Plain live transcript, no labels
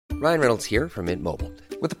Ryan Reynolds here from Mint Mobile.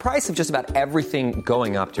 With the price of just about everything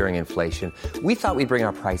going up during inflation, we thought we'd bring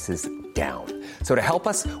our prices down. So to help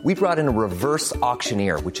us, we brought in a reverse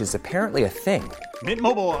auctioneer, which is apparently a thing. Mint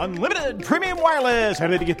Mobile Unlimited Premium Wireless. How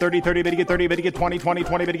to get 30, 30, bit to get 30, bit to get 20, 20,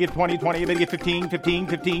 20, bit to get 20, 20, bit to get 15, 15,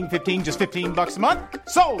 15, 15, just $15 a month?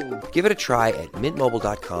 Sold! Give it a try at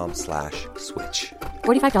mintmobile.com/switch.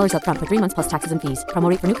 $45 up front for 3 months plus taxes and fees. Promo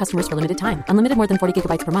rate for new customers for limited time. Unlimited more than 40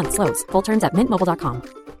 gigabytes per month. Slows full terms at mintmobile.com.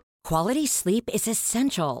 Quality sleep is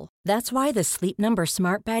essential. That's why the Sleep Number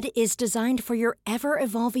Smart Bed is designed for your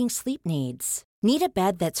ever-evolving sleep needs. Need a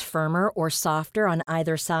bed that's firmer or softer on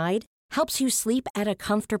either side? Helps you sleep at a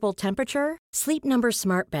comfortable temperature? Sleep Number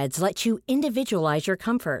Smart Beds let you individualize your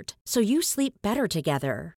comfort, so you sleep better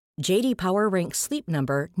together. J.D. Power ranks Sleep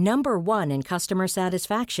Number number 1 in customer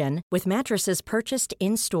satisfaction with mattresses purchased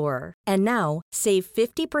in-store. And now, save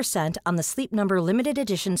 50% on the Sleep Number Limited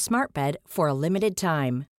Edition Smart Bed for a limited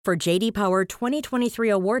time. For J.D. Power 2023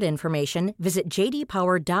 award information, visit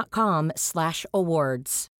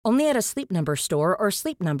jdpower.com/awards. Only at a Sleep Number store or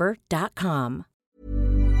sleepnumber.com.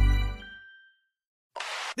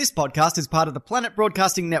 This podcast is part of the Planet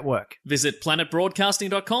Broadcasting Network. Visit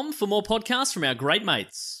planetbroadcasting.com for more podcasts from our great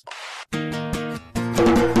mates. Red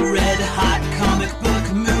hot comic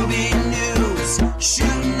book movie news,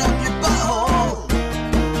 shooting up your butthole.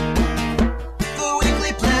 The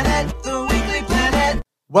Weekly Planet, the Weekly Planet.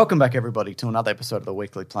 Welcome back, everybody, to another episode of the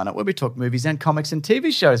Weekly Planet, where we talk movies and comics and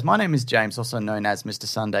TV shows. My name is James, also known as Mr.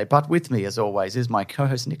 Sunday, but with me, as always, is my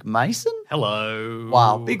co-host Nick Mason. Hello.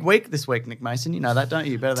 Wow, big week this week, Nick Mason. You know that, don't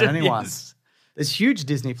you? Better than anyone. Yes. There's huge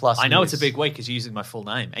Disney Plus I know news. it's a big week because you're using my full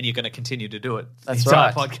name, and you're going to continue to do it. That's the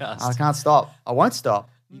entire right. podcast. I can't stop. I won't stop.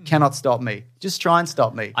 You cannot stop me. Just try and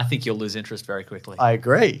stop me. I think you'll lose interest very quickly. I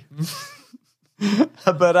agree.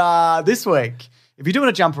 But this week, if you do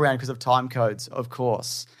want to jump around because of time codes, of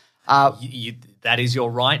course. That is your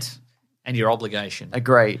right and your obligation.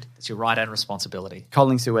 Agreed. It's your right and responsibility.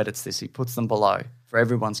 Collins, who edits this, he puts them below for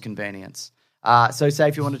everyone's convenience. So say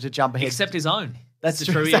if you wanted to jump ahead. Except his own. That's the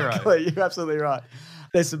true, true exactly. hero. You're absolutely right.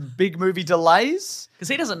 There's some big movie delays. Because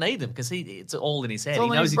he doesn't need them because it's all in his head. all He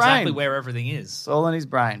in knows his exactly brain. where everything is. It's all in his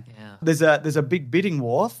brain. Yeah. There's a big bidding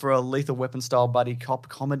war for a Lethal Weapon style buddy cop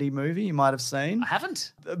comedy movie you might have seen. I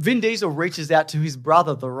haven't. Vin Diesel reaches out to his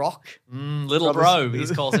brother, The Rock. Little bro, he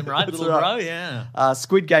calls him, right? That's Little right. bro, yeah.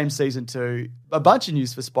 Squid Game Season 2, a bunch of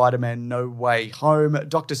news for Spider-Man No Way Home,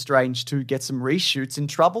 Doctor Strange 2 gets some reshoots in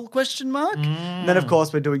trouble, ? And then, of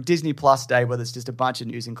course, we're doing Disney Plus Day where there's just a bunch of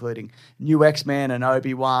news including New X-Men and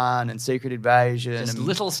Obi-Wan and Secret Invasion. Just and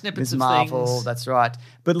little snippets Ms. of Marvel, things. That's right.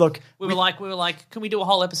 But look, We were like, can we do a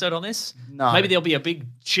whole episode on this? No. Maybe there'll be a big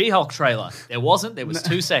She-Hulk trailer. There wasn't. There was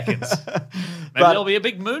 2 seconds. Maybe there'll be a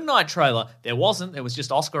big Moon Knight trailer. There wasn't. There was just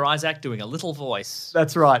Oscar Isaac doing a little voice.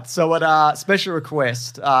 that's right. So at our special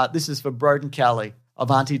request, this is for Broden Kelly of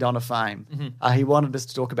Auntie Donna fame. He wanted us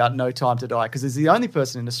to talk about No Time to Die because he's the only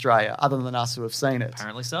person in Australia other than us who have seen it.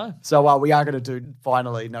 Apparently so. So we are going to do,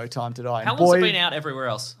 finally, No Time to Die. How And long's it boy, been out everywhere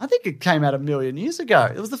else? I think it came out 1 million years ago.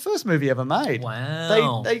 It was the first movie ever made.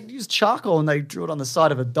 Wow. They used charcoal and they drew it on the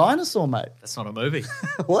side of a dinosaur, mate. That's not a movie.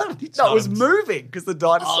 What? No, it not was a- moving because the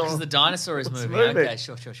dinosaur. Oh, because the dinosaur is It's moving. moving. Okay,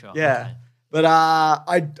 sure. Yeah. Okay. But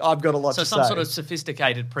I've got a lot So to some say. sort of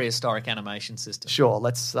sophisticated prehistoric animation system. Sure,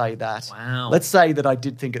 let's say that. Wow. Let's say that I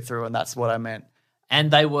did think it through and that's what I meant.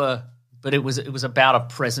 And they were, but it was about a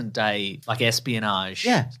present day like espionage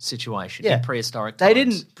situation in prehistoric They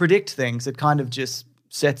times. didn't predict things. It kind of just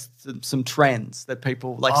sets some trends that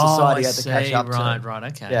people, like society, had to catch up to. Right,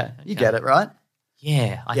 okay. Yeah, you okay. get it, right?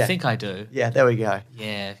 Yeah, I Yeah. think I do. Yeah, there we go.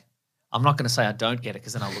 Yeah. I'm not going to say I don't get it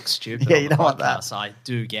because then I look stupid. Yeah, on you the don't want that. podcast. I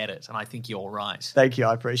do get it, and I think you're right. Thank you.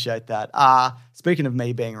 I appreciate that. Speaking of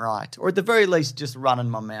me being right, or at the very least just running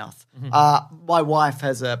my mouth, my wife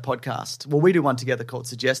has a podcast. Well, we do one together called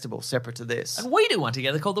Suggestible, separate to this. And we do one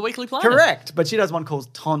together called The Weekly Planet. Correct. But she does one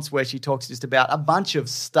called Taunts where she talks just about a bunch of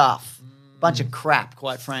stuff, a bunch of crap,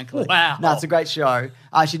 quite frankly. Wow. No, it's a great show.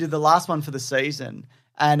 She did the last one for the season.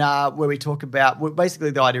 And where we talk about,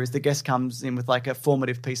 basically the idea is the guest comes in with like a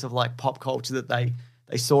formative piece of like pop culture that they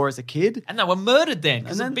saw as a kid. And they were murdered then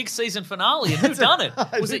because And of then- the big season finale. And who done it?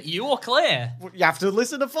 Was it you or Claire? You have to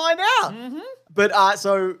listen to find out. Mm-hmm.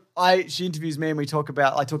 But she interviews me and I talk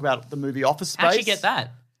about the movie Office Space. How'd you get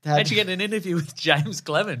that? How'd you get an interview with James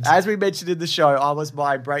Clemens? As we mentioned in the show, I was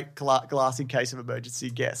my break glass in case of emergency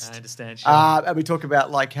guest. I understand. Sure. And we talk about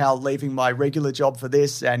like how leaving my regular job for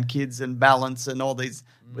this and kids and balance and all these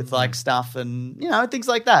with like stuff and, things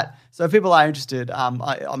like that. So if people are interested,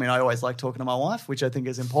 I always like talking to my wife, which I think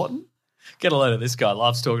is important. Get a load of this guy.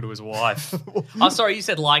 Loves talking to his wife. I'm sorry, you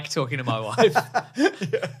said like talking to my wife.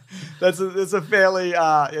 That's a fairly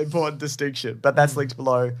important distinction, but that's linked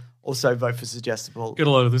below. Also, vote for Suggestible. Get a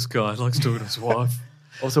load of this guy. Likes talking to his wife.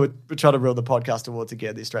 Also, we're trying to reel the podcast awards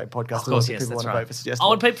again, the Australian Podcast Of Awards. course, yes, People that's want to right. vote for Suggestible.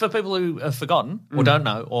 Oh, and for people who have forgotten or don't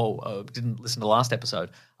know or didn't listen to the last episode,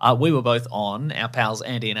 we were both on our pals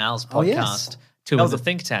Andy and Al's podcast, yes. Two That in was the a-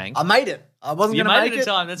 Think Tank. I made it. I wasn't You going to made make it in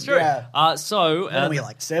time. That's true. Yeah. So What are we,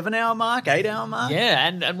 like 7-hour mark, 8-hour mark? yeah,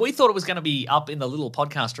 and we thought it was going to be up in the little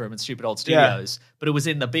podcast room in Stupid Old Studios, but it was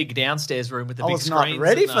in the big downstairs room with the I big was not screens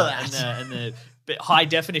ready and for that. and the high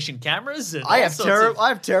definition cameras. And I all have sorts of- I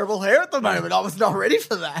have terrible hair at the moment. I was not ready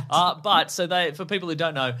for that. But so for people who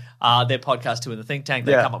don't know, their podcast Two in the Think Tank,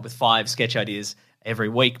 they Yeah. come up with 5 sketch ideas every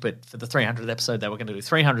week. But for the 300th episode, they were going to do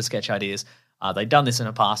 300 sketch ideas. They'd done this in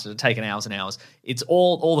the past. It had taken hours and hours. It's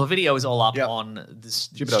all the video is all up Yep. on the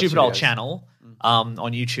Stupid Old Stupid Old Studios. channel on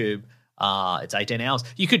YouTube. It's 18 hours.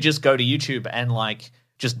 You could just go to YouTube and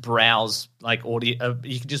just browse audio.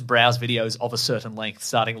 You can just browse videos of a certain length,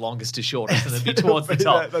 starting longest to shortest, and it'd be towards the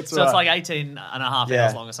top. That's so right. it's like 18 and a half Yeah.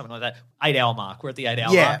 hours long or something like that. 8-hour mark. We're at the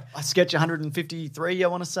 8-hour Yeah, mark. I sketch 153, I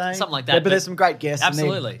want to say. Something like that. Yeah, but there's some great guests. and they're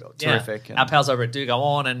Absolutely. Terrific. Yeah. Our pals over at Do Go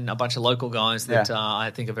On and a bunch of local guys that Yeah.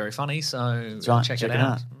 I think are very funny. So That's right, check it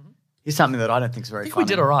out. Here's something that I don't think is very I think funny. we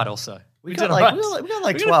did all right also. We did got all like, right. we got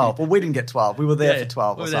like We got 12. Well, we didn't get 12. We were there Yeah, for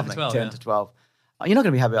 12 we or were there for something. 12, 10 yeah. to 12. Oh, you're not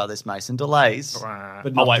going to be happy about this, Mason. Delays.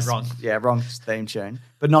 But Oh, wait, wrong. Yeah, wrong theme tune.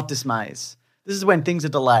 But not dismays. This is when things are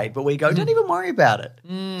delayed, but we go, don't even worry about it.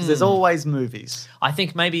 Because there's always movies. I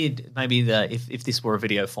think maybe if this were a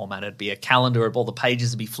video format, it'd be a calendar of all the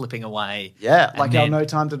pages would be flipping away. Yeah, And like then- our No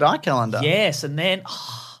Time to Die calendar. Yes, and then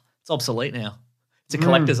it's obsolete now. It's a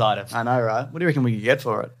collector's item. I know, right? What do you reckon we could get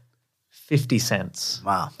for it? 50 cents.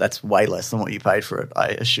 Wow, that's way less than what you paid for it, I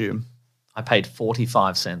assume. I paid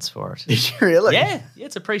 45 cents for it. Did you really? Yeah,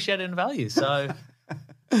 it's appreciated in value. So,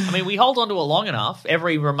 I mean, we hold on to it long enough.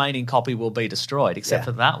 Every remaining copy will be destroyed, except Yeah.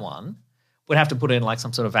 for that one. We'd have to put it in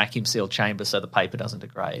some sort of vacuum sealed chamber so the paper doesn't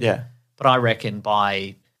degrade. Yeah. But I reckon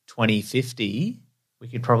by 2050, we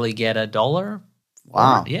could probably get $1.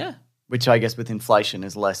 Wow. Yeah. Which I guess with inflation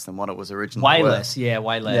is less than what it was originally Way worth. less. Yeah,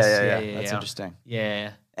 way less. Yeah. That's interesting.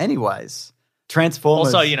 Yeah. Anyways,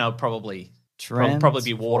 Transformers. Also, probably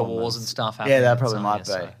be water wars and stuff happening. Yeah, that probably So, might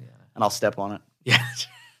yeah, be. so, And I'll step on it. yeah.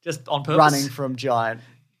 Just on purpose. Running from giant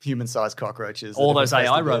human-sized cockroaches. all that have those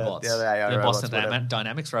AI infested the earth. robots. Yeah, the AI robots. Boston whatever.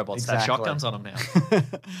 Dynamics robots that have Exactly. shotguns on them now.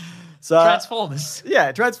 So, Transformers.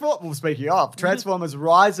 Yeah, Well, speaking of, Transformers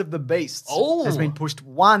Rise of the Beasts Oh. has been pushed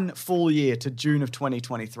one full year to June of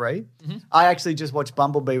 2023. I actually just watched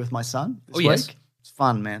Bumblebee with my son this Oh, week. yes. It's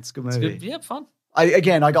fun, man. It's a good movie. Good. Yeah, fun.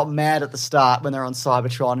 I got mad at the start when they're on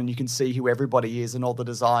Cybertron and you can see who everybody is and all the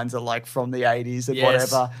designs are from the 80s and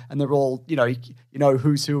Yes. whatever. And they're all, you know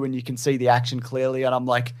who's who and you can see the action clearly. And I'm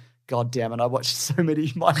like, God damn it, I watched so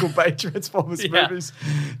many Michael Bay Transformers Yeah. movies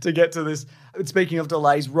to get to this. And speaking of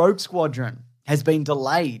delays, Rogue Squadron has been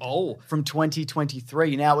delayed from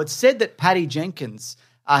 2023. Now, it's said that Patty Jenkins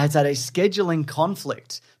has had a scheduling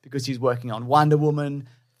conflict because she's working on Wonder Woman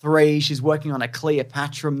 3. She's working on a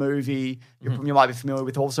Cleopatra movie. You might be familiar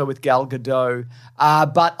with also with Gal Gadot.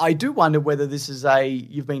 But I do wonder whether this is a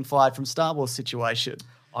you've been fired from Star Wars situation.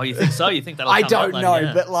 Oh, you think so? You think that'll I come don't out later?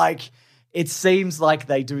 know, Yeah. but it seems like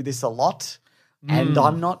they do this a lot. And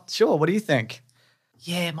I'm not sure. What do you think?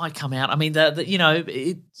 Yeah, it might come out. I mean,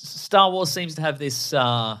 Star Wars seems to have this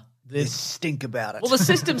This stink about it. Well, the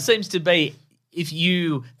system seems to be if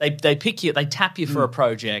they pick you, they tap you for a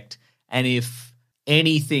project, and if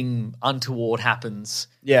anything untoward happens,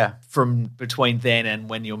 Yeah. from between then and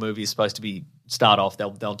when your movie is supposed to start off,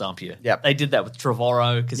 they'll dump you. Yep. They did that with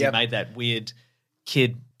Trevorrow because Yep. he made that weird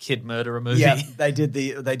kid murderer movie. Yeah, they did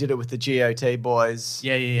it with the GOT boys.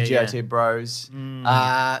 Yeah, the GOT bros.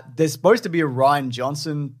 There's supposed to be a Rian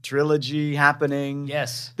Johnson trilogy happening.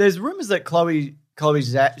 Yes. There's rumors that Chloe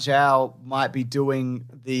Zhao might be doing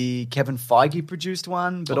the Kevin Feige produced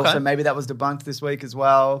one, but Okay. also maybe that was debunked this week as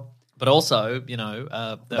well. But also,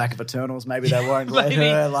 the Back of Eternals, maybe they won't let maybe,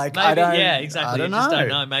 her. I don't. Yeah, exactly. I don't You just know. don't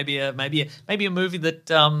know. Maybe a movie that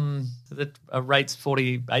rates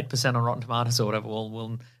 48% on Rotten Tomatoes or whatever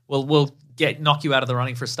will knock you out of the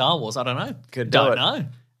running for Star Wars. I don't know. Could do don't it. know.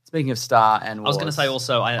 Speaking of Star and I Wars, was going to say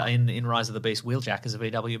also in Rise of the Beast, Wheeljack is a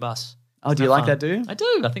VW bus. Oh, do you like that, do you? I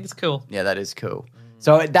do. I think it's cool. Yeah, that is cool.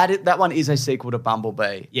 So that one is a sequel to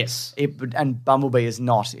Bumblebee. Yes. And Bumblebee is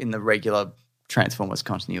not in the regular Transformers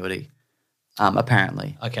continuity,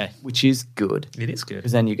 apparently. Okay. Which is good. It is good.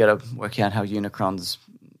 Because then you got to work out how Unicron's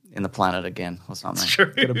in the planet again or something.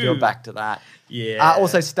 True. Got to build back to that. Yeah.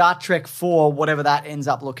 Also, Star Trek 4, whatever that ends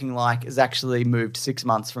up looking like, is actually moved 6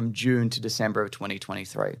 months from June to December of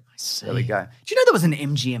 2023. There we go. Do you know there was an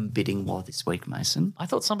MGM bidding war this week, Mason? I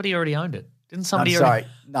thought somebody already owned it. Didn't No, somebody sorry.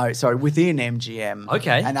 No, sorry. Within MGM.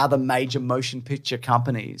 Okay. And other major motion picture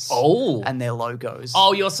companies. Oh. And their logos.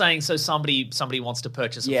 Oh, you're saying so somebody wants to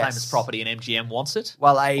purchase a Yes. famous property and MGM wants it?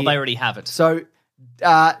 Well, Or they already have it. So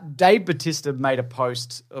Dave Bautista made a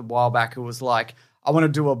post a while back. It was like, I want to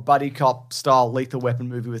do a buddy cop style Lethal Weapon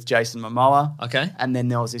movie with Jason Momoa. Okay. And then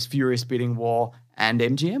there was this furious bidding war and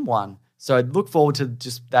MGM won. So look forward to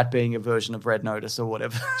just that being a version of Red Notice or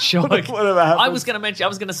whatever. Sure. Whatever happens. I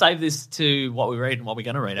was going to save this to what we read and what we're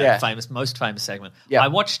going to read. Yeah. Our most famous segment. Yeah. I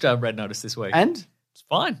watched Red Notice this week. And? It's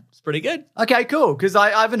fine. It's pretty good. Okay, cool. Because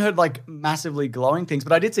I haven't heard like massively glowing things,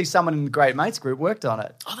 but I did see someone in the Great Mates group worked on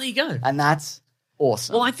it. Oh, there you go. And that's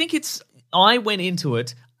awesome. Well, I think I went into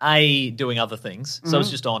it doing other things, so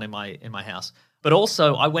it's just on in my house. But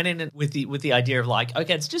also, I went in with the idea of like,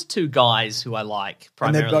 okay, it's just two guys who I like and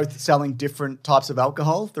primarily. they're both selling different types of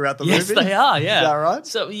alcohol throughout the Yes, movie? they are. Yeah, Is that right?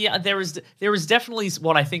 So yeah, there is definitely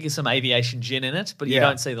what I think is some aviation gin in it, but you Yeah.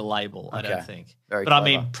 don't see the label. I don't Okay. think. Very but I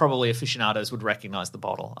clever. mean, probably aficionados would recognize the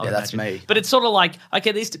bottle. I would that's imagine. me. But it's sort of like,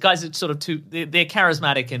 okay, these guys are sort of they're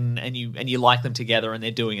charismatic and you like them together and they're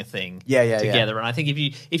doing a thing. Yeah. together. And I think if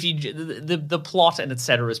you the plot and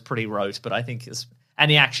etc. is pretty rote, but I think and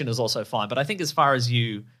the action is also fine. But I think as far as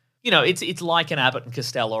it's like an Abbott and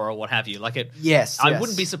Costello or what have you. Like it. Yes, I yes.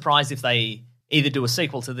 wouldn't be surprised if they either do a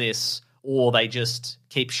sequel to this or they just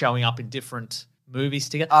keep showing up in different movies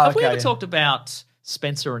together. Oh, Have we okay, ever yeah. talked about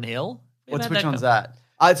Spencer and Hill? Which one's that?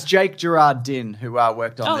 It's Jake Gerard Din who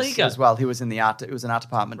worked on Oh, there this you go. as well. He was in the art. It was an art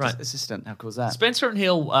department Right. assistant. How cool is that? Spencer and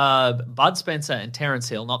Hill, Bud Spencer and Terence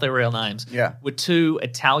Hill, not their real names, Yeah. were two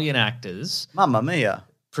Italian actors. Mamma mia!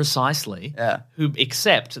 Precisely. Yeah.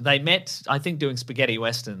 They met, I think, doing spaghetti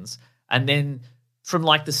westerns. And then from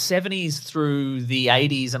like the 70s through the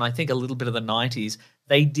 80s and I think a little bit of the 90s,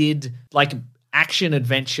 they did like action,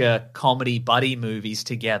 adventure, comedy, buddy movies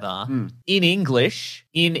together in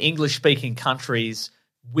English-speaking countries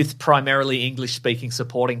with primarily English-speaking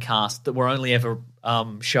supporting cast that were only ever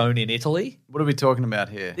shown in Italy. What are we talking about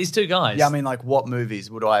here? These two guys. Yeah, I mean, like, what movies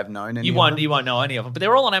would I have known? Any You of won't them? know any of them, but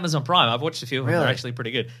they're all on Amazon Prime. I've watched a few of them. Really? They're actually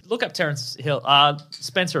pretty good. Look up Terence Hill,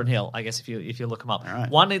 Spencer and Hill. I guess if you look them up. All right.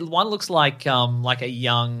 One looks like a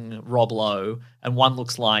young Rob Lowe, and one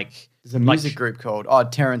looks like There's a music group called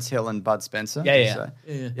Terence Hill and Bud Spencer. Yeah, did you yeah,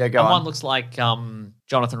 say? Yeah, go and on. one looks like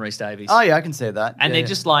Jonathan Rhys Davies. Oh yeah, I can see that. And Yeah, they're yeah.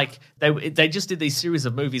 just like they just did these series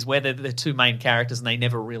of movies where they're the two main characters, and they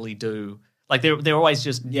never really do. Like they're always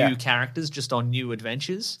just new Yeah. characters, just on new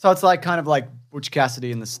adventures. So it's like kind of like Butch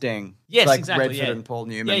Cassidy and the Sting. Yes, like exactly. Redford yeah. and Paul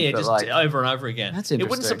Newman. Yeah, but just like, over and over again. That's It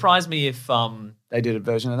wouldn't interesting. surprise me if they did a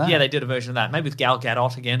version of that. yeah, they did a version of that. Maybe with Gal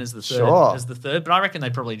Gadot again as the third. Sure. But I reckon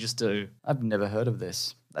they'd probably just do. I've never heard of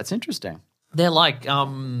this. That's interesting. They're like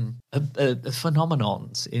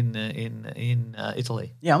phenomenons in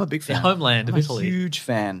Italy. Yeah, I'm a big fan. The homeland I'm of a Italy. Huge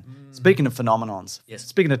fan. Speaking of phenomenons, Yes.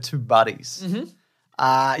 Speaking of two buddies,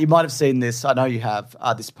 you might have seen this. I know you have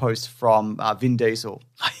this post from Vin Diesel,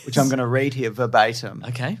 which I'm going to read here verbatim.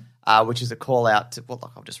 Okay. Which is a call out to. Well,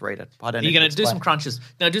 look, I'll just read it. I don't. You're need going to do explain. some crunches.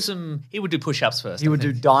 No, He would do push-ups first. He would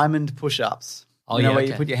do diamond push-ups. Oh, you know yeah, where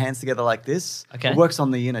okay. you put your hands together like this. Okay. It works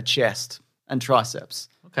on the inner chest and triceps.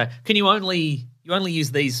 Okay. Can you only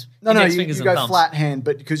use these No, index you fingers and go thumbs? flat hand,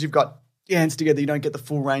 but because you've got your hands together, you don't get the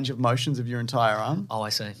full range of motions of your entire arm. Oh, I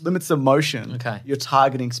see. Limits the motion. Okay. You're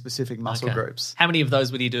targeting specific muscle Okay. groups. How many of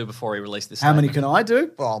those would he do before he released this? How many statement? can I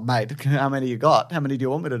do? Well, mate, how many you got? How many do you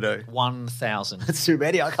want me to do? 1,000. That's too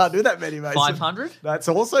many. I can't do that many, mate. 500? That's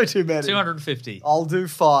also too many. 250. I'll do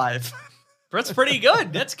 5. That's pretty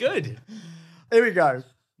good. That's good. Here we go.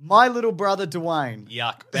 My little brother Dwayne.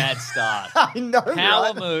 Yuck. Bad start. I know, Power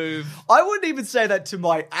right? move. I wouldn't even say that to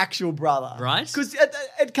my actual brother. Right. Because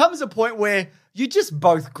it comes a point where you're just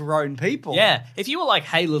both grown people. Yeah. If you were like,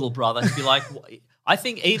 hey, little brother, he'd be like, I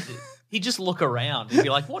think he'd just look around and be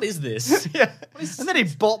like, what is this? Yeah. And then he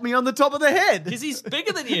bopped me on the top of the head. Because he's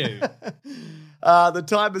bigger than you. The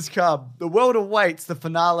time has come. The world awaits the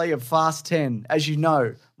finale of Fast 10. As you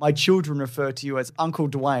know, my children refer to you as Uncle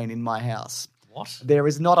Dwayne in my house. What? There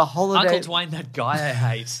is not a holiday. Uncle Dwayne, that guy I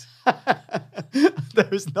hate. There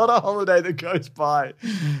is not a holiday that goes by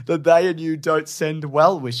that they and you don't send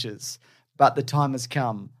well wishes. But the time has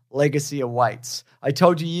come. Legacy awaits. I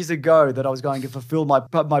told you years ago that I was going to fulfill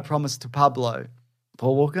my promise to Pablo.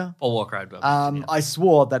 Paul Walker? Paul Walker, I'd I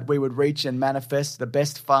swore that we would reach and manifest the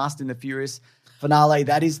best Fast and the Furious finale.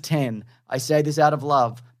 That is 10. I say this out of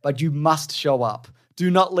love, but you must show up. Do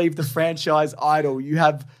not leave the franchise idle. You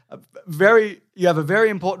have a very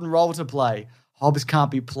important role to play. Hobbs can't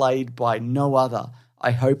be played by no other. I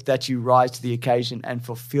hope that you rise to the occasion and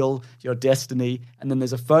fulfill your destiny. And then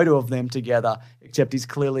there's a photo of them together, except he's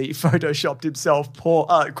clearly photoshopped himself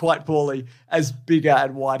quite poorly as bigger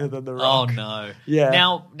and whiter than The Rock. Oh, no. Yeah.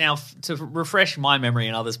 Now, to refresh my memory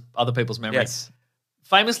and other people's memory, Yes.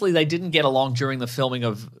 famously, they didn't get along during the filming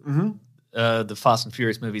of the Fast and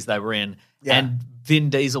Furious movies they were in. Yeah. And Vin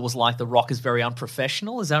Diesel was like, The Rock is very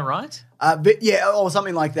unprofessional. Is that right? Or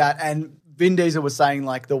something like that. And Vin Diesel was saying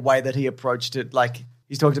like the way that he approached it, like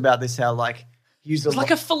he's talked about this, how like he used It's like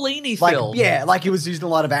a Fellini like, film. yeah, like he was using a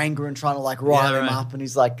lot of anger and trying to like rile him right. up, and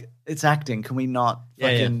he's like, it's acting. Can we not Yeah,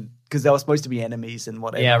 fucking because they were supposed to be enemies and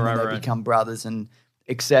whatever, Yeah, and then right, they right. become brothers and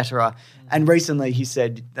etc. And recently he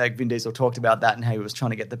said, like Vin Diesel talked about that and how he was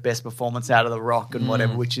trying to get the best performance out of The Rock and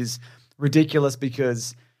whatever, which is ridiculous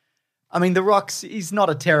because I mean, The Rock's, he's not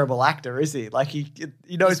a terrible actor, is he? Like, he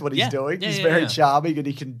knows what he's doing. Yeah, he's yeah, very yeah. charming and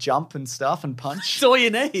he can jump and stuff and punch. That's all you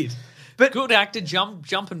need. But- Good actor,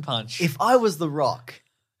 jump and punch. If I was The Rock,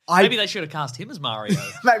 Maybe they should have cast him as Mario.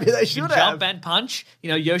 maybe they You should can have. jump and punch.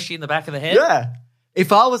 Yoshi in the back of the head. Yeah.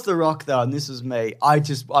 If I was The Rock, though, and this was me, I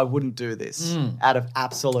wouldn't do this out of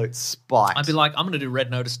absolute spite. I'd be like, I'm going to do Red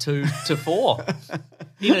Notice 2 to 4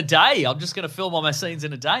 in a day. I'm just going to film all my scenes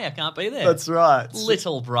in a day. I can't be there. That's right.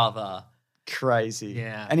 Little brother. Crazy.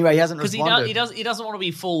 Yeah. Anyway, he hasn't Because responded. he doesn't want to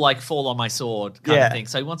be full, like, fall on my sword kind Yeah. of thing.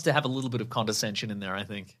 So he wants to have a little bit of condescension in there, I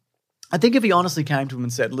think. I think if he honestly came to him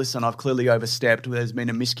and said, listen, I've clearly overstepped, there's been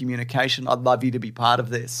a miscommunication, I'd love you to be part of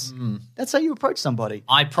this. That's how you approach somebody.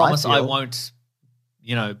 I promise I feel. won't,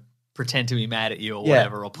 pretend to be mad at you or Yeah.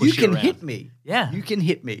 whatever, or push you can around. hit me. Yeah. You can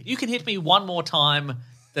hit me. You can hit me one more time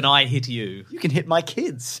than I hit you. You can hit my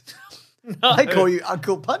kids. No. They call you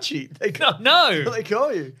Uncle Punchy. They call, No. they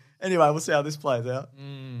call you. Anyway, we'll see how this plays out.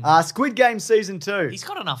 Squid Game Season 2. He's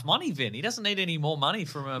got enough money, Vin. He doesn't need any more money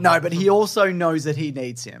from a... No, but he also knows that he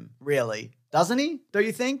needs him, really. Doesn't he? Don't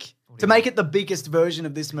you think? To make it the biggest version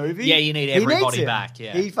of this movie? Yeah, you need he needs everybody him. back,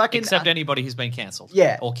 yeah. He fucking... Except anybody who's been cancelled.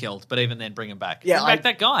 Yeah. Or killed, but even then bring him back. Yeah, Bring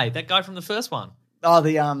back that guy from the first one. Oh,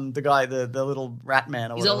 the guy, the little rat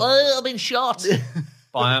man or He's whatever. like, oh, I've been shot.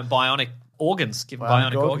 Bionic organs. Give him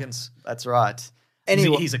bionic organs. That's right.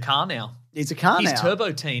 Anyway, He's a car now. he's a car He's now.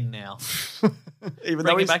 Turbo Teen now. Even though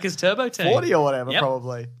Bring him he's back as Turbo Teen. 40 or whatever, Yep.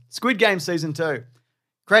 probably. Squid Game Season 2.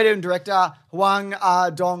 Creator and director Hwang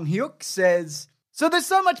Dong-hyuk says, so there's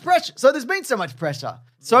been so much pressure,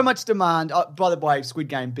 so much demand. By the way, Squid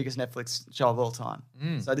Game, biggest Netflix show of all time.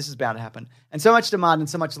 So this is bound to happen. And so much demand and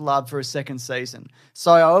so much love for a second season.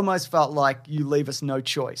 So I almost felt like you leave us no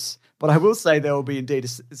choice. But I will say there will be indeed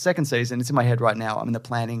a second season. It's in my head right now. I'm in the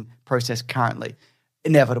planning process currently.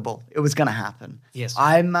 Inevitable. It was going to happen. Yes.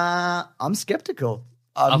 I'm skeptical.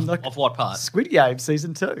 Of what part? Squid Game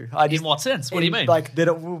Season 2. In what sense? What do you mean? Like, that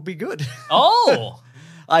it will be good. Oh!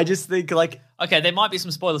 I just think, like... Okay, there might be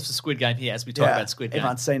some spoilers for Squid Game here as we talk about Squid Game.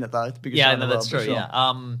 Everyone's seen it, though. It's the biggest show Yeah, in no, the that's world, true, for sure.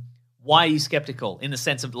 yeah. Why are you skeptical? In the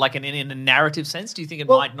sense of, like, in a narrative sense? Do you think it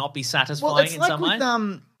Well- might not be satisfying Well, it's in like some with,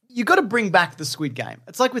 way? you got to bring back the Squid Game.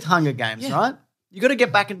 It's like with Hunger Games, right? You got to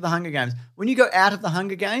get back into the Hunger Games. When you go out of the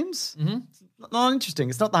Hunger Games, it's not interesting.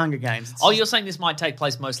 It's not the Hunger Games. It's Oh, just- you're saying this might take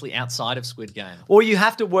place mostly outside of Squid Game. Or you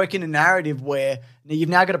have to work in a narrative where you've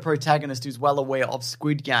now got a protagonist who's well aware of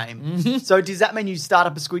Squid Game. So does that mean you start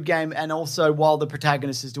up a Squid Game and also while the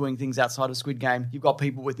protagonist is doing things outside of Squid Game, you've got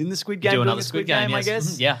people within the Squid Game do doing another a Squid Squid Game, Game, I yes.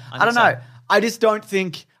 guess? Mhm, yeah, I don't think know. so. I just don't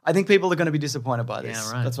think... I think people are going to be disappointed by this.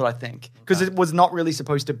 Yeah, right. That's what I think. Because it was not really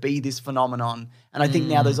supposed to be this phenomenon. And I think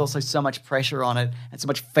now there's also so much pressure on it and so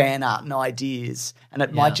much fan art and ideas. And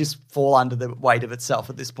it might just fall under the weight of itself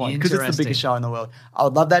at this point. Because it's the Interesting. biggest show in the world. I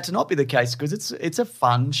would love that to not be the case because it's a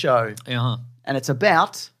fun show. Yeah. And it's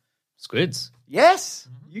about... Squids. Yes,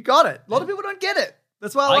 you got it. A lot of people don't get it.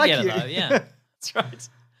 That's why I like get you. it, though, yeah. That's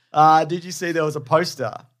right. Did you see there was a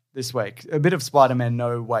poster this week? A bit of Spider-Man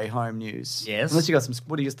No Way Home news. Yes. Unless you got some...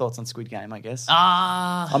 What are your thoughts on Squid Game, I guess?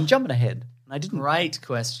 Ah, I'm jumping ahead. I didn't... great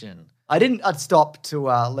question. I'd stop to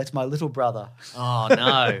let my little brother... Oh,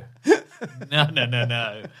 no.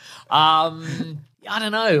 No. I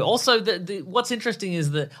don't know. Also, what's interesting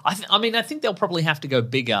is that I think they'll probably have to go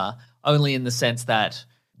bigger, only in the sense that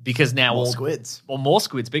because now More squids. or more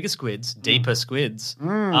squids, bigger squids, deeper squids.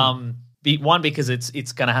 One, because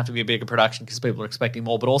it's going to have to be a bigger production because people are expecting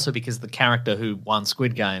more, but also because the character who won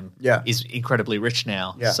Squid Game is incredibly rich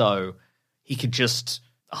now, so he could just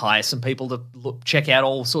hire some people to check out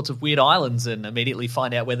all sorts of weird islands and immediately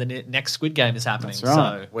find out where the next Squid Game is happening. That's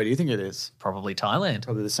right. So Where do you think it is? probably Thailand.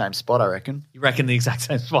 Probably the same spot, I recken. You reckon the exact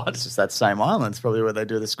same spot? It's just that same island. It's probably where they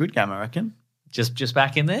do the Squid Game, I reckon. Just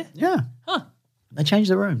back in there? Yeah. Huh. They changed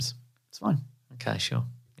the rooms. It's fine. Okay, sure.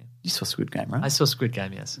 You saw Squid Game, right? I saw Squid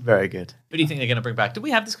Game, yes. Very good. Who do you think they're going to bring back? Did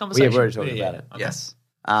we have this We conversation? have already talked Yeah, about it. okay. Yes.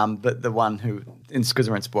 But the one who, because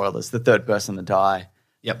we're in spoilers, the third person to die.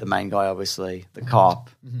 Yep. The main guy, obviously, the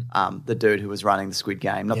cop, the dude who was running the Squid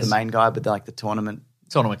Game, not Yes. the main guy, but the tournament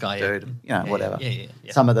Tournament guy, yeah. dude, whatever. Yeah.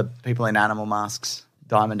 Some of the people in animal masks,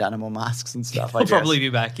 diamond animal masks and stuff. He'll probably be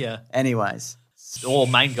back, yeah. Anyways, Or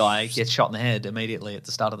main guy gets shot in the head immediately at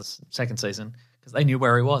the start of the second season because they knew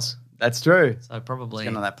where he was. that's true. So probably.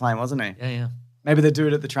 Getting on that plane, wasn't he? Yeah. Maybe the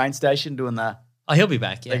dude at the train station doing the Oh, he'll be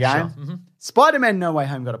back, yeah. game. Sure. Mhm. Spider-Man No Way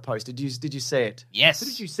Home got a poster. Did you see it? Yes. Who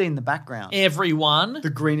did you see in the background? Everyone. The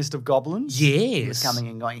greenest of goblins. He was Yes. coming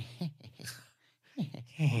in going.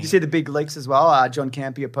 You see the big leaks as well. John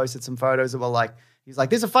Campea posted some photos that were like, he's like,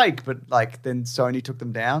 "These are fake," but like then Sony took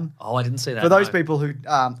them down. Oh, I didn't see that. For those no. people who,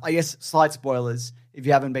 I guess, slight spoilers if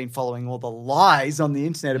you haven't been following all the lies on the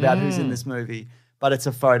internet about who's in this movie, but it's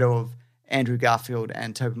a photo of Andrew Garfield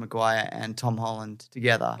and Tobey Maguire and Tom Holland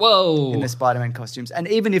together Whoa. in their Spider-Man costumes. And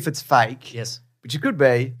even if it's fake, Yes. which it could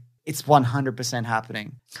be, it's 100%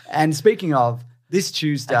 happening. And speaking of, this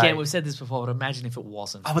Tuesday, Again, we've said this before, but imagine if it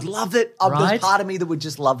wasn't. I would love it. There's Right? part of me that would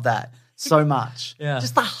just love that so much. Yeah.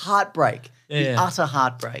 Just the heartbreak, the Yeah. utter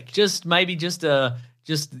heartbreak. Just the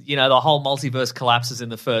whole multiverse collapses in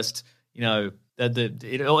the first,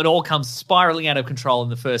 it all comes spiraling out of control in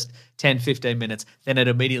the first 10, 15 minutes. Then it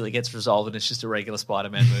immediately gets resolved and it's just a regular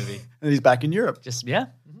Spider-Man movie. And he's back in Europe. Just, yeah.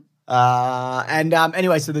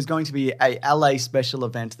 Anyway, so there's going to be a LA special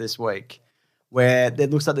event this week where it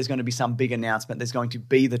looks like there's going to be some big announcement. There's going to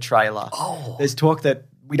be the trailer. Oh. There's talk that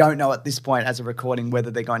we don't know at this point as a recording whether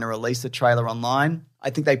they're going to release the trailer online.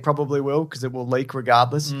 I think they probably will because it will leak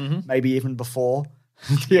regardless, maybe even before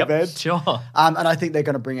the event. Sure. And I think they're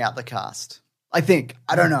going to bring out the cast. I think.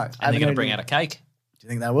 I don't know. And they're going to bring out a cake. Do you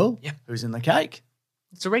think they will? Yeah. Who's in the cake?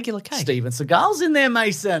 It's a regular cake. Steven Seagal's in there,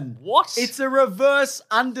 Mason. What? It's a reverse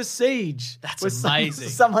Under Siege. That's where amazing.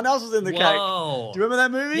 Someone else was in the cake. Whoa. Do you remember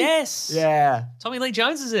that movie? Yes. Yeah. Tommy Lee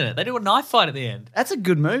Jones is in it. They do a knife fight at the end. That's a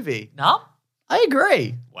good movie. No? I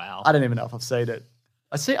agree. Wow. I don't even know if I've seen it.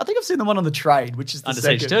 I think I've seen the one on the trade, which is the Under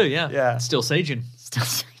second. Siege 2, yeah. Yeah. Still sieging. Still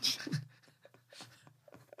Siege.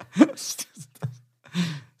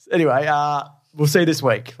 Anyway, we'll see this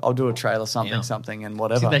week. I'll do a trailer, something, Yeah. something, and Do you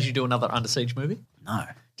whatever. think they should do another Under Siege movie? No.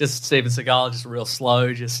 Just Steven Seagal, just real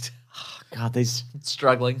slow, just God, he's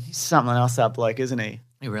struggling. something else, that bloke, isn't he?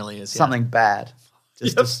 He really is. Yeah. Something bad.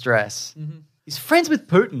 Just distress. He's friends with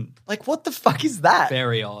Putin. Like, what the fuck is that?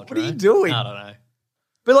 Very odd. What are you right? doing? I don't know.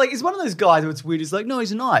 But like, he's one of those guys where it's weird. He's like, no,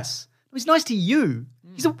 he's nice. No, he's nice to you.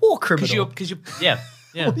 He's a war criminal. Because you're, yeah.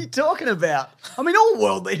 What are you talking about? I mean, all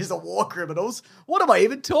world leaders are war criminals. What am I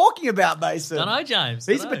even talking about, Mason? Don't know, James.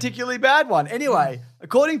 He's a Dunno. particularly bad one. Anyway,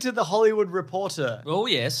 according to the Hollywood Reporter, Oh,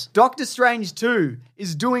 yes. Doctor Strange 2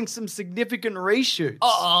 is doing some significant reshoots.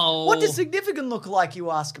 Uh-oh. What does significant look like,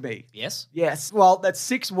 you ask me? Yes. Yes, well, that's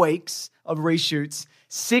 6 weeks of reshoots,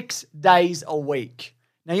 6 days a week.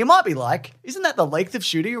 Now, you might be like, isn't that the length of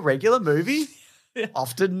shooting a regular movie?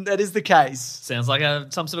 Often that is the case. Sounds like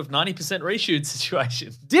some sort of 90% reshoot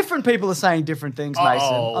situation. Different people are saying different things,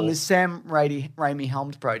 Mason, Uh-oh. on this Sam Raimi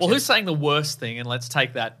helmed project. Well, who's saying the worst thing? And let's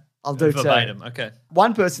take that I'll do too. verbatim. Okay.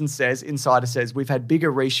 One person says, Insider says, we've had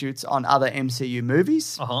bigger reshoots on other MCU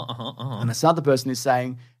movies. And this other person is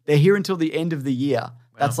saying, they're here until the end of the year.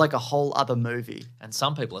 That's like a whole other movie. And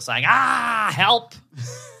some people are saying, help.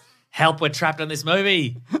 Help, we're trapped in this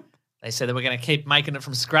movie. They said that we're going to keep making it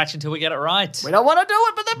from scratch until we get it right. We don't want to do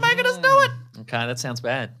it, but they're making us do it. Okay, that sounds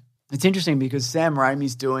bad. It's interesting because Sam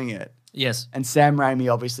Raimi's doing it. Yes. And Sam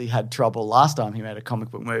Raimi obviously had trouble last time he made a comic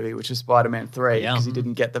book movie, which was Spider-Man 3, Yeah. because he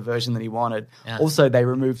didn't get the version that he wanted. Yeah. Also, they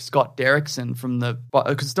removed Scott Derrickson from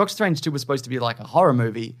because Doctor Strange 2 was supposed to be like a horror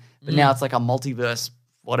movie, but now it's like a multiverse,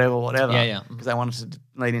 whatever. Yeah. Because they wanted to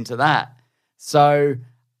lead into that. So,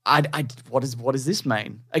 what does this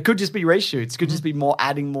mean? It could just be reshoots. It could just be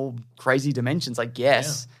adding more crazy dimensions, I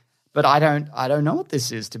guess. Yeah. But I don't know what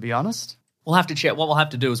this is, to be honest. We'll have to check. What we'll have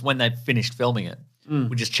to do is when they've finished filming it, we'll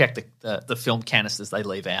just check the film canisters they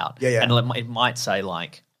leave out. Yeah. And it might say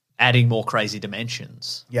like adding more crazy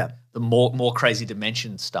dimensions. Yeah. The more crazy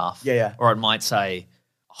dimension stuff. Yeah. Or it might say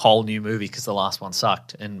whole new movie because the last one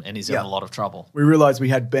sucked and he's in Yeah. a lot of trouble. We realised we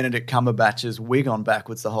had Benedict Cumberbatch's wig on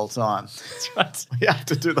backwards the whole time. That's right. We have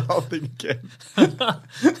to do the whole thing again.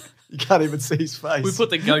 You can't even see his face. We put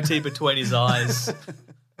the goatee between his eyes.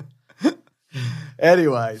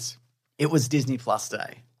 Anyways, it was Disney Plus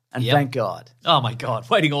Day. And Yep. thank God. Oh my God.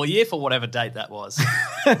 Waiting all year for whatever date that was.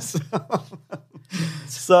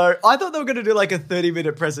 So I thought they were going to do like a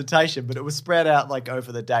 30-minute presentation, but it was spread out like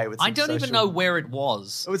over the day. With I some don't even social- know where it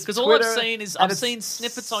was. It was Because all I've Twitter, seen is and I've it's seen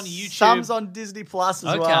snippets on YouTube. Some's on Disney Plus as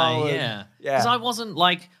okay, well. yeah. Yeah. Because I wasn't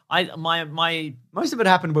like my Most of it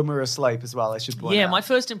happened when we were asleep as well, I should point out. my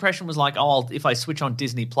first impression was like, if I switch on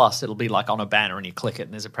Disney Plus, it'll be like on a banner and you click it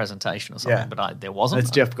and there's a presentation or something. Yeah. But there wasn't. And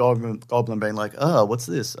it's Jeff Goldblum being like, "Oh, what's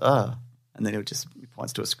this? And then he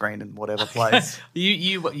points to a screen and whatever plays.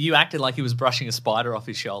 You acted like he was brushing a spider off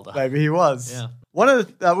his shoulder. Maybe he was. Yeah. One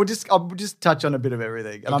of the, I'll just touch on a bit of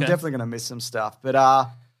everything, and I'm Okay. definitely going to miss some stuff. But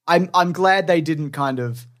I'm glad they didn't kind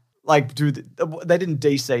of like they didn't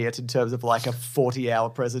DC it in terms of like a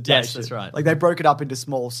 40-hour presentation. Yes, that's right. Like they broke it up into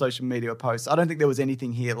small social media posts. I don't think there was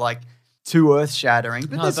anything here like too earth-shattering.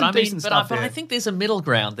 But there's some decent stuff but here. I think there's a middle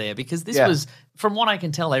ground there because this Yeah. was, from what I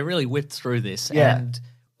can tell, they really whipped through this. Yeah. And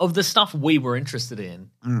of the stuff we were interested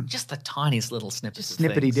in, just the tiniest little snippets.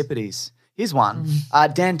 Snippety dippities. Here's one.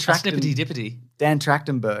 Dan Snippety dippity. Dan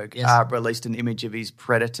Trachtenberg Yes. released an image of his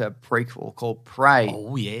Predator prequel called Prey,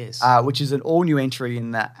 Oh, yes. which is an all-new entry in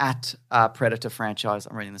the Predator franchise.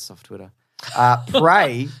 I'm reading this off Twitter.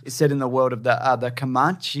 Prey is set in the world of the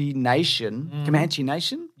Comanche Nation. Comanche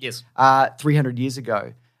Nation? yes. 300 years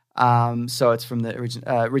ago. So it's from the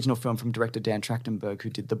original film from director Dan Trachtenberg, who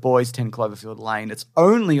did The Boys, 10 Cloverfield Lane. It's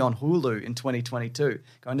only on Hulu in 2022,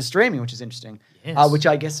 going to streaming, which is interesting. Yes. Which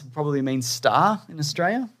I guess probably means Star in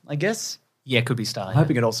Australia, I guess. Yeah, could be Star. I'm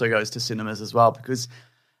hoping it also goes to cinemas as well, because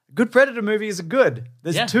a good Predator movies are good.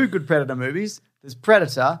 There's Yeah. two good Predator movies. There's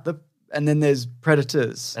Predator, and then there's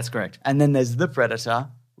Predators. That's correct. And then there's The Predator,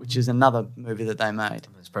 which is another movie that they made.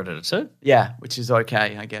 There's Predator 2. Yeah, which is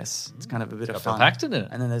okay, I guess. It's kind of a bit of Got fun. Bill Paxton in it.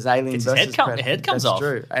 And then there's Alien Gets his versus Predator. head comes That's off.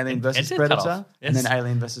 true. Alien And versus head cut Predator. off. And then Yes.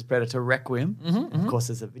 Alien versus Predator Requiem. Of course,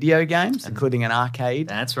 there's a video games, including an arcade.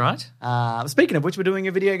 That's right. Speaking of which, we're doing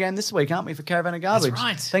a video game this week, aren't we, for Caravan of Garbage?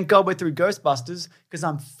 right. Thank God we're through Ghostbusters, because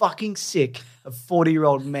I'm fucking sick of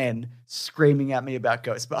 40-year-old men screaming at me about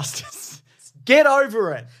Ghostbusters. Get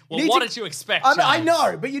over it. Well, what did you expect, I James?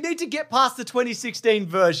 know, but you need to get past the 2016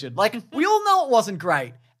 version. Like, we all know it wasn't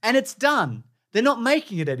great, and it's done. They're not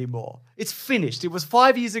making it anymore. It's finished. It was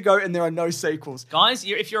 5 years ago, and there are no sequels. Guys,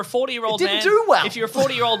 if you're a 40-year-old It man, didn't do well. if you're a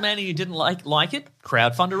 40-year-old man and you didn't like it,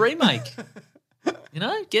 crowdfund a remake.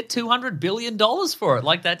 Get $200 billion for it,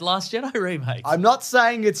 like that Last Jedi remake. I'm not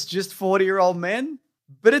saying it's just 40-year-old men,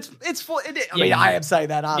 but it's I am saying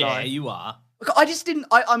that, aren't yeah, I? you are. Look, I just didn't.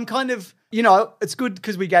 I'm kind of, it's good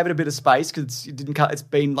because we gave it a bit of space because it didn't. It's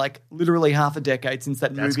been like literally half a decade since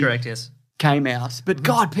that That's movie correct, yes. came out. But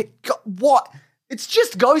God, what? It's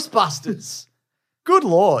just Ghostbusters. Good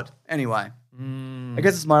Lord. Anyway, I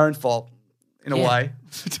guess it's my own fault in a Yeah. way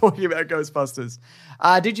for talking about Ghostbusters.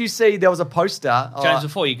 Did you see there was a poster? James,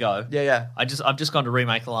 before you go, yeah. I've just gone to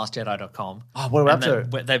remakeTheLastJedi.com. Oh, what are we up to?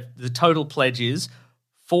 The total pledge is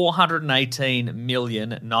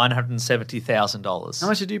 $418,970,000. How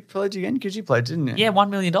much did you pledge again? Because you pledged, didn't you? Yeah, $1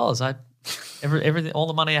 million. Everything, all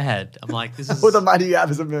the money I had. I'm like, this is All the money you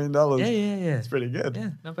have is $1 million. yeah. It's pretty good. Yeah,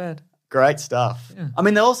 not bad. Great stuff. I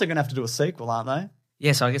mean, they're also going to have to do a sequel, aren't they?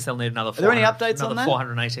 Yeah, so I guess they'll need another. there any updates on that?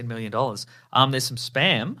 $418 million. There's some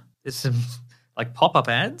spam. There's some like pop-up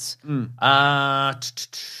ads.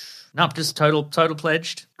 Nope, just total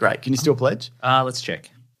pledged. Great. Can you still pledge? Let's check.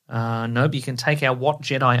 Nope, you can take our What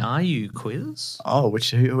Jedi Are You quiz. Oh,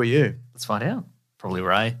 who are you? Let's find out. Probably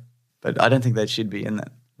Ray. But I don't think that should be in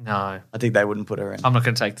that. No, I think they wouldn't put her in. I'm not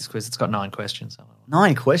going to take this quiz. It's got 9 questions.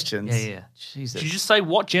 9 questions? Yeah. Jesus. Should you just say,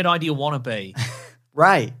 what Jedi do you want to be?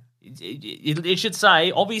 Ray. It should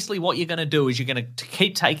say, obviously, what you're going to do is you're going to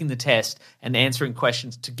keep taking the test and answering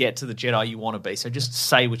questions to get to the Jedi you want to be. So just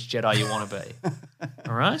say which Jedi you want to be.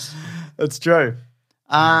 All right? That's true.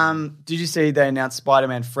 Did you see they announced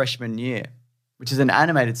Spider-Man Freshman Year, which is an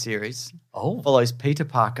animated series? Oh. Follows Peter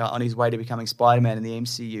Parker on his way to becoming Spider-Man in the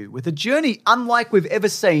MCU with a journey unlike we've ever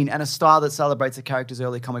seen and a style that celebrates the character's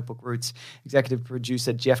early comic book roots. Executive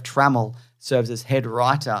producer Jeff Trammell serves as head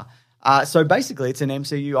writer. So basically it's an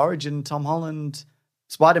MCU origin Tom Holland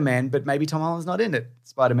Spider-Man, but maybe Tom Holland's not in it.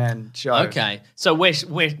 Spider-Man show. Okay. So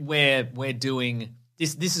we're doing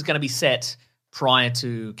this. This is going to be set prior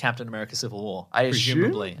to Captain America: Civil War. I assume,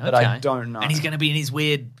 presumably. but I don't know. And he's going to be in his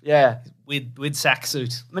weird sack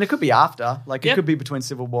suit. I mean, it could be after. Like, Yep. it could be between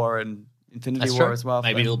Civil War and Infinity That's War true. as well.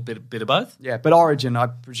 Maybe a little bit of both. Yeah, but Origin, I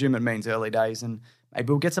presume it means early days, and maybe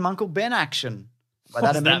we'll get some Uncle Ben action. By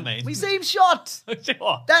What does I that mean? We see him shot.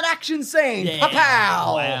 Sure. That action scene. Yeah.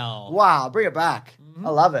 Pow! Wow. Wow, bring it back. I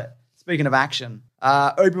love it. Speaking of action,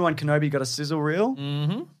 Obi-Wan Kenobi got a sizzle reel.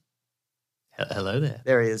 Hello there.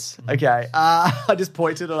 There he is. Okay. I just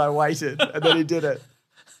pointed and I waited, and then he did it.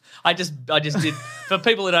 I just did, for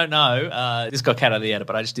people who don't know, this got cut out of the edit,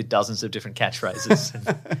 but I just did dozens of different catchphrases.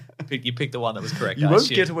 And you picked the one that was correct. You I won't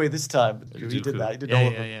assume. get away this time. You did that. You did Yeah, all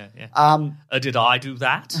of yeah, them. yeah. Did I do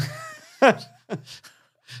that?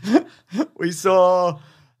 We saw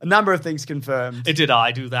a number of things confirmed. Did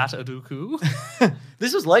I do that, Aduku?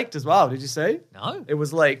 This was leaked as well. Did you see? No. It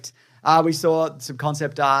was leaked. We saw some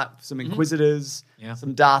concept art, some Inquisitors, Yeah.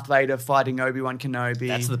 some Darth Vader fighting Obi-Wan Kenobi.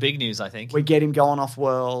 That's the big news, I think. We get him going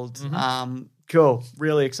off-world. Cool.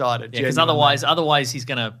 Really excited. Because Genuinely. otherwise he's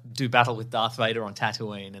going to do battle with Darth Vader on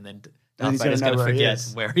Tatooine, and then Darth he's Vader's gonna going know to where he forget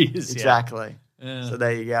is. where he is. Exactly. Yeah. So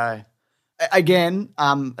there you go. Again,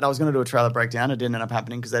 and I was going to do a trailer breakdown. It didn't end up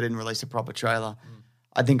happening because they didn't release a proper trailer.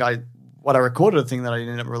 I think what I recorded, the thing that I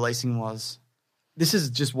ended up releasing was, this is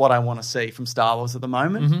just what I want to see from Star Wars at the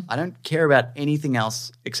moment. I don't care about anything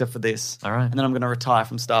else except for this. All right. And then I'm going to retire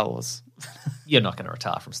from Star Wars. You're not going to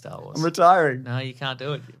retire from Star Wars. I'm retiring. No, you can't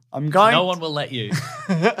do it. I'm going. No one will let you.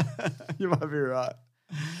 You might be right.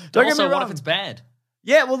 Don't Also, get me wrong. what if it's bad?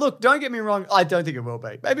 Yeah, well, look, don't get me wrong. I don't think it will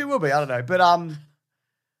be. Maybe it will be. I don't know. But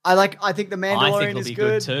I think the Mandalorian I think it'll is be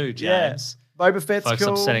good too, James. Yeah. Boba Fett's Folks, cool.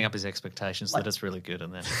 I'm setting up his expectations that it's really good,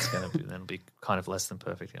 and then it's going to be, then it'll be kind of less than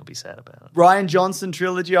perfect. I'll be sad about it. Ryan Johnson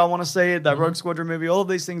trilogy, I want to see it. That Rogue Squadron movie, all of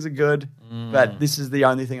these things are good. But this is the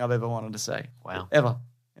only thing I've ever wanted to see. Wow. Ever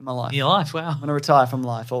in my life. In your life, wow. I'm going to retire from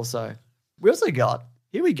life also. We also got,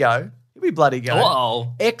 here we go. Here we bloody go.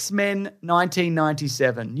 Uh-oh. X-Men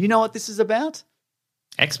 1997. You know what this is about?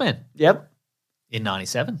 X-Men Yep. in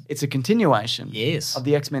 97. It's a continuation Yes. of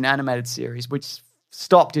the X-Men animated series, which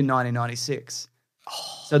stopped in 1996.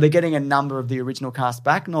 So they're getting a number of the original cast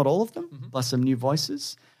back, not all of them, plus some new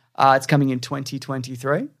voices. It's coming in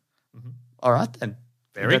 2023. All right, then.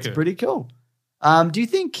 Very That's good. pretty cool. Do you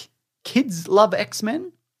think kids love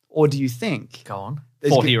X-Men, or do you think... Go on.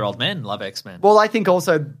 There's 40-year-old men love X-Men. Well, I think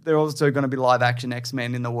also they're also going to be live-action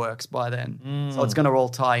X-Men in the works by then. So it's going to all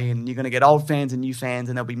tie in. You're going to get old fans and new fans,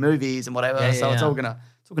 and there'll be movies and whatever. Yeah, so yeah, it's yeah. all going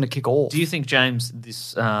to kick off. Do you think, James,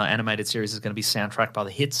 this animated series is going to be soundtracked by the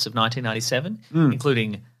hits of 1997,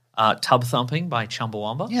 including Tub Thumping by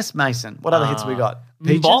Chumbawamba? Yes, Mason. What other hits we got?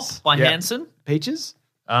 Peaches? Mbop by Yeah. Hanson? Peaches?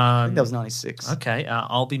 I think that was 96. Okay.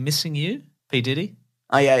 I'll Be Missing You, P. Diddy.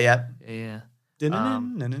 Oh, yeah. Yeah.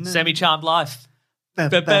 Semi Semi-Charmed Life.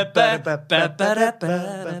 What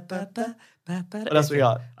else we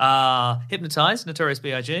got? Hypnotized, Notorious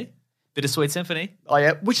B.I.G. Bittersweet Symphony. Oh,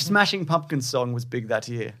 yeah. Which Smashing Pumpkins song was big that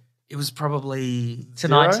year? It was probably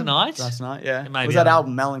Tonight. Last night, yeah. Maybe, was that I don't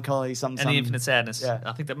album Melancholy something? And the Infinite Sadness. Yeah.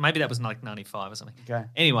 I think that maybe that was like 95 or something. Okay.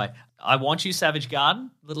 Anyway, I Want You, Savage Garden.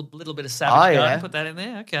 Little bit of Savage Garden. Yeah. Put that in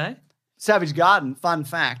there. Okay. Savage Garden, fun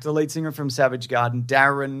fact, the lead singer from Savage Garden,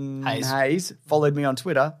 Darren Hayes, followed me on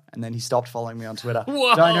Twitter, and then he stopped following me on Twitter.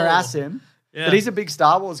 Whoa. Don't harass him. Yeah. But he's a big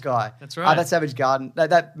Star Wars guy. That's right. That Savage Garden,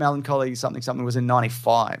 that Melancholy something was in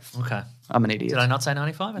 95. Okay. I'm an idiot. Did I not say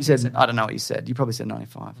 95? You said, I don't know what you said. You probably said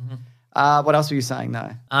 95. What else were you saying,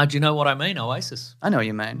 though? Do you know what I mean? Oasis. I know what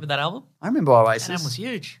you mean. Remember that album? I remember Oasis. That album was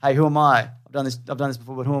huge. Hey, who am I? I've done this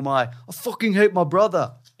before, but who am I? I fucking hate my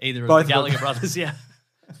brother. Either of Both the of them. Gallagher brothers, yeah.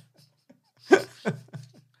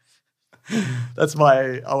 That's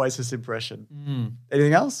my Oasis impression.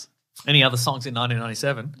 Anything else? Any other songs in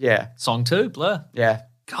 1997? Yeah. Song 2, Blur. Yeah.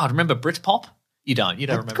 God, remember Britpop? You don't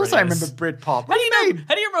remember. Of course I any remember this. Britpop. How do you know?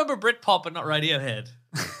 How do you remember Britpop but not Radiohead?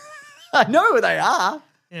 I know who they are.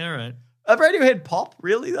 Yeah, all right. A Radiohead pop,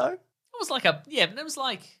 really, though? It was like that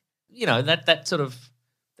sort of.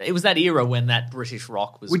 It was that era when that British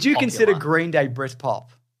rock was. Would you popular. consider Green Day Britpop?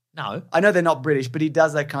 No. I know they're not British, but he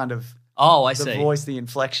does that kind of. Oh, I The see. voice, the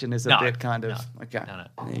inflection is a No, bit kind of. no, Okay. no.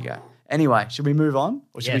 There you go. Anyway, should we move on?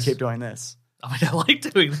 Or should Yes. we keep doing this? I mean, I like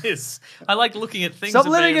doing this. I like looking at things. Stop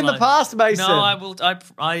and living being in the like, past, Mason. No, I will.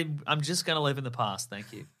 I'm just going to live in the past.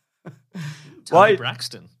 Thank you. Tony Why-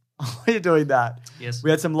 Braxton. Why are you doing that? Yes.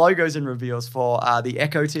 We had some logos and reveals for the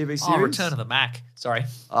Echo TV series. Oh, Return of the Mac. Sorry.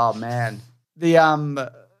 Oh, man.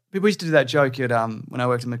 The people used to do that joke at when I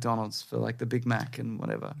worked at McDonald's for like the Big Mac and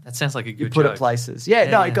whatever. That sounds like a You good put joke. it places. Yeah,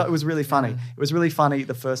 no, yeah. it was really funny. It was really funny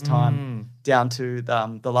the first time down to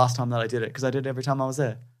the last time that I did it because I did it every time I was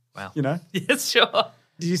there. Wow. You know? Yes, sure.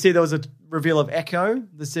 Did you see there was a reveal of Echo,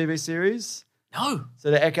 the TV series? No.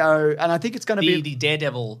 So the Echo, and I think it's going to The be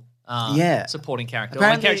Daredevil Yeah. supporting character.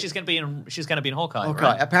 Apparently- Well, she's going to be in Hawkeye. Okay.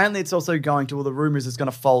 Right? Apparently, it's also going to all the rumors. It's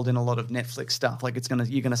going to fold in a lot of Netflix stuff. Like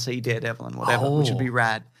you're going to see Daredevil and whatever, which would be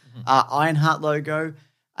rad. Ironheart logo,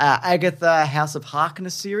 Agatha House of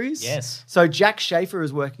Harkness series. Yes. So Jack Schaefer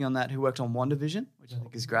is working on that. Who worked on WandaVision, which I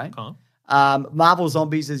think is great. Okay. Marvel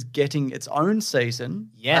Zombies is getting its own season,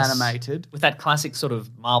 Yes. animated. With that classic sort of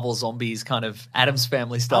Marvel Zombies kind of Addams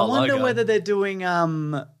Family I style wonder logo. whether they're doing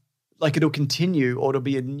like it'll continue or it'll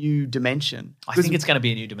be a new dimension. I think it's going to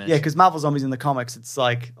be a new dimension. Yeah, because Marvel Zombies in the comics, it's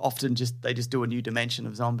like often they just do a new dimension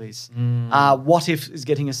of zombies. Mm. What If is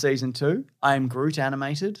getting a season 2. I Am Groot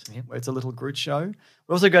animated, where it's a little Groot show.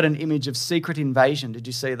 We also got an image of Secret Invasion. Did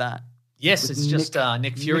you see that? Yes, With it's just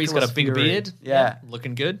Nick Fury's got a Nicolas big Fury. beard. Yeah.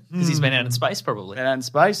 Looking good. Because he's been out in space probably. Out in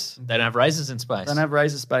space. They don't have razors in space. Don't have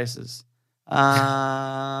razor spaces.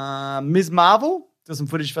 Ms. Marvel, got some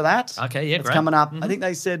footage for that. Okay, yeah, It's great. coming up. Mhm. I think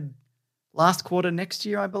they said last quarter next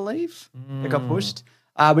year, I believe. It got pushed.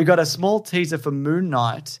 We got a small teaser for Moon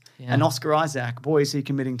Knight and Oscar Isaac. Boy, is he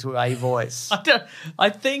committing to a voice. I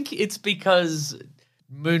think it's because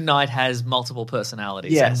Moon Knight has multiple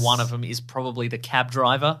personalities, Yes. and one of them is probably the cab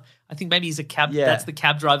driver. I think maybe he's a cab. Yeah. That's the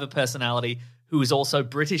cab driver personality who is also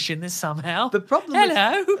British in this somehow. The problem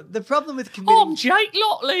Hello, With, the problem with I'm committing Jake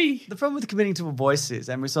Lotley. the problem with committing to a voice is,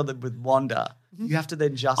 and we saw that with Wanda, you have to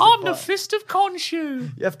then justify. I'm the Fist of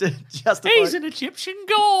Khonshu. You have to justify. He's an Egyptian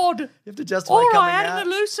god. You have to justify Or I coming had out.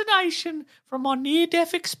 an hallucination from my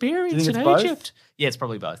near-death experience think in it's both? Egypt. Yeah, it's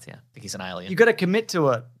probably both. Yeah, I think he's an alien. You got to commit to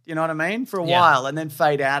it. You know what I mean? For a Yeah. while, and then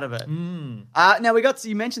fade out of it. Now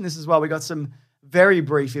you mentioned this as well. We got some very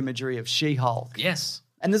brief imagery of She-Hulk. Yes.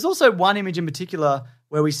 And there's also one image in particular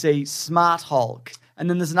where we see Smart Hulk. And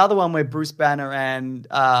then there's another one where Bruce Banner and,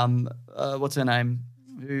 what's her name?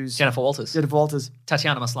 Who's Jennifer Walters. Jennifer Walters.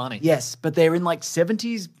 Tatiana Maslany. Yes, but they're in like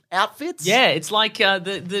 70s outfits. Yeah, it's like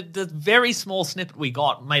the very small snippet we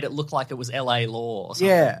got made it look like it was LA Law or something.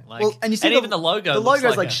 Yeah. Like, Well, and you see even the logo. The looks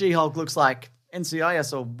logo's like like She-Hulk looks like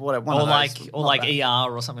NCIS or whatever. One or of those. like Not like bad.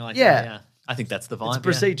 ER or something like Yeah. that. Yeah, I think that's the vibe. It's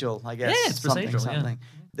yeah. procedural, I guess. Yeah, it's procedural, yeah. Something.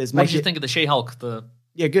 There's What did you Maggie- think of the She-Hulk? The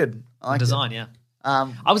Yeah, good. I like design, yeah.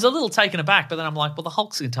 I was a little taken aback, but then I'm like, well, the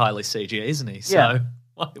Hulk's entirely CG, isn't he? So Yeah.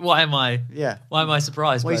 why am I? Yeah. Why am I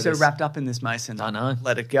surprised? Why are by you so this? wrapped up in this, Mason? I know.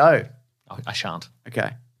 Let it go. I shan't.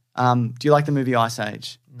 Okay. Do you like the movie Ice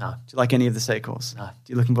Age? No. Do you like any of the sequels? No.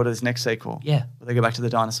 Do you looking forward to this next sequel? Yeah. Will they go back to the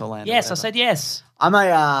dinosaur land? or Yes, I whatever? said yes. I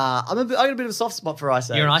got a bit of a soft spot for Ice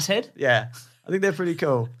Age. You're an ice head? Yeah. I think they're pretty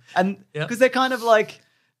cool. And Yeah. because they're kind of like,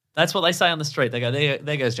 That's what they say on the street. They go,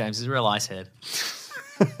 there goes James. He's a real ice head.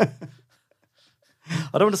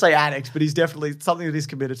 I don't want to say addicts, but he's definitely something that he's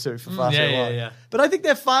committed to for far too long. yeah. But I think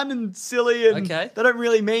they're fun and silly and Okay. they don't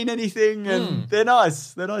really mean anything and they're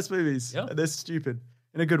nice. They're nice movies. Yeah. And they're stupid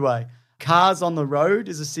in a good way. Cars on the Road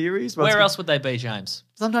is a series. Where else would they be, James?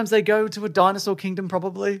 Sometimes they go to a dinosaur kingdom,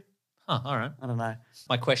 probably. Oh, all right. I don't know.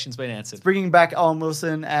 My question's been answered. Bringing back Owen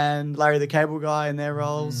Wilson and Larry the Cable Guy in their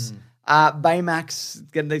roles. Baymax,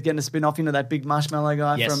 they're getting a spin-off, that big marshmallow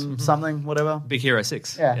guy Yes. from something, whatever. Big Hero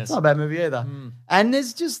 6. Yeah, Yes. it's not a bad movie either. And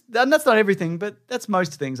there's and that's not everything, but that's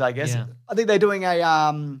most things, I guess. Yeah. I think they're doing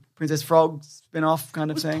a Princess Frog spin-off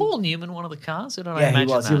kind of Was thing. Paul Newman one of the cars? Or did I Yeah, he imagine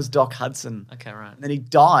was. that? He was Doc Hudson. Okay, right. And then he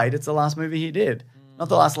died. It's the last movie he did. Not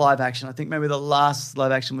the last live action. I think maybe the last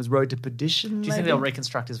live action was Road to Perdition. Do you think they'll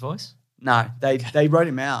reconstruct his voice? No, they wrote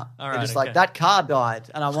him out. All They're right, just okay. like, that car died.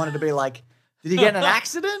 And I wanted to be like, did he get in an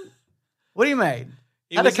accident? What do you mean?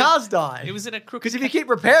 He How the was in- cars die? He was in a crooked. Because if you keep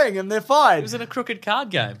repairing them, they're fine. He was in a crooked card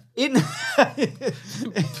game. In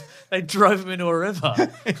They drove him into a river.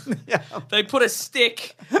 They put a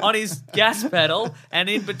stick on his gas pedal and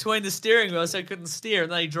in between the steering wheel so he couldn't steer,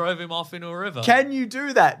 and they drove him off into a river. Can you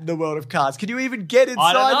do that in the world of cars? Can you even get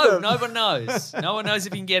inside I don't know. them? No one knows. No one knows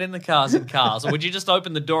if you can get in the cars in cars. Or would you just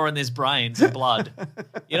open the door and there's brains and blood?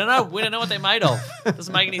 You don't know. We don't know what they're made of.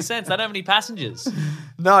 Doesn't make any sense. They don't have any passengers.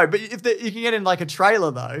 No, but if you can get in like a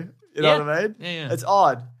trailer though, you know Yeah. what I mean? Yeah, yeah. It's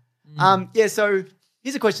odd. So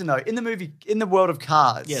here's a question though. In the world of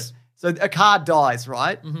cars, Yes. So a car dies,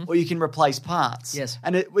 right? Or you can replace parts. Yes.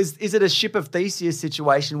 And is it a Ship of Theseus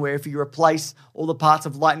situation where if you replace all the parts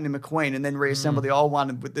of Lightning McQueen and then reassemble the old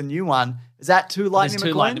one with the new one, is that two Lightning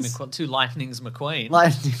There's McQueens? two Lightnings McQueen.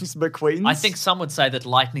 Lightning's McQueens? I think some would say that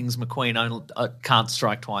Lightning's McQueen only, can't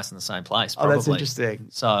strike twice in the same place. Oh, Probably. that's interesting.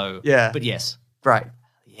 So Yeah. but yes, Great.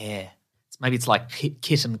 yeah. Maybe it's like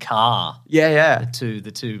Kit and Car. Yeah.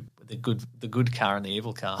 The good car and the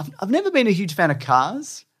evil car. I've never been a huge fan of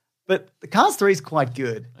Cars, but the Cars 3 is quite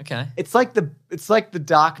good. Okay. It's like the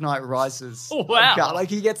Dark Knight Rises. Oh, wow. Car. Like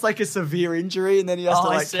he gets like a severe injury and then he has to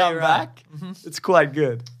I like see, come right. back. It's quite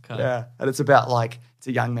good. Okay. Yeah, and it's about like it's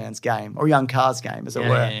a young man's game or a young car's game, as it Yeah,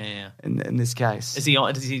 were. yeah. In this case, Does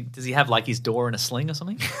he have like his door in a sling or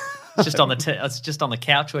something? It's just on it's just on the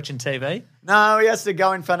couch watching TV. no, he has to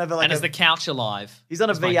go in front of it. Like And is the couch alive? he's on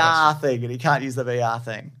a Is my VR thing and he can't use the VR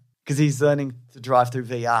thing. because he's learning to drive through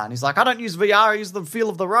VR. And he's like, I don't use VR, I use the feel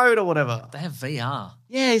of the road or whatever. They have VR.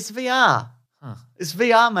 Yeah, it's VR. Huh. It's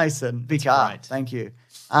VR, Mason. VR. right. Thank you.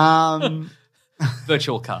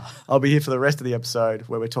 Virtual car. I'll be here for the rest of the episode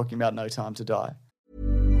where we're talking about No Time to Die.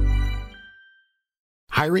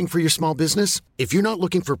 Hiring for your small business? If you're not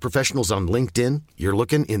looking for professionals on LinkedIn, you're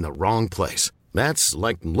looking in the wrong place. That's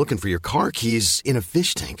like looking for your car keys in a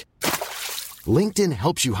fish tank. LinkedIn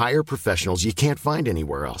helps you hire professionals you can't find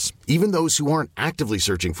anywhere else, even those who aren't actively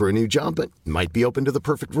searching for a new job but might be open to the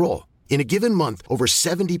perfect role. In a given month, over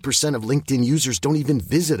 70% of LinkedIn users don't even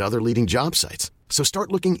visit other leading job sites. So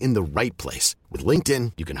start looking in the right place. With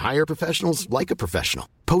LinkedIn, you can hire professionals like a professional.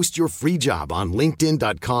 Post your free job on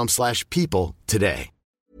linkedin.com/people today.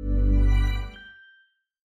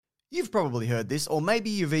 You've probably heard this, or maybe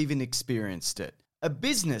you've even experienced it. A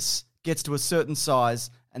business gets to a certain size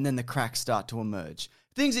and then the cracks start to emerge.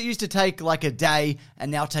 Things that used to take like a day and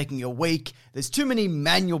now taking a week. There's too many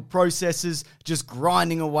manual processes just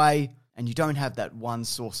grinding away, and you don't have that one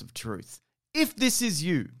source of truth. If this is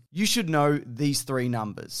you, you should know these three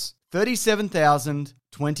numbers. 37,000,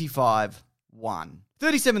 25, 1.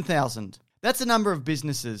 37,000. That's the number of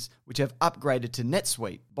businesses which have upgraded to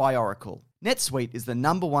NetSuite by Oracle. NetSuite is the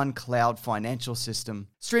 #1 cloud financial system,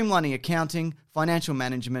 streamlining accounting, financial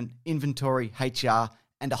management, inventory, HR,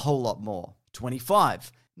 and a whole lot more.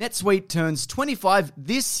 25. NetSuite turns 25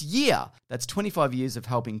 this year. That's 25 years of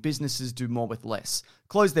helping businesses do more with less,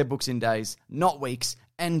 close their books in days, not weeks,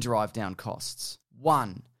 and drive down costs.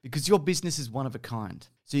 1. Because your business is one of a kind.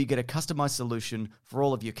 So you get a customized solution for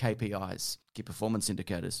all of your KPIs, key performance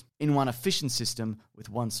indicators, in one efficient system with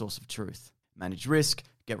one source of truth. Manage risk,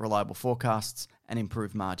 get reliable forecasts, and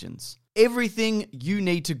improve margins. Everything you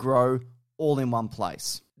need to grow, all in one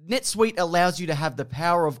place. NetSuite allows you to have the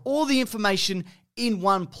power of all the information in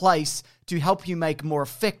one place to help you make more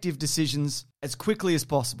effective decisions as quickly as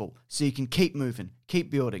possible, so you can keep moving, keep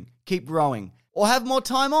building, keep growing, or have more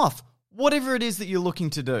time off. Whatever it is that you're looking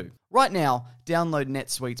to do. Right now, download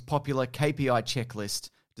NetSuite's popular KPI checklist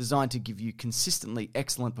designed to give you consistently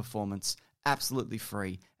excellent performance, absolutely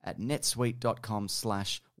free at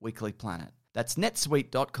netsuite.com/weeklyplanet. That's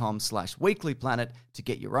netsuite.com/weeklyplanet to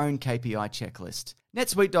get your own KPI checklist.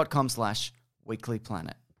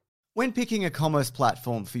 netsuite.com/weeklyplanet. When picking a commerce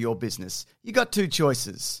platform for your business, you got two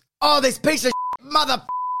choices. Oh, this piece of mother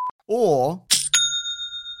or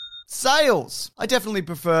sales. I definitely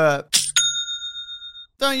prefer,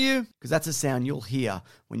 don't you? Because that's a sound you'll hear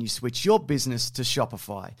when you switch your business to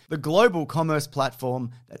Shopify, the global commerce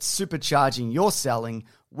platform that's supercharging your selling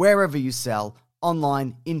wherever you sell,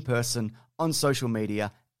 online, in person, on social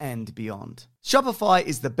media, and beyond. Shopify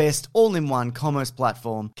is the best all-in-one commerce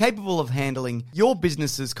platform capable of handling your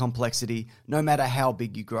business's complexity no matter how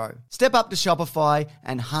big you grow. Step up to Shopify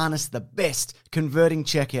and harness the best converting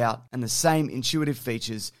checkout and the same intuitive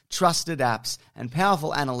features, trusted apps, and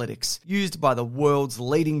powerful analytics used by the world's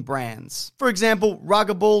leading brands. For example,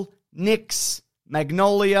 Ruggable, NYX,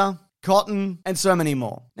 Magnolia, Cotton, and so many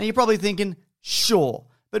more. Now you're probably thinking, sure,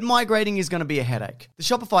 but migrating is going to be a headache. The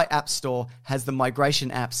Shopify App Store has the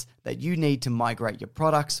migration apps that you need to migrate your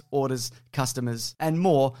products, orders, customers, and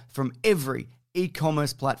more from every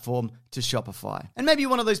e-commerce platform to Shopify. And maybe you're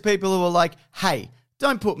one of those people who are like, hey,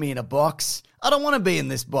 don't put me in a box. I don't want to be in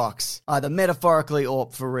this box, either metaphorically or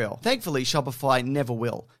for real. Thankfully, Shopify never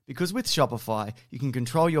will, because with Shopify, you can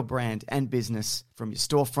control your brand and business from your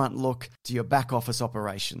storefront look to your back office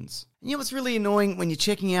operations. And you know what's really annoying? When you're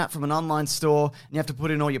checking out from an online store and you have to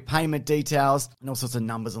put in all your payment details and all sorts of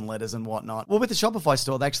numbers and letters and whatnot. Well, with the Shopify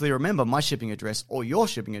store, they actually remember my shipping address or your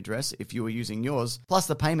shipping address if you were using yours, plus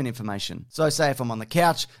the payment information. So say if I'm on the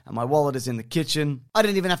couch and my wallet is in the kitchen, I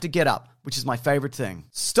don't even have to get up, which is my favorite thing.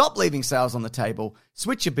 Stop leaving sales on the table,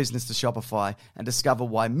 switch your business to Shopify, and discover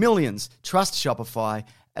why millions trust Shopify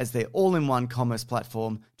as their all-in-one commerce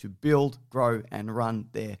platform to build, grow, and run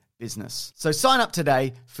their business. So sign up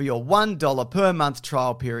today for your $1 per month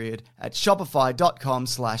trial period at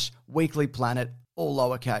shopify.com/weeklyplanet, all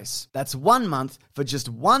lowercase. That's 1 month for just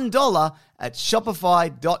 $1 at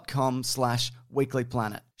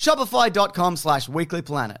shopify.com/weeklyplanet.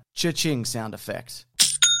 Shopify.com/weeklyplanet. Cha-ching sound effect.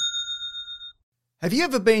 Have you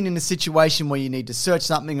ever been in a situation where you need to search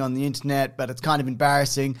something on the internet, but it's kind of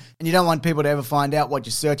embarrassing and you don't want people to ever find out what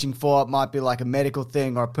you're searching for? It might be like a medical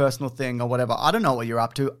thing or a personal thing or whatever. I don't know what you're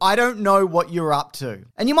up to. I don't know what you're up to.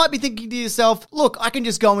 And you might be thinking to yourself, look, I can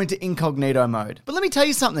just go into incognito mode. But let me tell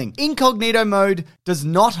you something. Incognito mode does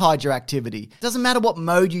not hide your activity. It doesn't matter what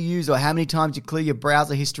mode you use or how many times you clear your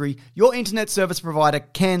browser history. Your internet service provider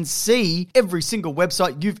can see every single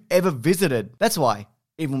website you've ever visited. That's why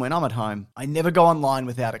Even when I'm at home, I never go online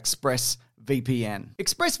without ExpressVPN.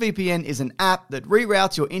 ExpressVPN is an app that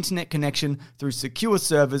reroutes your internet connection through secure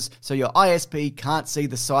servers so your ISP can't see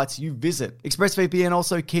the sites you visit. ExpressVPN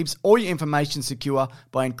also keeps all your information secure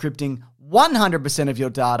by encrypting 100% of your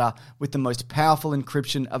data with the most powerful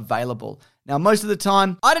encryption available. Now, most of the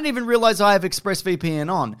time, I don't even realize I have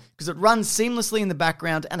ExpressVPN on because it runs seamlessly in the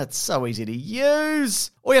background and it's so easy to use.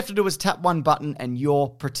 All you have to do is tap one button and you're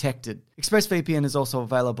protected. ExpressVPN is also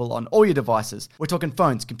available on all your devices. We're talking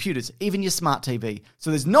phones, computers, even your smart TV. So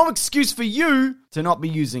there's no excuse for you to not be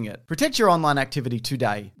using it. Protect your online activity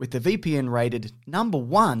today with the VPN rated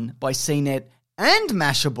 #1 by CNET and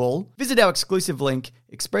Mashable. Visit our exclusive link,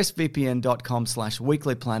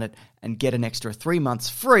 expressvpn.com/weeklyplanet, and get an extra 3 months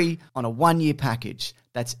free on a 1-year package.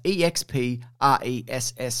 That's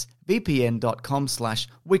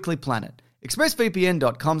expressvpn.com/weeklyplanet.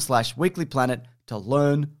 expressvpn.com/weeklyplanet to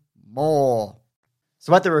learn more.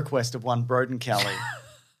 So at the request of one Broden Kelly,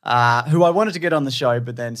 who I wanted to get on the show,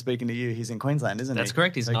 but then speaking to you, he's in Queensland, isn't he? That's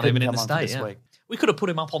correct. He's So not couldn't even in come the on for state. this Yeah. week. We could have put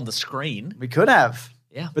him up on the screen. We could have.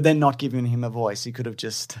 Yeah. But then not giving him a voice. He could have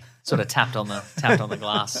just... Sort of tapped on the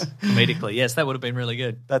glass comedically. Yes, that would have been really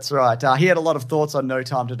good. That's right. He had a lot of thoughts on No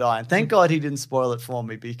Time to Die. And thank God he didn't spoil it for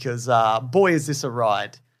me because, boy, is this a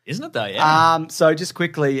ride. Isn't it though? Yeah. So just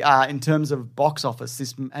quickly, in terms of box office,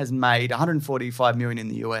 this has made $145 million in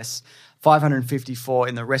the US, $554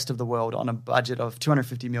 in the rest of the world on a budget of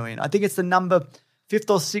 $250 million. I think it's the number 5th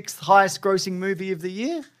or 6th highest grossing movie of the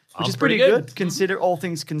year. Which is pretty good. Consider all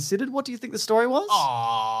things considered. What do you think the story was?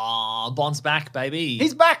 Aww, Bond's back, baby.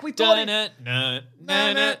 He's back. We thought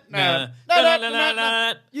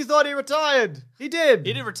You thought he retired. He did.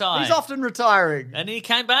 He did retire. He's often retiring. And he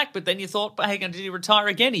came back, but then you thought, hang on, did he retire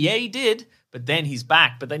again? Yeah, he did. But then he's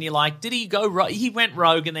back. But then you're like, did he go rogue? He went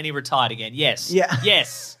rogue and then he retired again. Yes. Yeah.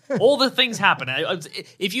 Yes. All the things happen.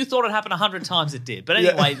 If you thought it happened 100 times, it did. But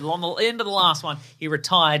anyway, on the end of the last one, he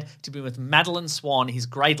retired to be with Madeline Swan, his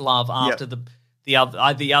great love, after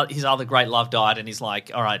his other great love died. And he's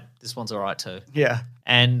like, all right, this one's all right too. Yeah.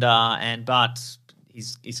 But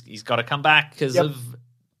he's got to come back because of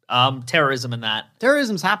terrorism and that.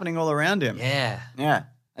 Terrorism's happening all around him. Yeah. Yeah.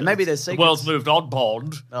 And maybe there's secrets. The world's moved on,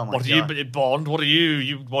 Bond. Oh my God. Bond? What are you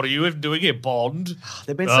even doing here, Bond?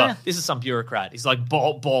 They've been saying. This is some bureaucrat. He's like,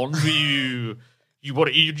 Bond, you're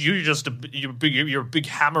a big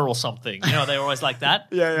hammer or something. You know, they're always like that.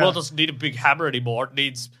 Yeah. The world doesn't need a big hammer anymore. It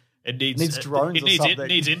needs drones or something. It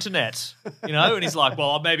needs internet. You know, and he's like,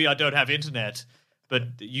 well, maybe I don't have internet, but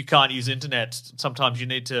you can't use internet. Sometimes you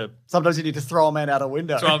need to throw a man out a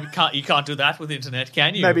window. You can't do that with internet,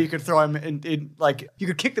 can you? Maybe you could throw him in you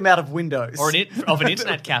could kick them out of windows. Or an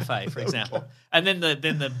internet cafe, for example. And then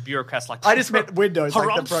the bureaucrat's like, I just meant windows,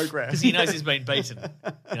 like the program. Because he knows he's been beaten,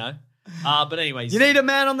 you know? But anyways. You need a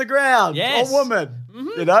man on the ground. Yes. Or woman,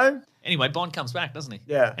 you know? Anyway, Bond comes back, doesn't he?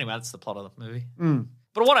 Yeah. Anyway, that's the plot of the movie.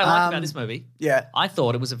 But what I like about this movie, I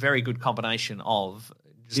thought it was a very good combination of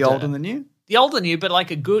the old and the new. The old and new, but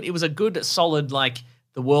it was a good, solid, like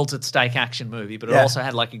the world's at stake action movie, but it also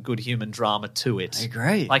had like a good human drama to it. I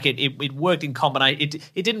agree. Like it worked in combination.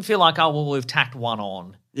 It didn't feel like, we've tacked one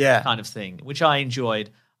on, kind of thing, which I enjoyed.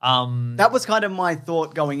 That was kind of my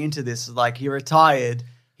thought going into this. Like he retired,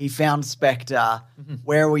 he found Spectre.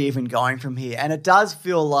 Where are we even going from here? And it does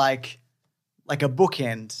feel like a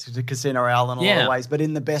bookend to Casino Royale in a lot of ways, but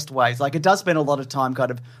in the best ways. Like it does spend a lot of time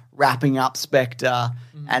kind of wrapping up Spectre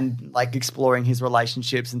and like exploring his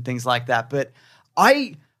relationships and things like that. But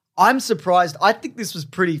I'm surprised. I think this was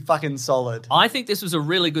pretty fucking solid. I think this was a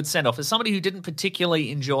really good send-off. As somebody who didn't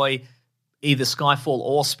particularly enjoy either Skyfall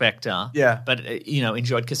or Spectre, but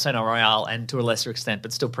enjoyed Casino Royale and to a lesser extent,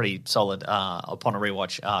 but still pretty solid upon a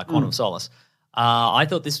rewatch, Quantum of Solace. I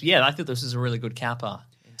thought this was a really good capper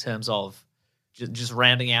in terms of just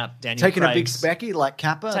rounding out Daniel Taking Craig's. a big specky like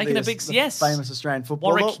Kappa. Yes. Famous Australian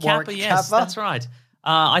footballer. Warwick Kappa, yes, that's right.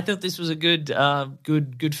 I thought this was a good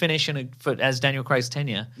finish as Daniel Craig's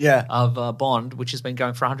tenure of Bond, which has been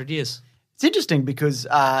going for 100 years. It's interesting because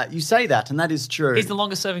you say that, and that is true. He's the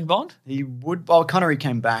longest serving Bond? He would. Well, Connery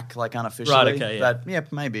came back like unofficially. Right, okay, yeah.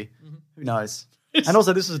 But maybe. Who knows? And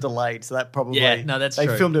also, this was delayed, so that probably. Yeah, no, that's true.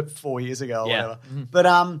 They filmed it 4 years ago or whatever. But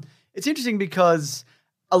it's interesting because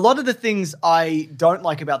a lot of the things I don't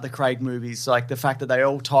like about the Craig movies, like the fact that they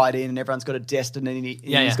all tied in and everyone's got a destiny and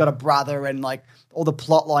he's got a brother and like all the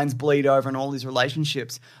plot lines bleed over and all these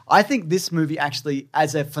relationships. I think this movie actually,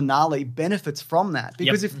 as a finale, benefits from that.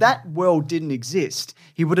 Because if that world didn't exist,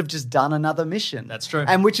 he would have just done another mission. That's true.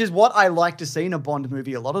 And which is what I like to see in a Bond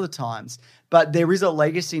movie a lot of the times. But there is a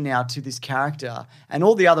legacy now to this character and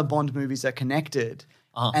all the other Bond movies are connected.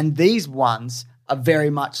 And these ones are very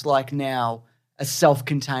much like now a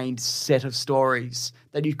self-contained set of stories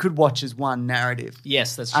that you could watch as one narrative.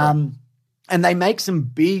 Yes, that's true. And they make some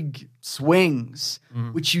big swings,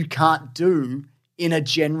 which you can't do in a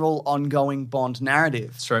general ongoing Bond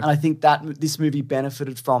narrative. That's true. And I think that this movie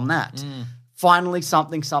benefited from that. Finally,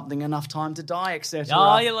 something, enough time to die, etc.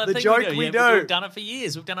 Oh, yeah, I the think joke we do. We've done it for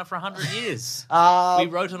years. We've done it for 100 years. We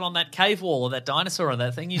wrote it on that cave wall or that dinosaur or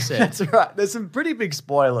that thing you said. That's right. There's some pretty big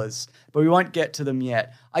spoilers, but we won't get to them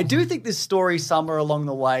yet. I do think this story somewhere along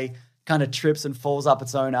the way kind of trips and falls up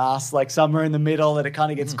its own ass, like somewhere in the middle, that it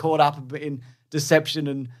kind of gets caught up in deception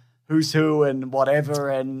and who's who and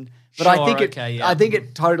whatever. But I think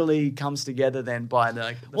it totally comes together then by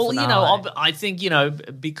the finale. I think,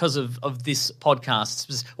 because of this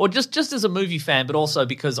podcast, or just as a movie fan, but also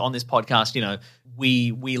because on this podcast,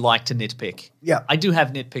 we like to nitpick. Yeah. I do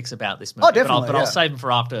have nitpicks about this movie. Oh, definitely, But I'll save them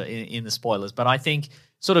for after in the spoilers. But I think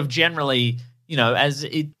sort of generally, as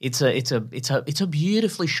it's a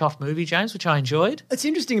beautifully shot movie, James, which I enjoyed. It's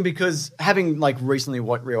interesting because having recently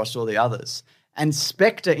rewatched all the others, and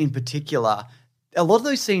Spectre in particular, a lot of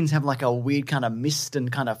those scenes have like a weird kind of mist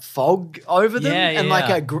and kind of fog over them,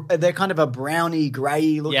 they're kind of a browny,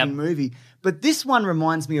 grey looking movie. But this one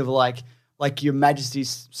reminds me of like Your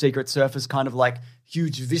Majesty's Secret Service, kind of like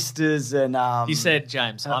huge vistas and you said,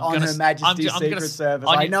 James, on Her Majesty's Secret Service.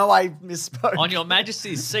 I know I misspoke. On Your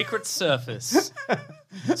Majesty's Secret Surface.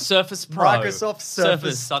 Surface Pro. Microsoft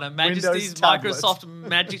Surface on Her Majesty's Microsoft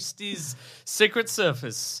Majesty's Secret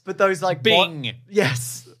Surface. But those Bing.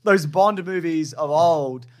 Yes. Those Bond movies of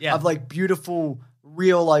old have like beautiful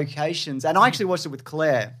real locations. And I actually watched it with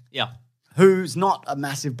Claire. Yeah. Who's not a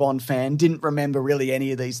massive Bond fan, didn't remember really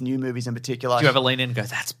any of these new movies in particular. Do you ever lean in and go,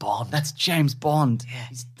 that's Bond? That's James Bond.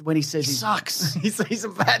 Yeah. When he says he sucks. He's a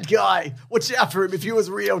bad guy. Watch out for him. If he was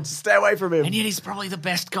real, just stay away from him. And yet he's probably the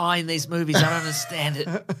best guy in these movies. I don't understand it.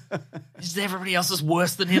 Just everybody else is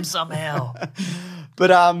worse than him somehow.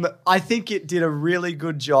 But I think it did a really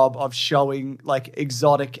good job of showing like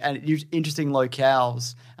exotic and interesting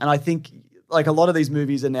locales. And I think like a lot of these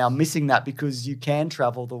movies are now missing that because you can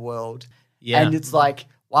travel the world. Yeah. And it's like,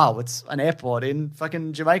 wow, it's an airport in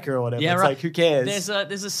fucking Jamaica or whatever. Yeah, it's right. like, who cares?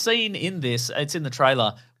 There's a scene in this, it's in the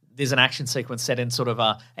trailer. There's an action sequence set in sort of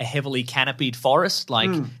a heavily canopied forest. Like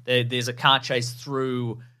there's a car chase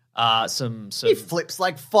through some. He flips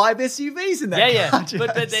like 5 SUVs in that car chase.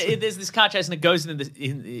 But there's this car chase and it goes in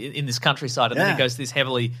this countryside and then it goes to this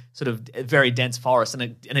heavily sort of very dense forest and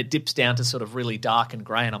it dips down to sort of really dark and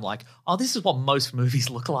grey and I'm like, oh, this is what most movies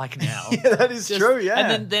look like now. Yeah, that is true. Yeah,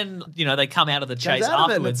 and then they come out of the chase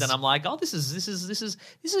afterwards and I'm like, oh, this is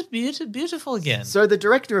beautiful again. So the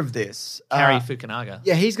director of this, Cary Fukunaga,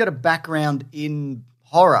 he's got a background in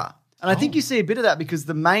horror, and I think you see a bit of that because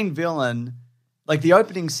the main villain. Like the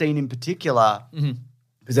opening scene in particular,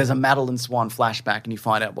 because there's a Madeline Swan flashback and you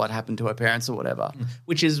find out what happened to her parents or whatever.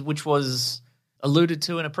 Which was alluded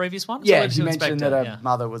to in a previous one? Yeah, she mentioned that her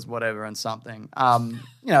mother was whatever and something.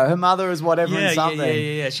 Her mother was whatever and something.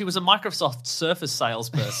 Yeah. She was a Microsoft Surface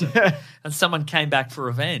salesperson and someone came back for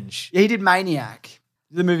revenge. Yeah, he did Maniac.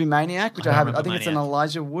 The movie Maniac, which I haven't. I think Maniac. It's an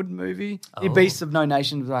Elijah Wood movie. Beasts of No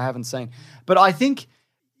Nation, which I haven't seen. But I think,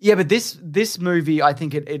 but this movie, I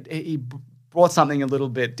think he brought something a little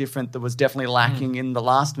bit different that was definitely lacking in the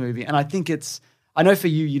last movie. And I think I know for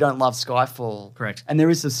you don't love Skyfall. Correct. And there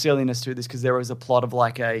is a silliness to this because there is a plot of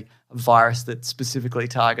like a virus that specifically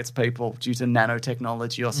targets people due to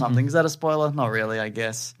nanotechnology or something. Is that a spoiler? Not really, I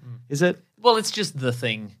guess. Is it? Well, it's just the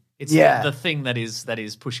thing. It's the thing that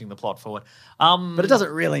is pushing the plot forward. But it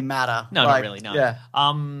doesn't really matter. No, not really, no. Yeah.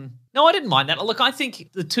 No, I didn't mind that. Look, I think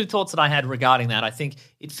the two thoughts that I had regarding that, I think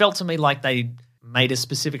it felt to me like they made a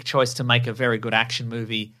specific choice to make a very good action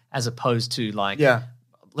movie as opposed to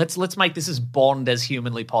let's make this as Bond as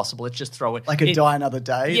humanly possible. Let's just throw it like a Die Another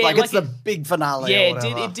Day. Yeah, it's the big finale. Yeah, or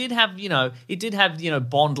whatever. it did have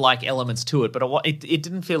Bond like elements to it, but it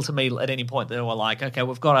didn't feel to me at any point that they were like, okay,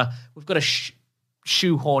 we've got to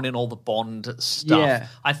shoehorn in all the Bond stuff. Yeah.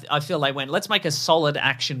 I feel they went, let's make a solid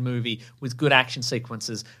action movie with good action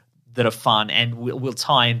sequences that are fun, and we'll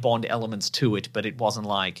tie in Bond elements to it. But it wasn't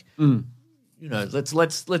like.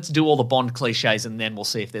 Let's do all the Bond cliches and then we'll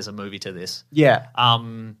see if there's a movie to this. Yeah.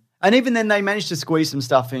 And even then they managed to squeeze some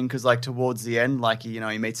stuff in because like towards the end, like, he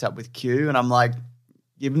meets up with Q and I'm like,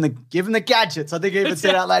 give him the gadgets. I think I even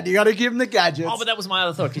said out loud, you got to give him the gadgets. Oh, but that was my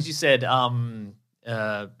other thought because you said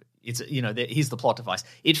here's the plot device.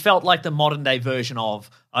 It felt like the modern day version of,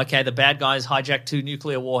 okay, the bad guys hijacked 2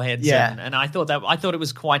 nuclear warheads. Yeah. And I thought it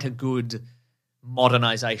was quite a good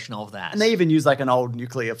modernization of that. And they even use like an old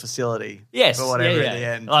nuclear facility. Yes, or whatever yeah. at the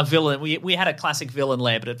end. Like villain, we had a classic villain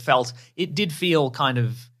lair, but it did feel kind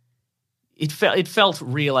of, it felt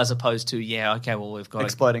real as opposed to we've got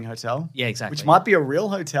Exploding hotel. Yeah, exactly. Which might be a real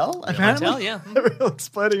hotel, apparently. hotel, yeah. A real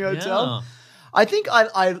exploding hotel. Yeah. I think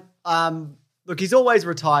look, he's always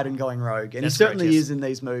retired and going rogue, and That's he certainly correct, yes. is in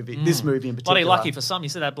these movies. This movie in particular. Bloody lucky for some. You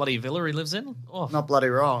see that bloody villa he lives in? Oh. Not bloody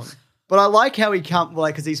wrong. But I like how he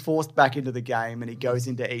because he's forced back into the game and he goes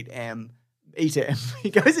into Eat M. He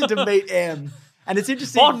goes into Meet M. And it's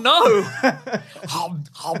interesting. Oh no!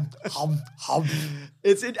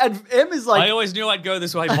 And M is like I always knew I'd go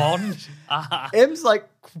this way, Bond. M's like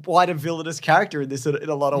quite a villainous character in this in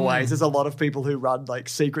a lot of ways. There's a lot of people who run like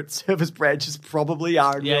Secret Service branches probably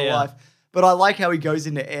are in real life. But I like how he goes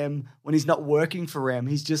into M when he's not working for M.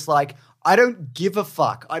 He's just like, I don't give a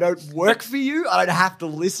fuck. I don't work for you. I don't have to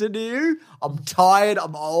listen to you. I'm tired.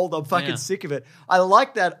 I'm old. I'm fucking sick of it. I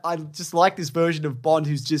like that. I just like this version of Bond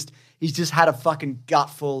he's just had a fucking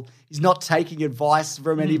gutful. He's not taking advice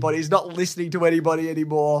from anybody. He's not listening to anybody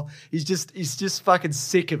anymore. He's just fucking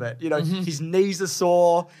sick of it. You know, his knees are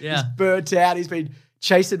sore. Yeah. He's burnt out. He's been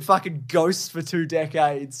chasing fucking ghosts for 2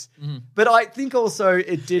 decades. But I think also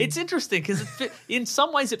it did. It's interesting because in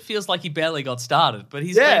some ways it feels like he barely got started, but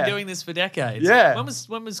he's been doing this for decades. Yeah.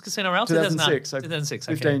 When was Casino Royale? 2006. So 2006.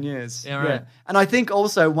 15 years. Yeah, right. And I think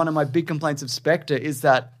also one of my big complaints of Spectre is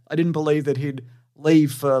that I didn't believe that he'd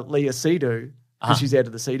leave for Leia Seydoux because she's heir to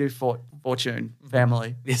the Seydoux fortune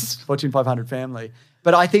family. Yes. Fortune 500 family.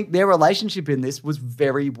 But I think their relationship in this was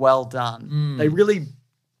very well done. They really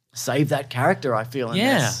saved that character, I feel, in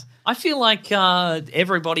this. I feel like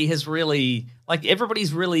everybody's really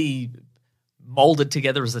molded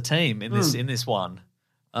together as a team in this one.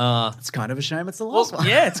 It's kind of a shame it's the last one.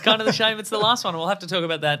 Yeah, it's kind of a shame it's the last one. We'll have to talk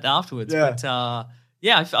about that afterwards. Yeah.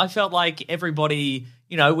 But I felt like everybody,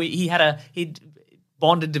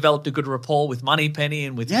 Bond had developed a good rapport with Moneypenny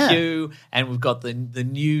and with Hugh, and we've got the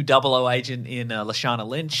new 00 agent in Lashana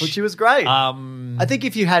Lynch. Which she was great. I think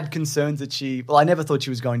if you had concerns that I never thought she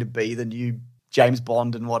was going to be the new James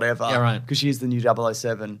Bond and whatever. Yeah, right. Because she is the new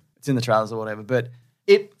 007. It's in the trailers or whatever. But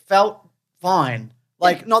it felt fine.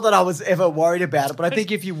 Like, not that I was ever worried about it, but I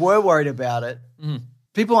think if you were worried about it,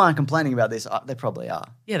 people aren't complaining about this. They probably are.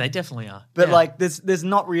 Yeah, they definitely are. But like, there's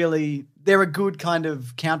not really. They're a good kind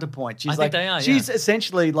of counterpoint. She's think they are, She's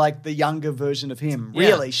essentially like the younger version of him.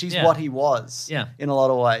 Really, she's what he was. Yeah. In a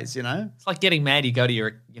lot of ways, you know. It's like getting mad. You go to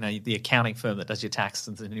your, the accounting firm that does your taxes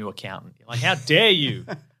and the new accountant. You're like, how dare you?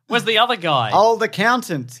 Where's the other guy? Old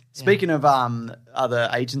accountant. Speaking of other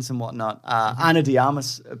agents and whatnot, Ana de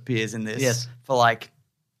Armas appears in this for like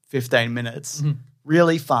 15 minutes.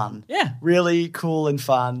 Really fun. Yeah. Really cool and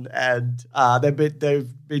fun. And they've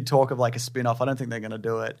been talk of like a spin-off. I don't think they're going to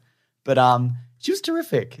do it. But she was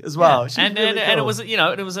terrific as well. Yeah. And it was,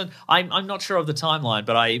 I'm not sure of the timeline,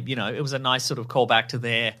 but it was a nice sort of callback to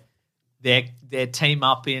their team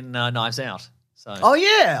up in Knives Out. So, oh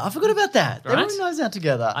yeah, I forgot about that. Right? They were Knives Out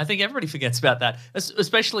together. I think everybody forgets about that,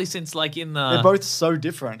 especially since like in the they're both so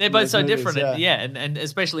different. They're both so different, yeah. and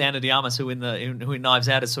especially Ana de Armas, who in Knives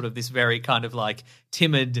Out is sort of this very kind of like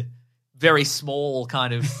timid, very small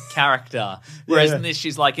kind of character, whereas in this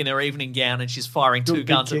she's like in her evening gown and she's firing two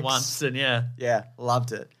guns at once, and yeah,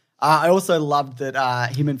 loved it. I also loved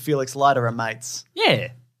that him and Felix Leiter are mates. Yeah,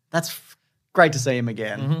 that's great to see him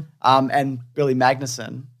again. And Billy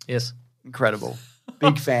Magnuson, yes. Incredible.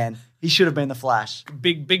 Big fan. He should have been the Flash.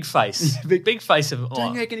 Big face. big face of.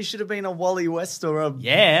 Don't you reckon he should have been a Wally West or a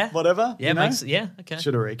whatever? Yeah, okay.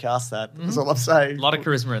 Should have recast that. That's all I'm saying. A lot of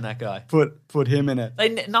charisma in that guy. Put him in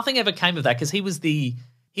it. Nothing ever came of that because he was the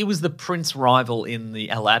Prince rival in the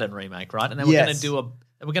Aladdin remake, right? And they were going to do a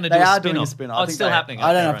spin-off. Doing a spin-off. Oh, it's still happening.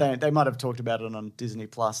 I don't know if they might have talked about it on Disney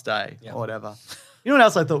Plus Day or whatever. You know what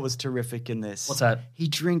else I thought was terrific in this? What's that? He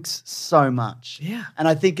drinks so much. Yeah. And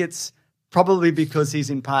I think it's probably because he's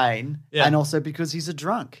in pain and also because he's a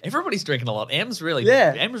drunk. Everybody's drinking a lot. M's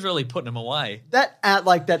really putting him away. That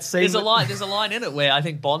scene. There's a line in it where I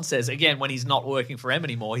think Bond says, again, when he's not working for M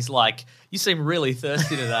anymore, he's like, you seem really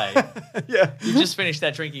thirsty today. Yeah. You just finished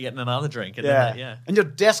that drink, you're getting another drink. And And your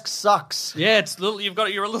desk sucks. Yeah,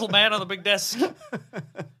 you're a little man on the big desk.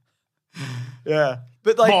 Yeah.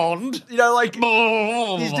 But like Bond.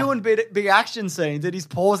 Bond. He's doing big action scenes and he's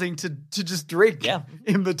pausing to just drink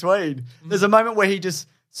in between. There's a moment where he just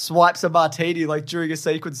swipes a martini like during a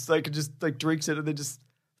sequence, like just like drinks it and then just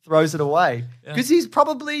throws it away because he's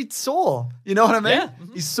probably sore. You know what I mean? Yeah.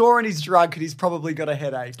 He's sore and he's drunk and he's probably got a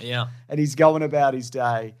headache. Yeah. And he's going about his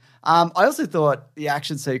day. I also thought the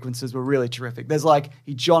action sequences were really terrific. There's like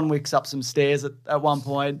he John Wicks up some stairs at one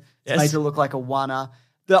point. It's made to look like a oneer.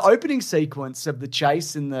 The opening sequence of the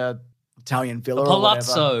chase in the Italian villa,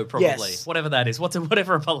 Palazzo, probably. Yes. Whatever that is.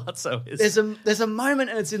 Whatever a palazzo is. There's a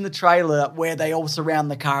moment, and it's in the trailer, where they all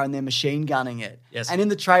surround the car and they're machine gunning it. Yes. And in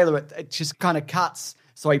the trailer, it just kind of cuts.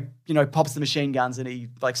 So he, pops the machine guns and he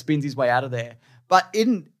like spins his way out of there. But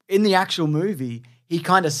in the actual movie, he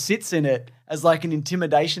kind of sits in it as like an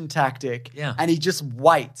intimidation tactic. Yeah. And he just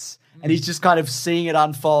waits. And he's just kind of seeing it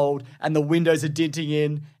unfold, and the windows are dinting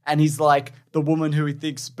in, and he's like, the woman who he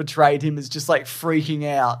thinks betrayed him is just like freaking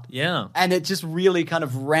out. Yeah. And it just really kind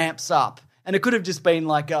of ramps up. And it could have just been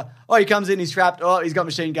like, he comes in, he's trapped, he's got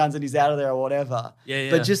machine guns and he's out of there or whatever. Yeah.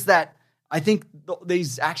 But just that, I think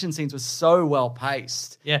these action scenes were so well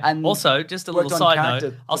paced. Yeah. And also, just a little worked on side note.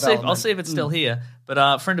 character I'll see if it's still here. But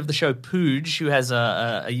a friend of the show, Pooj, who has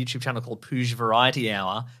a YouTube channel called Pooj Variety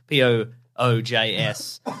Hour,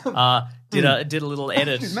 POOJS, did a little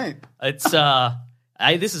edit. Excuse me. It's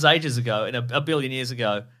this is ages ago, and a billion years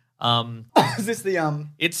ago. Is this the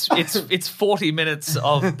It's 40 minutes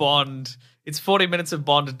of Bond. It's 40 minutes of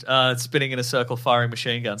Bond spinning in a circle, firing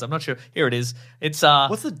machine guns. I'm not sure. Here it is. It's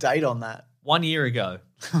what's the date on that? 1 year ago.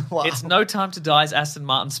 Wow. It's No Time to Die's Aston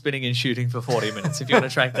Martin spinning and shooting for 40 minutes. If you want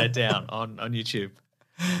to track that down on YouTube,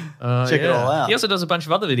 Check it all out. He also does a bunch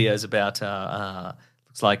of other videos about.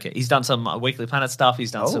 Looks like he's done some Weekly Planet stuff.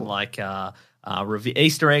 He's done some like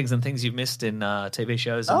Easter eggs and things you've missed in TV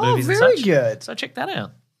shows and movies. Very and such. good. So check that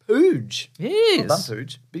out. Pooj. Yes. Well done,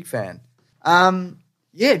 Pooj. Big fan.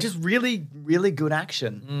 Just really, really good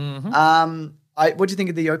action. Mm-hmm. What do you think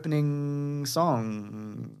of the opening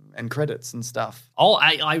song and credits and stuff? Oh,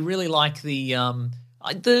 I really like the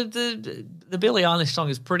Billie Eilish song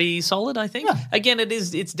is pretty solid, I think. Yeah. Again,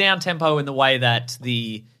 it's down tempo in the way that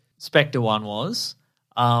the Spectre one was.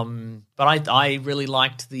 But I really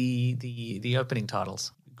liked the opening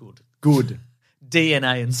titles. Good.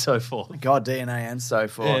 DNA and so forth. God, DNA and so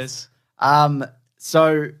forth. Yes.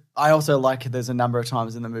 So I also like there's a number of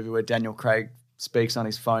times in the movie where Daniel Craig speaks on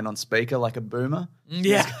his phone on speaker like a boomer.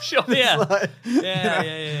 Yeah, sure, yeah. Like,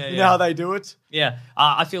 Yeah. You know how they do it? Yeah.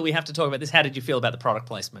 I feel we have to talk about this. How did you feel about the product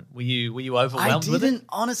placement? Were you overwhelmed with it? I didn't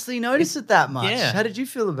honestly notice it that much. Yeah. How did you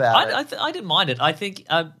feel about it? I didn't mind it. I think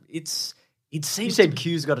it seems You to said be-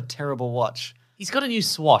 Q's got a terrible watch. he's got a new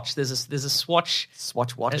swatch. There's a swatch,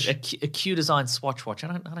 Swatch watch? a Q design swatch watch. I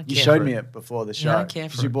don't You care showed for me it. it before the show. Yeah, I don't care for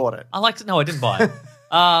because you it. bought it. I like. No, I didn't buy it.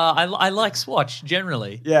 I like Swatch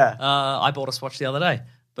generally. Yeah. I bought a Swatch the other day,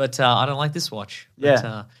 but I don't like this watch.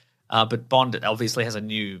 Yeah. But Bond obviously has a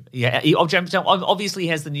new. Yeah. He obviously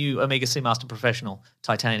has the new Omega Seamaster Professional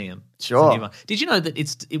Titanium. It's Sure. the new one. Did you know that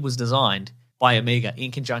it was designed by Omega in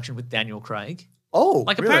conjunction with Daniel Craig? Oh,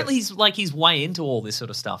 Like really? apparently he's way into all this sort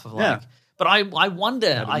of stuff. Of like, Yeah. but I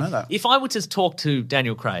wonder know that. if I were to talk to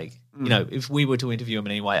Daniel Craig, if we were to interview him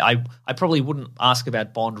in any way, I probably wouldn't ask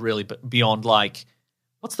about Bond really, but beyond like,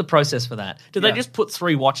 what's the process for that? Do they Yeah. just put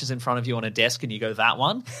 3 watches in front of you on a desk and you go that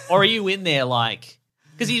one, or are you in there like?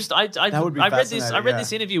 Because That would be I read fascinating,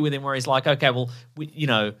 this interview with him where he's like, okay, well,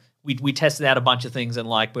 we tested out a bunch of things and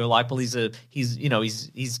like we were like, well, he's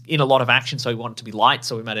in a lot of action, so we want it to be light,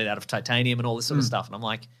 so we made it out of titanium and all this sort of stuff. And I'm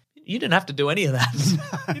like, you didn't have to do any of that.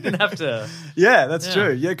 You didn't have to. Yeah, that's Yeah.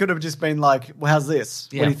 true. Yeah, it could have just been like, well, how's this?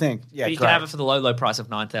 Yeah. What do you think? Yeah, But you great. can have it for the low price of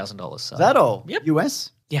 $9,000. So. Is that all? Yep.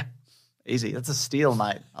 US? Yeah. Easy. That's a steal,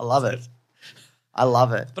 mate. I love it. I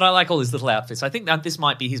love it. But I like all his little outfits. I think that this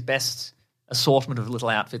might be his best assortment of little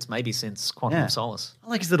outfits, maybe since Quantum Yeah. of Solace. I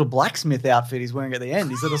like his little blacksmith outfit he's wearing at the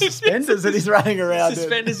end. His little suspenders that he's running around in.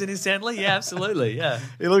 Suspenders in his sandal? Yeah, absolutely. Yeah.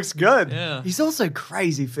 He looks good. Yeah. He's also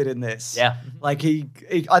crazy fit in this. Yeah. Like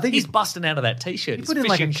I think He's busting out of that t-shirt. he His put in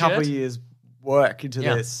like a fishing couple shirt. years work into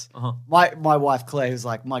Yeah. this. Uh-huh. My wife Claire was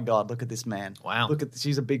like, my God, look at this man. Wow.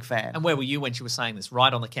 She's a big fan. And where were you when she was saying this?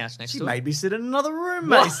 Right on the couch next She to made me sit in another room,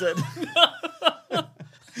 Mason.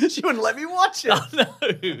 She wouldn't let me watch it. No.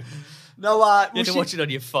 No, You well, had to watch it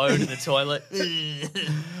on your phone in the toilet.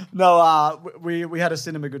 we had a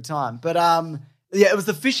cinema good time. But yeah, it was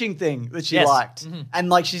the fishing thing that she Yes. liked. And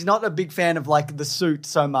like she's not a big fan of like the suit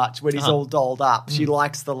so much when he's all dolled up. She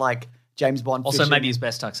likes the like James Bond Also, fishing. maybe his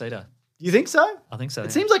best tuxedo. You think so? I think so. It yeah.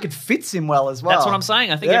 seems like it fits him well as well. That's what I'm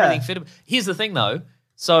saying. I think Yeah. everything fit him. Here's the thing, though.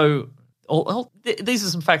 So these are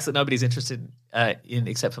some facts that nobody's interested in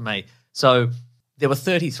except for me. So there were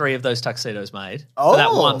 33 of those tuxedos made for that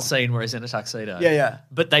Oh. one scene where he's in a tuxedo. Yeah, yeah.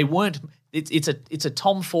 But they weren't. It's a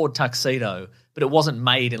Tom Ford tuxedo, but it wasn't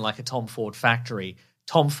made in like a Tom Ford factory.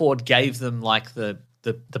 Tom Ford gave them like the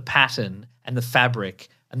pattern and the fabric,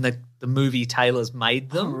 and the movie tailors made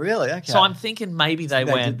them. Oh, really? Okay. So I'm thinking maybe they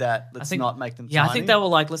They went. did that. I Let's think- not make them Yeah, I tiny. think they were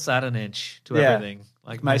like, let's add an inch to Yeah. everything.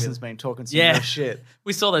 Like Mason's maybe- been talking some Yeah. real shit.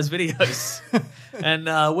 We saw those videos, and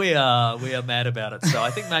we are mad about it. So I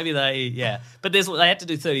think maybe but they had to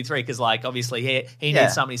do 33 because like obviously he Yeah.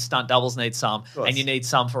 needs some, his stunt doubles need some, course. and you need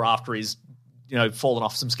some for after he's fallen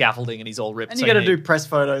off some scaffolding and he's all ripped. And so you got to need- do press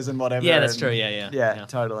photos and whatever. Yeah, that's and- true. Yeah. Yeah,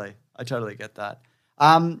 totally. I totally get that.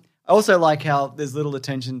 I also like how there's little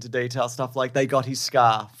attention to detail stuff like they got his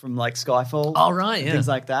scar from like Skyfall. Oh, right, and yeah. things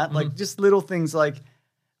like that. Like just little things like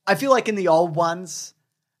I feel like in the old ones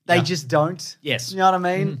they just don't. Yes. You know what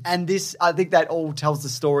I mean? And this I think that all tells the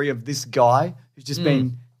story of this guy who's just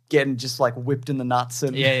been getting just like whipped in the nuts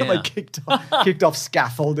and Yeah, yeah. like kicked off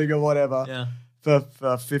scaffolding or whatever Yeah.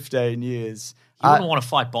 for 15 years. You wouldn't want to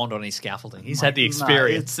fight Bond on his scaffolding. He's had the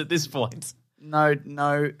experience at this point.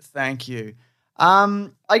 No, thank you.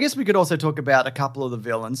 I guess we could also talk about a couple of the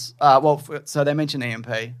villains. So they mentioned EMP.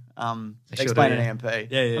 They sure explain do, an yeah. EMP.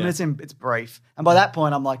 Yeah, yeah. I mean, it's brief. And by that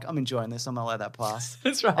point, I'm like, I'm enjoying this. I'm going to let that pass.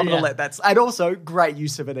 That's right, I'm going to yeah. let that... And also, great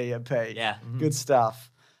use of an EMP. Yeah. Good stuff.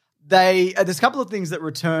 There's a couple of things that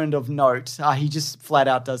returned of note. He just flat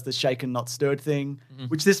out does the shaken, not stirred thing,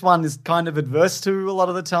 which this one is kind of adverse to a lot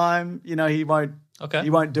of the time. You know, he won't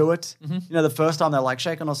do it. You know, the first time they're like,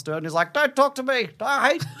 shaken or stirred, and he's like, don't talk to me.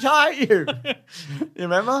 I hate you. You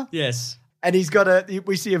remember? Yes. And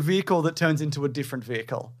we see a vehicle that turns into a different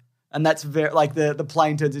vehicle. And that's very, like the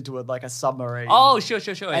plane turns into a submarine. Oh, sure.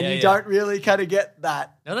 And yeah, you yeah. don't really kind of get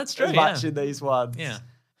that No, that's true. as much yeah. in these ones. Yeah.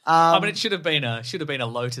 I mean, it should have been a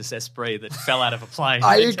Lotus Esprit that fell out of a plane.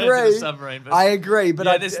 I and turned into a agree. submarine, but I agree, but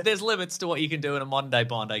yeah, I- there's limits to what you can do in a modern day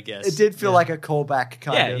Bond, I guess. It did feel like a callback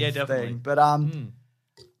kind of definitely. thing. But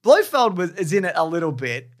Blofeld is in it a little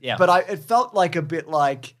bit. Yeah. But it felt like a bit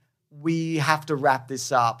like we have to wrap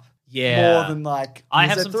this up. Yeah. More than like I here's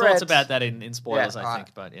have a some threat. thoughts about that in spoilers, Yeah, I alright.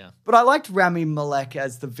 think, but yeah. But I liked Rami Malek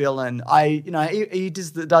as the villain. He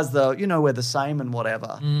does the we're the same and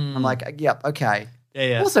whatever. I'm like, yep, okay.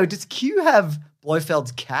 Yeah. Also, does Q have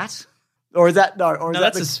Blofeld's cat? Or is that no? Or is No,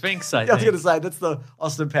 that that's the a Sphinx, I I was think. going to say that's the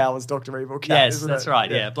Austin Powers Dr. Evil cat. Yes, isn't that's it? right.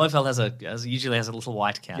 Yeah, Blofeld usually has a little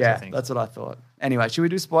white cat. I Yeah, think. that's what I thought. Anyway, should we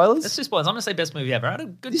do spoilers? Let's do spoilers. I'm going to say best movie ever. I had a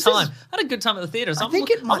good This time. is- I had a good time at the theater. So I think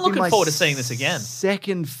it might I'm be looking my forward to seeing this again.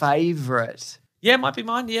 Second favorite. Yeah, it might be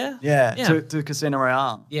mine. Yeah. Yeah, Yeah. to Casino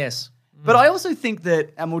Royale. Yes. But I also think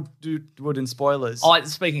that, and we'll do it in spoilers. Oh,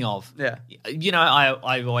 speaking of, Yeah. you know,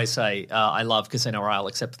 I always say I love Casino Royale,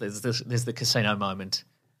 except there's the casino moment.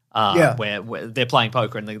 Where they're playing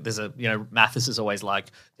poker and there's Mathis is always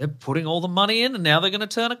like, they're putting all the money in and now they're going to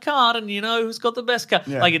turn a card and you know who's got the best card.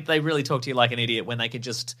 Yeah. Like they really talk to you like an idiot when they could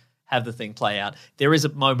just have the thing play out. There is a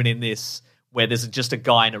moment in this where there's just a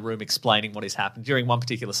guy in a room explaining what has happened. During one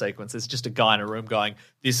particular sequence, there's just a guy in a room going,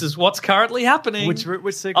 this is what's currently happening. Which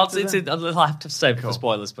sequence is that? I'll have to save it for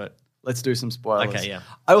spoilers, but Let's do some spoilers. Okay, yeah.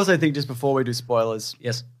 I also think just before we do spoilers,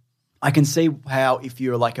 yes. I can see how if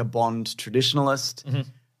you're like a Bond traditionalist,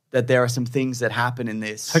 that there are some things that happen in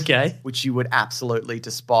this, Okay. which you would absolutely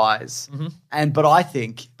despise. But I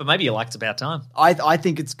think But maybe you liked About Time. I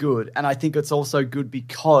think it's good, and I think it's also good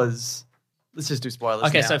because let's just do spoilers.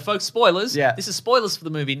 Okay, now. so folks, spoilers. Yeah. This is spoilers for the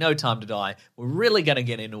movie No Time to Die. We're really going to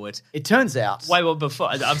get into it. it turns out, Well, before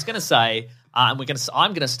I was going to say, I'm going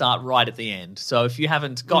to start right at the end. So if you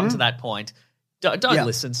haven't gotten to that point, don't Yeah.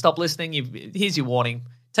 listen. Stop listening. Here's your warning.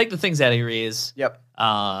 Take the things out of your ears. yep.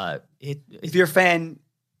 If If you're a fan,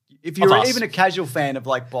 if Of you're us. even a casual fan of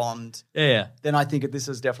like Bond, yeah. then I think this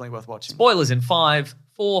is definitely worth watching. Spoilers in 5,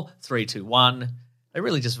 4, 3, 2, 1. They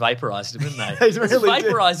really just vaporized him, didn't they? They Just really did.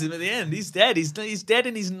 vaporized him at the end. He's dead. He's dead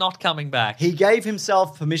and he's not coming back. He gave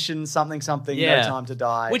himself permission, something, No Time to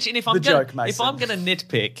Die. Which, and if the I'm joke, gonna, if Mason. I'm going to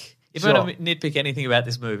nitpick, Sure. I'm going to nitpick anything about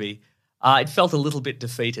this movie, it felt a little bit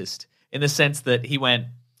defeatist in the sense that he went,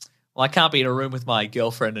 well, I can't be in a room with my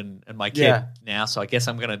girlfriend and my kid Yeah. now, so I guess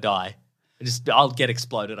I'm going to die. I'll get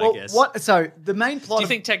exploded, Well, I guess. So the main plot. Do you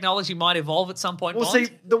think technology might evolve at some point? Well, Bond?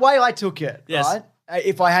 see, the way I took it, Yes. right?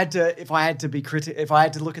 If I had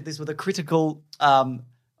to look at this with a critical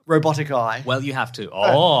robotic eye. Well, you have to.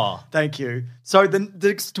 Oh, Thank you. So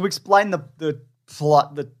to explain the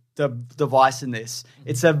plot, the device in this,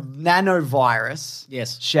 it's a nanovirus.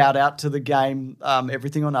 Yes. Shout out to the game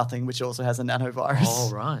Everything or Nothing, which also has a nanovirus.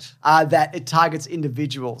 all right. That it targets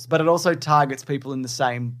individuals, but it also targets people in the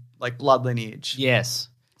same like blood lineage. Yes.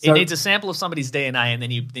 So- It needs a sample of somebody's DNA, and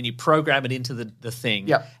then you program it into the thing.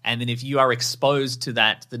 Yep. And then if you are exposed to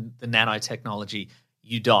the nanotechnology,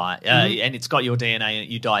 you die, and it's got your DNA in it,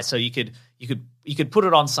 you die. So you could put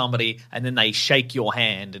it on somebody, and then they shake your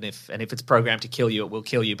hand, and if it's programmed to kill you, it will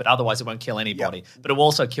kill you. But otherwise, it won't kill anybody. Yep. But it will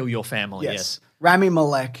also kill your family. Yes. Rami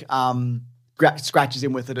Malek scratches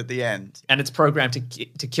him with it at the end. And it's programmed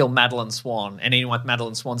to kill Madeline Swan and anyone with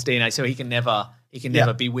Madeline Swan's DNA, so he can never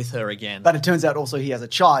be with her again. But it turns out also he has a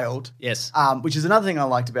child. Yes. Which is another thing I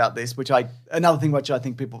liked about this, another thing which I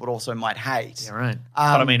think people would also might hate. Yeah, right.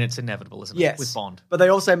 But I mean, it's inevitable, isn't it? Yes. With Bond. But they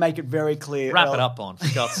also make it very clear. Wrap it up, Bond,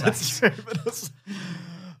 for God's sake.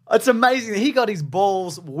 It's amazing that he got his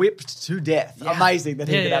balls whipped to death. Yeah. Amazing that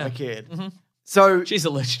he could have a kid. Mm-hmm. So she's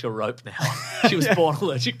allergic to rope now. She was born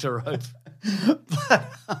allergic to rope.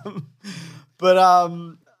 But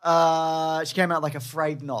she came out like a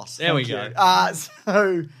frayed knot. There we go.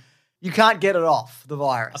 So you can't get it off, the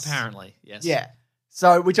virus. Apparently, yes. Yeah.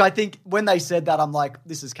 So, which I think when they said that, I'm like,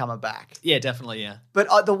 this is coming back. Yeah, definitely, yeah.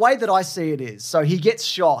 But the way that I see it is, so he gets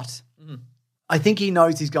shot. I think he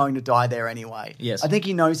knows he's going to die there anyway. Yes. I think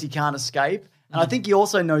he knows he can't escape. And I think he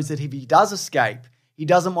also knows that if he does escape, he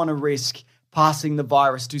doesn't want to risk passing the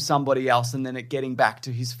virus to somebody else and then it getting back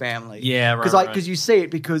to his family. Yeah, right. Because you see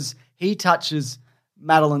it because he touches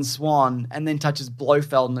Madeline Swan and then touches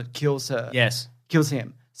Blofeld and it kills her. Yes. Kills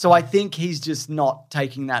him. So I think he's just not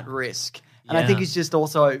taking that risk. And I think he's just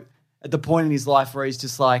also at the point in his life where he's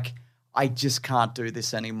just like, I just can't do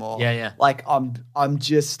this anymore. Yeah, yeah. Like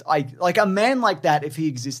like a man like that, if he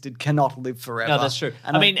existed, cannot live forever. No, that's true.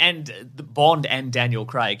 And and the Bond and Daniel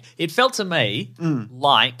Craig, it felt to me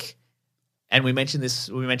like, and we mentioned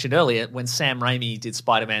earlier, when Sam Raimi did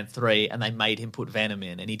Spider-Man 3 and they made him put Venom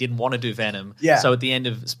in and he didn't want to do Venom. Yeah. So at the end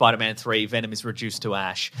of Spider-Man 3, Venom is reduced to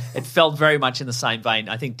ash. It felt very much in the same vein.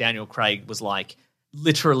 I think Daniel Craig was like,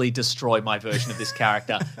 literally destroy my version of this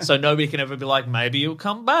character. So nobody can ever be like, maybe you'll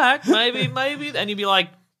come back, maybe. And you'd be like,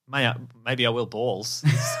 maybe I will balls.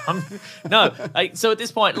 So at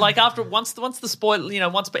this point, like once the spoil,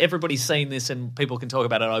 once everybody's seen this and people can talk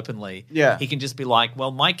about it openly, he can just be like,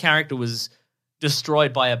 well, my character was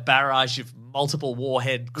destroyed by a barrage of multiple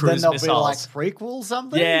warhead cruise then missiles. Be like prequel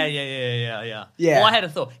something? Yeah. Well, I had a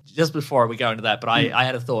thought just before we go into that, but I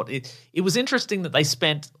had a thought. It was interesting that they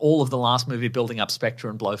spent all of the last movie building up Spectre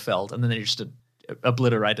and Blofeld, and then they just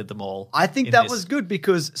obliterated them all. I think that was good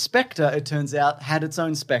because Spectre, it turns out, had its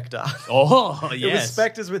own Spectre. Oh, yes. It was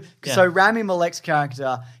Spectre's with... Yeah. So Rami Malek's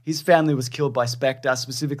character, his family was killed by Spectre,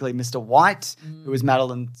 specifically Mr. White, who was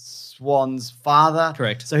Madeline Swan's father.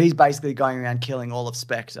 Correct. So he's basically going around killing all of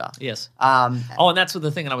Spectre. Yes. And that's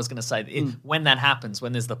the thing that I was going to say. When that happens,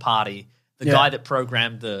 when there's the party, the guy that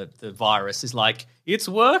programmed the virus is like, it's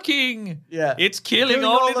working. Yeah. It's killing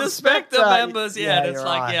all the Spectre members. Yeah, and it's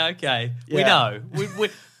like, right. Okay. Yeah. We know.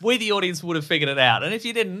 We the audience would have figured it out. And if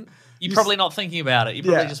you didn't, you're probably not thinking about it. You're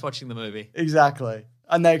probably just watching the movie. Exactly.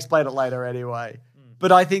 And they explain it later anyway.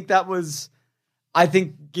 But I think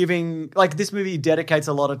giving, like, this movie dedicates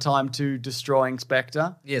a lot of time to destroying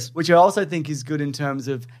Spectre. Yes. Which I also think is good in terms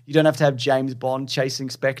of you don't have to have James Bond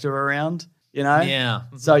chasing Spectre around, Yeah.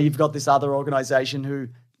 So you've got this other organization who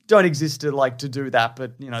don't exist to do that,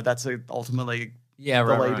 but, that's ultimately the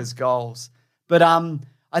leader's goals. But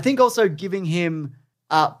I think also giving him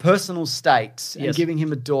personal stakes and giving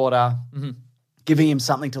him a daughter, giving him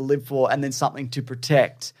something to live for and then something to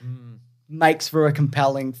protect makes for a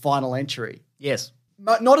compelling final entry. Yes.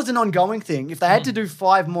 Not as an ongoing thing. If they had to do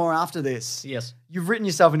 5 more after this, you've written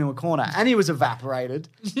yourself into a corner. And he was evaporated.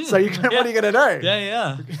 So what are you going to do?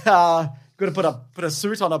 Yeah. Got to put a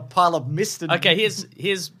suit on a pile of mist. Okay,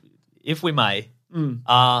 here's if we may,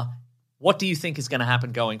 what do you think is going to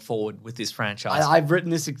happen going forward with this franchise? I've written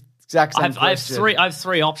this exact same question. I have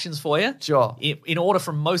 3 options for you. Sure. In order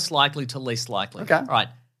from most likely to least likely. Okay. All right.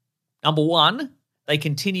 Number 1, they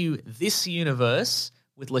continue this universe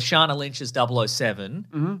with Lashana Lynch's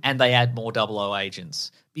 007 and they add more 00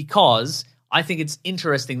 agents because I think it's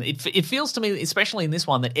interesting. It feels to me, especially in this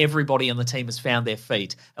one, that everybody on the team has found their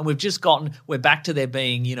feet. And we're back to there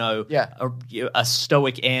being, a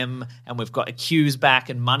stoic M and we've got Q's back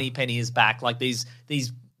and Moneypenny is back. Like these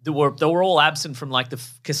they were all absent from like the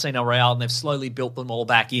Casino Royale and they've slowly built them all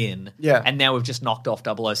back in. Yeah. And now we've just knocked off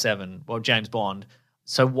 007 or James Bond.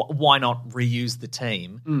 So why not reuse the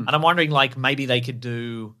team? And I'm wondering, like, maybe they could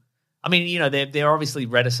do... I mean, they're obviously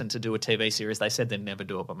reticent to do a TV series. They said they'd never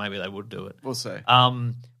do it, but maybe they would do it. We'll see.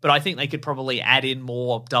 But I think they could probably add in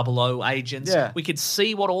more 00 agents. Yeah. We could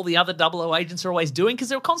see what all the other 00 agents are always doing because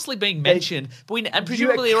they're constantly being mentioned. And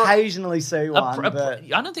presumably... You occasionally see one, but...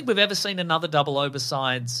 I don't think we've ever seen another 00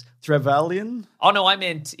 besides... Trevelyan? Oh, no, I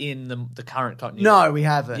meant in the current continuity. No, we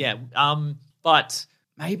haven't. Yeah, but...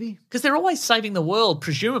 Maybe. Because they're always saving the world,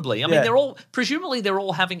 presumably. I mean, they're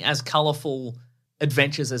all having as colourful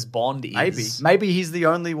adventures as Bond is. Maybe he's the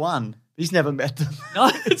only one. He's never met them.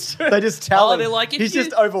 No, it's true. They just tell him. They're like, he's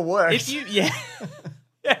just overworked. Yeah,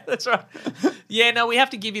 that's right. Yeah, no, we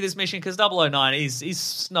have to give you this mission because 009, he's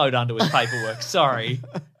snowed under with paperwork. Sorry.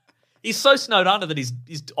 He's so snowed under that his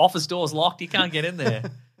office door's locked. He can't get in there.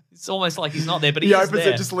 It's almost like he's not there, but he is opens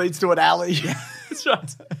there. it, just leads to an alley. That's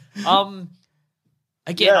right.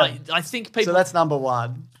 Again, I think people... So that's number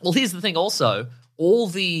one. Well, here's the thing also. All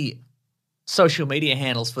the social media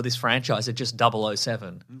handles for this franchise are just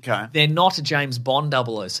 007. Okay. They're not James Bond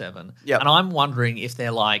 007. Yep. And I'm wondering if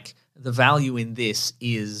they're like, the value in this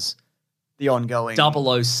is The ongoing.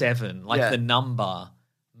 007, like the number.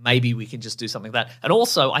 Maybe we can just do something like that. And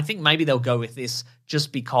also, I think maybe they'll go with this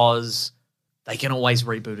just because they can always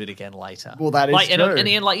reboot it again later. Well, that is true. And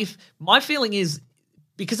if my feeling is,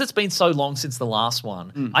 because it's been so long since the last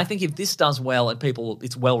one, I think if this does well and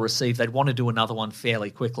it's well received, they'd want to do another one fairly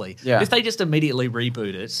quickly. Yeah. If they just immediately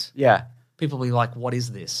reboot it, people will be like, what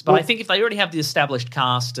is this? But I think if they already have the established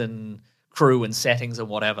cast and crew and settings and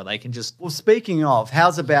whatever, they can just... Well, speaking of,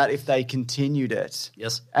 how's about if they continued it?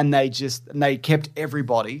 Yes. And they kept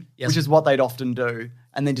everybody, which is what they'd often do,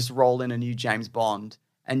 and then just roll in a new James Bond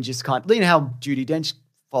and just kind of, you know how Judi Dench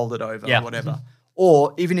folded over or whatever.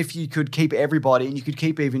 Or even if you could keep everybody and you could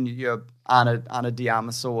keep even your Ana de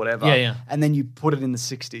Armas or whatever, and then you put it in the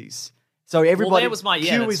 60s. So everybody,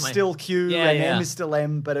 Q is still Q and M is still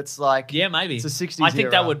M, but it's like, maybe. It's a 60s I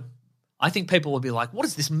think era. I think people would be like, what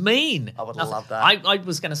does this mean? I would love that. I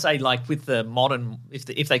was going to say, like, with the modern,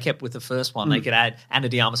 if they kept with the first one, they could add Ana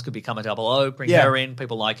de Armas could become a 00, bring her in,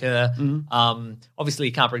 people like her. Obviously,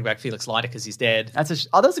 you can't bring back Felix Leiter because he's dead. That's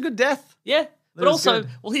a good death. Yeah. But That is also, good.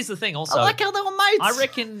 well, here's the thing also. I like how they were mates. I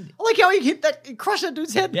reckon... I like how he crushed that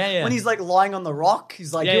dude's head. Yeah. When he's like lying on the rock,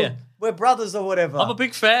 he's like, we're brothers or whatever. I'm a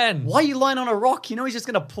big fan. Why are you lying on a rock? You know he's just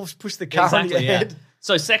going to push the car on your head.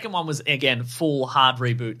 So second one was, again, full hard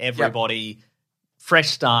reboot, everybody, fresh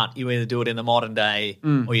start. You either do it in the modern day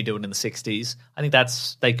or you do it in the 60s. I think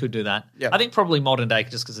they could do that. Yep. I think probably modern day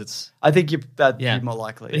just because it's... I think that'd be more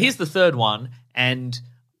likely. But here's the third one, and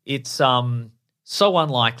it's so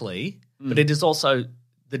unlikely, but it is also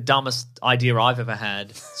the dumbest idea I've ever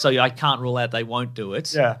had. So I can't rule out they won't do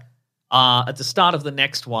it. Yeah. At the start of the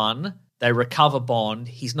next one, they recover Bond.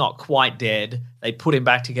 He's not quite dead. They put him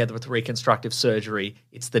back together with reconstructive surgery.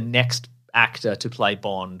 It's the next actor to play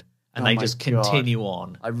Bond, and they just continue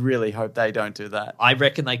on. I really hope they don't do that. I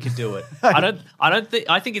reckon they could do it.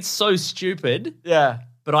 I think it's so stupid. Yeah.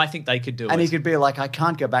 But I think they could do it. And he could be like, I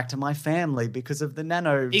can't go back to my family because of the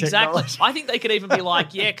nanotechnology. Exactly. I think they could even be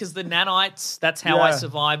like, because the nanites, that's how I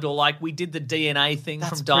survived. Or like, we did the DNA thing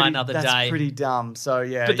from Die Another Day. That's pretty dumb. So,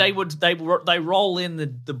 yeah. But they roll in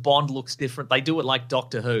the Bond looks different. They do it like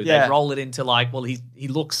Doctor Who. Yeah. They roll it into like, well, he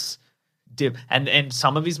looks different. And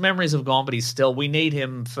some of his memories have gone, but he's still, we need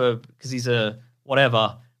him because he's a,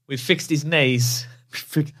 whatever. We've fixed his knees.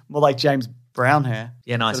 More like James Brown hair.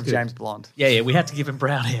 Yeah, nice. Instead of James Blonde. Yeah, we had to give him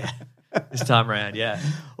brown hair this time around, yeah.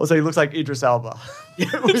 Also, he looks like Idris Elba.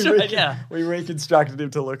 We reconstructed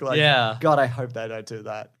him to look like. Yeah. God, I hope they don't do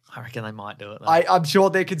that. I reckon they might do it, though. I'm sure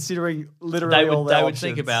they're considering literally all their They would options.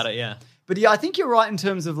 think about it, yeah. But yeah, I think you're right in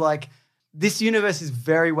terms of like, this universe is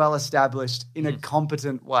very well established in a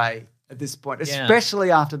competent way at this point,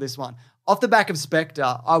 especially after this one. Off the back of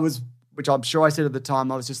Spectre, which I'm sure I said at the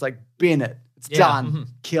time, I was just like, bin it. It's done.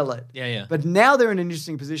 Kill it. Yeah. But now they're in an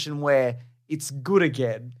interesting position where it's good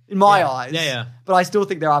again, in my eyes. Yeah. But I still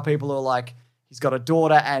think there are people who are like, he's got a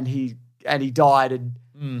daughter and he died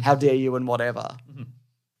and how dare you and whatever.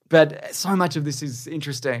 But so much of this is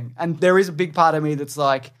interesting. And there is a big part of me that's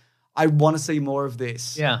like, I want to see more of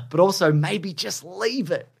this. Yeah. But also maybe just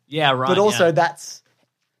leave it. Yeah, right. But also that's,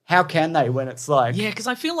 how can they when it's like... Yeah, because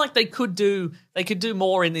I feel like they could do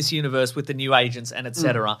more in this universe with the new agents and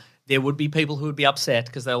etc. There would be people who would be upset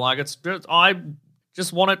because they're like, I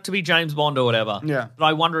just want it to be James Bond or whatever. Yeah. But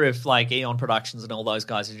I wonder if like Eon Productions and all those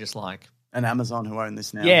guys are just like... And Amazon who own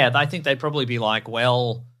this now. Yeah, I think they'd probably be like,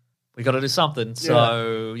 well, we got to do something.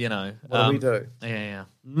 So, you know. What do we do? Yeah.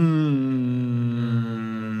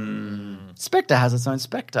 Spectre has its own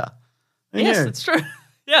Spectre. Yes, that's true.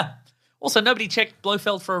 Yeah. Also, nobody checked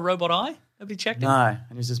Blofeld for a robot eye? Nobody checked it? No, and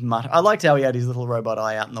he was just I liked how he had his little robot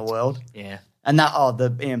eye out in the world. Yeah. And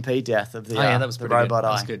the EMP death of the, that was the pretty robot good. That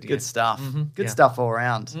eye. was good, Good stuff. Good yeah. stuff all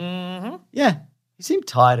around. Mm-hmm. Yeah. He seemed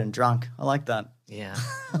tired and drunk. I like that. Yeah.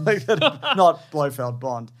 I like that. Not Blofeld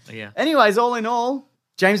Bond. Yeah. Anyways, all in all,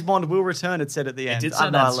 James Bond will return, it said at the end. It did say I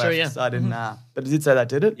know that, I that's left, true, yeah. so I didn't but it did say that,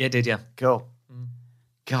 did it? Yeah, it did, yeah. Cool.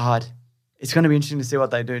 God. It's going to be interesting to see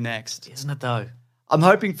what they do next. Isn't it though? I'm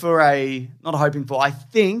hoping for I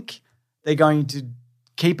think they're going to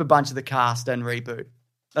keep a bunch of the cast and reboot.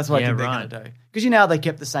 That's what I think they're going to do. Because you know how they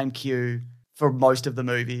kept the same queue for most of the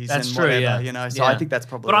movies. That's and true, whatever, yeah. you know. So I think that's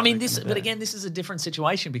probably. But I what mean, they're gonna but do. again, this is a different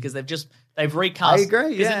situation because they've recast. I agree,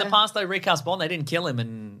 Because in yeah. the past they recast Bond, they didn't kill him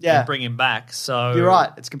and bring him back. So You're right.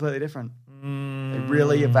 It's completely different. They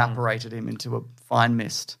really evaporated him into a fine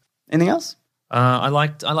mist. Anything else? I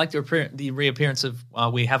liked the reappearance of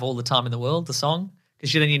 "We Have All the Time in the World," the song,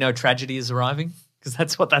 because then you know tragedy is arriving, because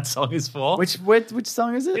that's what that song is for. Which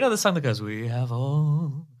song is it? You know the song that goes, "We have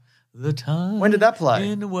all the time." When did that play?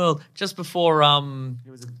 in the world? Just before.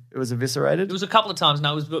 It was eviscerated. It was a couple of times.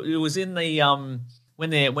 No, it was in the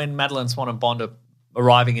when Madeline Swan and Bond are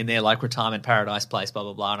arriving in their like retirement paradise place, blah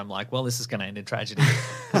blah blah. And I'm like, well, this is going to end in tragedy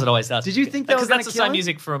because it always does. Did you think they were because gonna that's the kill same him?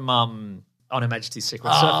 music from On Her Majesty's Secret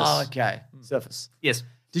Oh, Service. okay. Surface. Yes,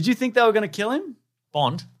 Did you think they were going to kill him?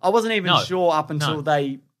 Bond. I wasn't even No. sure up until No.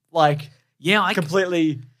 they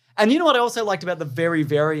completely. And you know what I also liked about the very,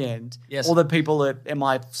 very end? Yes. All the people at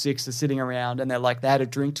MI6 are sitting around and they're like, they had a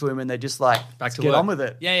drink to him and they're just like, Back let's to get work. on with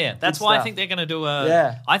it. Yeah. That's Good why I stuff. think they're going to do a.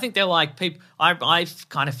 Yeah. I think they're like people. I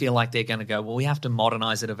kind of feel like they're going to go. Well, we have to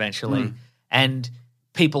modernize it eventually, and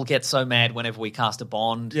people get so mad whenever we cast a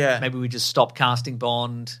Bond. Yeah. Maybe we just stop casting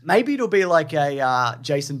Bond. Maybe it'll be like a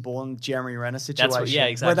Jason Bourne, Jeremy Renner situation. yeah,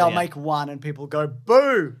 exactly, Where they'll yeah. make one and people go,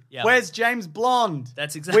 boo, Yeah. where's James Blonde?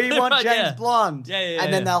 That's exactly We want right, James yeah. Blonde. Yeah,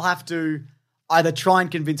 And then they'll have to either try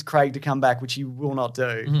and convince Craig to come back, which he will not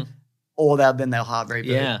do, or then they'll hard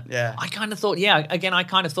reboot. Yeah. I kind of thought, I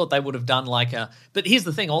kind of thought they would have done like a. But here's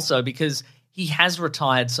the thing also, because he has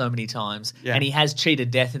retired so many times and he has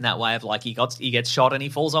cheated death in that way of like he gets shot and he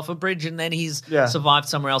falls off a bridge and then he's survived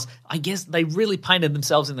somewhere else. I guess they really painted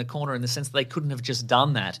themselves in the corner in the sense that they couldn't have just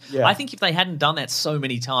done that. Yeah. I think if they hadn't done that so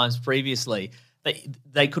many times previously,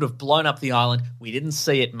 they could have blown up the island. We didn't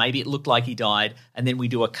see it. Maybe it looked like he died, and then we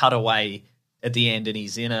do a cutaway at the end and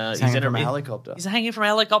he's hanging from a helicopter. He's hanging from a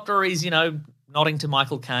helicopter, or he's, nodding to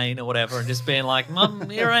Michael Caine or whatever and just being like, Mum,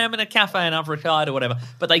 here I am in a cafe and I've retired or whatever.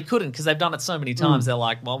 But they couldn't because they've done it so many times. They're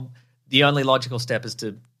like, well, the only logical step is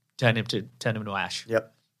to turn him to ash.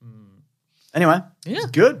 Yep. Anyway, it's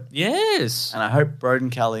good. Yes. And I hope Broden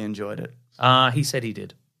Kelly enjoyed it. He said he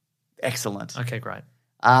did. Excellent. Okay, great.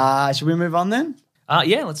 Should we move on then?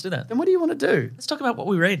 Yeah, let's do that. Then what do you want to do? Let's talk about what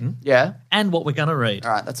we're reading Yeah. and what we're going to read.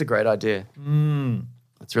 All right, that's a great idea.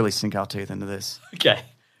 Let's really sink our teeth into this. Okay.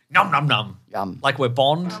 Num, num, num. Yum. Like we're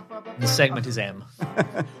Bond, and the segment is M.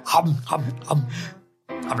 Hum, hum, hum.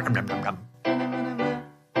 Hum, num, num, num, num.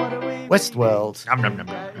 Westworld. Num, num, num,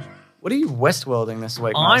 num. What are you Westworlding this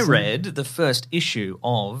week, I Mason? read the first issue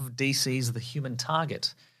of DC's The Human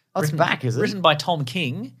Target. Oh, it's back, is it? Written by Tom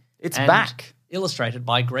King. It's and back. Illustrated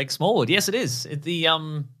by Greg Smallwood. Yes, it is. The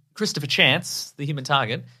Christopher Chance, The Human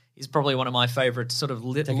Target, is probably one of my favorite sort of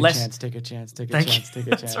Take a less. chance, take a chance, take a Thank chance, you.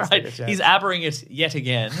 take a chance. That's take right. a chance. He's aberring it yet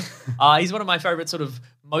again. He's one of my favorite sort of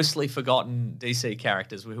mostly forgotten DC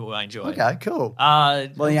characters who I enjoy. Okay, cool. Well,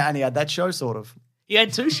 Well, yeah, and he had that show, sort of. he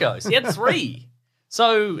had 2 shows. He had 3.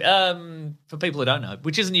 So, for people who don't know,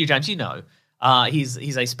 which isn't you, James, you know, he's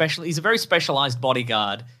a very specialized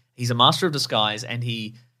bodyguard. He's a master of disguise, and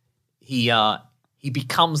he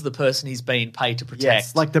becomes the person he's been paid to protect.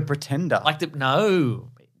 Yes, like the Pretender. No,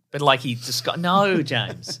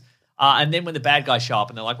 James. And then when the bad guys show up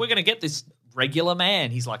and they're like, we're going to get this regular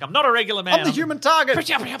man, he's like, I'm not a regular man. I'm the human target.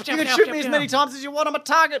 You can shoot me as many times as you want. I'm a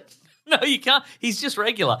target. No, you can't. He's just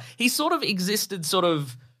regular. He sort of existed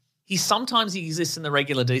sometimes he exists in the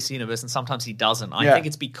regular DC universe and sometimes he doesn't. I think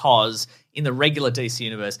it's because in the regular DC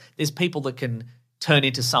universe, there's people that can turn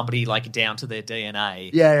into somebody like down to their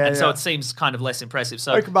DNA. And so it seems kind of less impressive.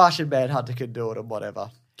 So Like Martian Manhunter could do it and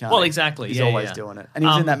whatever. can't Well, he? exactly. He's Yeah, always yeah. doing it. And he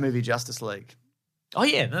was in that movie Justice League. Oh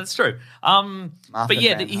yeah, that's true. But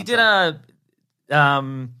yeah, Manhunter. he did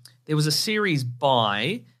there was a series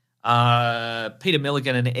by Peter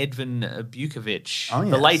Milligan and Edvin Bukovic, Oh,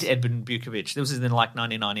 the yes. late Edvin Bukovic. This was in like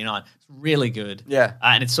 1999. It's really good. Yeah.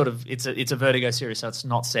 And it's a Vertigo series, so it's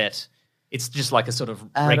not set. It's just like a sort of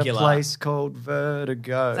At regular a place called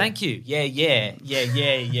Vertigo. Thank you.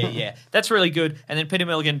 Yeah. That's really good. And then Peter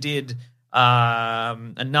Milligan did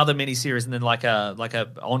another miniseries and then like a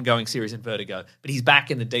ongoing series in Vertigo. But he's back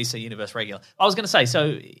in the DC universe regular. I was going to say,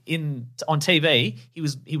 so on TV,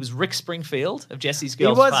 he was Rick Springfield of Jesse's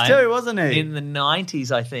Girls. was fame too, wasn't he? In the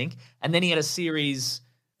 90s, I think. And then he had a series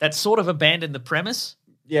that sort of abandoned the premise.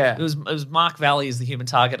 Yeah. It was Mark Valley as the human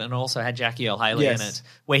target and also had Jackie Earle Haley in Yes. it,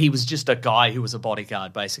 where he was just a guy who was a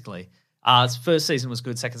bodyguard, basically. His first season was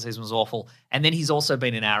good, second season was awful. And then he's also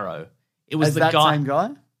been in Arrow. It was As the that guy. same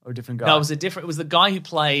guy? Or a different guy? No, it was the guy who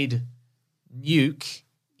played Nuke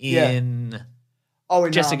in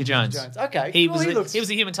Jessica Jones. Okay. He Well, was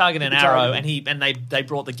a human target in Human Arrow, target. and they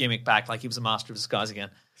brought the gimmick back, like he was a master of disguise again.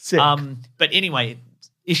 Sick. But anyway,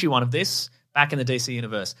 issue 1 of this, back in the DC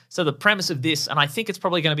universe. So the premise of this, and I think it's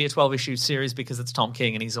probably going to be a 12-issue series because it's Tom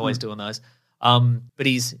King and he's always doing those. But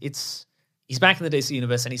he's back in the DC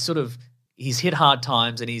universe and he's hit hard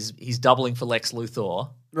times and he's doubling for Lex Luthor.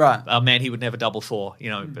 Right. A man he would never double for,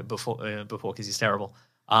 before because he's terrible.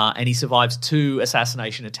 And he survives 2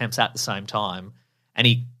 assassination attempts at the same time. And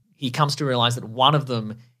he comes to realize that one of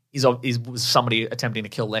them was somebody attempting to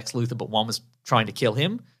kill Lex Luthor, but one was trying to kill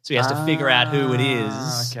him. So he has to figure out who it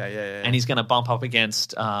is. Okay, yeah. And he's going to bump up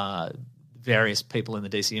against various people in the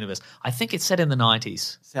DC universe. I think it's set in the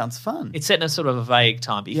 90s. Sounds fun. It's set in a sort of a vague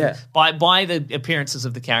time. But by the appearances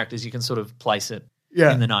of the characters, you can sort of place it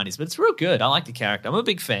in the 90s. But it's real good. I like the character. I'm a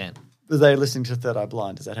big fan. Were they listening to Third Eye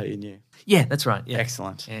Blind? Is that how you knew? Yeah, that's right. Yeah.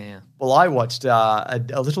 Excellent. Yeah. Well, I watched a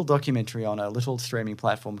little documentary on a little streaming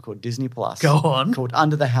platform called Disney Plus. Go on. Called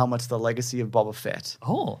Under the Helmet, The Legacy of Boba Fett.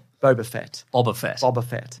 Oh. Boba Fett. Boba Fett. Boba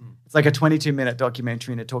Fett. It's like a 22-minute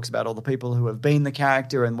documentary, and it talks about all the people who have been the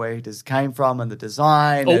character and where he just came from and the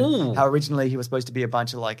design and how originally he was supposed to be a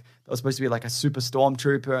bunch of like – it was supposed to be like a super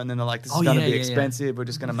stormtrooper, and then they're like, this is going to be expensive. We're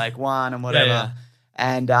just going to make one and whatever. Yeah.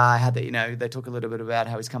 And had that, they talk a little bit about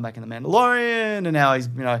how he's come back in The Mandalorian and how he's,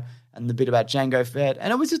 and the bit about Jango Fett.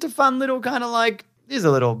 And it was just a fun little kind of like, here's a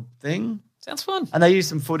little thing. Sounds fun. And they use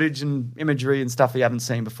some footage and imagery and stuff you haven't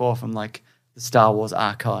seen before from like the Star Wars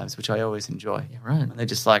archives, which I always enjoy. Yeah, right. And they're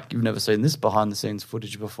just like, you've never seen this behind the scenes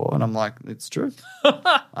footage before. And I'm like, it's true.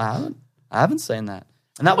 I haven't seen that.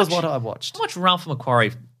 And that was what I watched. How much Ralph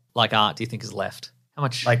McQuarrie art do you think is left? How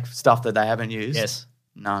much? Like stuff that they haven't used? Yes.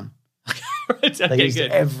 None. Right, They okay, used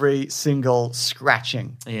good. every single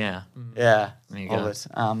scratching. Yeah. Yeah. There you of go. it.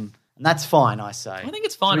 And that's fine, I say. I think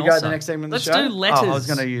it's fine Should we go to also. the next segment of Let's the show? do letters. Oh, I was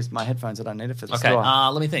going to use my headphones. I don't need it for the Okay, store.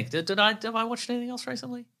 let me think. Have I watched anything else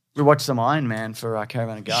recently? We watched some Iron Man for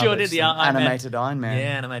Caravan of Garbage. Sure did, the some Iron Man. animated Iron Man.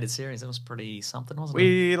 Yeah, animated series. That was pretty something, wasn't it?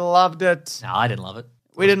 We loved it. No, I didn't love it.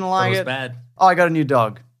 We didn't like it. it. was bad. Oh, I got a new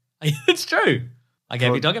dog It's true. I gave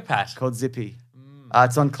your dog a pat. called Zippy.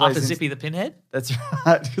 It's on Claire's After Zippy the Pinhead? That's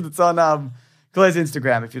right. It's on Claire's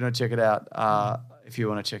Instagram if you want to check it out. If you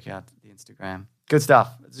want to check out the Instagram. Good stuff.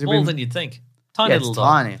 More than you'd think. Tiny it's little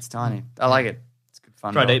dog. It's tiny. I like it. It's good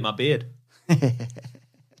fun. Tried to dog. eat my beard.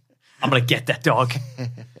 I'm going to get that dog.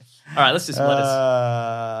 All right, let's just let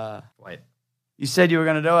us. Wait. You said you were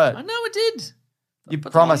going to do it. I know it did. You Put the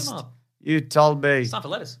promised. volume up. You told me. It's time for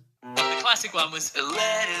letters. The classic one was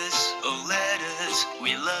Letters, oh letters,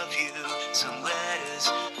 we love you. Some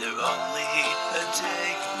letters, they're only a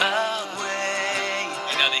day away.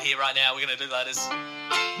 I know they're here right now. We're going to do letters.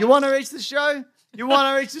 You want to reach the show? You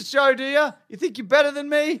want to reach the show, do you? You think you're better than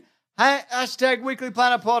me? Hey, hashtag Weekly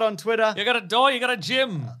Planet Pod on Twitter You got a door, you got a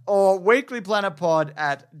gym. or weeklyplanetpod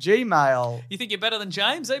at gmail.com. You think you're better than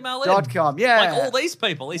James? Email in. Yeah. Like all these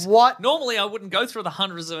people. What? Normally, I wouldn't go through the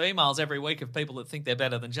hundreds of emails every week of people that think they're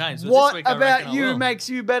better than James. But this What week, I about reckon I you will. makes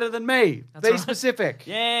you better than me? That's Be right. specific.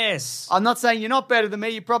 Yes. I'm not saying you're not better than me.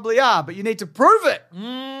 You probably are, but you need to prove it.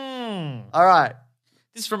 All right.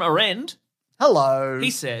 This is from Arend. Hello.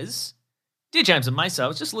 He says, Dear James and Mesa, I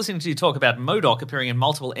was just listening to you talk about MODOK appearing in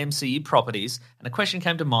multiple MCU properties, and a question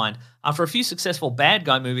came to mind. After a few successful bad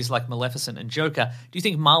guy movies like Maleficent and Joker, do you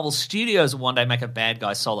think Marvel Studios will one day make a bad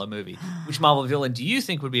guy solo movie? Which Marvel villain do you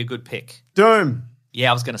think would be a good pick? Doom. Yeah,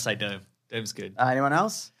 I was going to say Doom. Doom's good. Anyone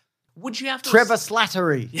else? Would you have to... Trevor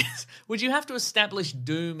Slattery. Yes. Would you have to establish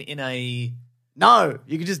Doom in a... No,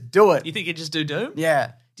 you could just do it. You think you'd just do Doom?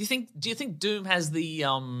 Yeah. Do you think Doom has the...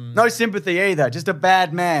 No sympathy either. Just a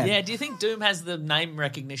bad man. Yeah, do you think Doom has the name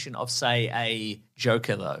recognition of, say, a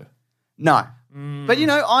Joker, though? No. But,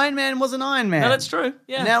 Iron Man was an Iron Man. No, that's true.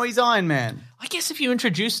 Yeah. Now he's Iron Man. I guess if you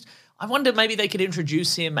introduced... I wonder maybe they could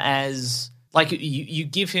introduce him as... Like, you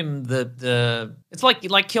give him the... It's like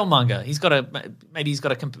Killmonger.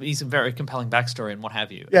 He's a very compelling backstory and what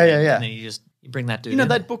have you. Yeah. And then you bring that dude in.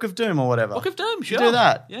 That Book of Doom or whatever. Book of Doom, sure. do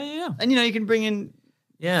that. Yeah. And, you can bring in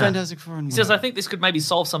Fantastic Four and He says, I think this could maybe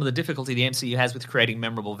solve some of the difficulty the MCU has with creating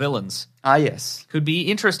memorable villains. Ah, yes. Could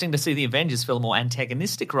be interesting to see the Avengers fill a more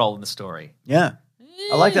antagonistic role in the story. Yeah.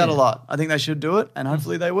 I like that a lot. I think they should do it, and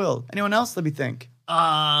hopefully they will. Anyone else? Let me think.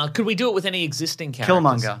 Could we do it with any existing characters?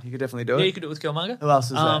 Killmonger. You could definitely do it. Yeah, you could do it with Killmonger. Who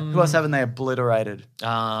else is there? Who else haven't they obliterated?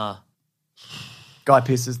 Guy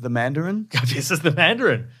Pearce is the Mandarin. Guy Pearce is the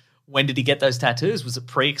Mandarin. When did he get those tattoos? Was it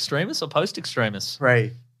pre-Extremis or post-Extremis?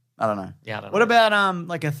 Pre. I don't know. Yeah, I don't What know. about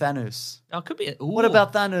like a Thanos? Oh, it could be. What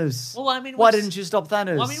about Thanos? Well, I mean, why we've- didn't you stop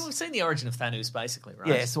Thanos? Well, I mean, we've seen the origin of Thanos, basically, right?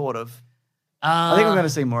 yeah, sort of. I think we're going to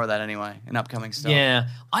see more of that anyway in upcoming stuff. Yeah,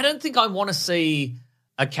 I don't think I want to see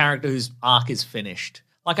a character whose arc is finished.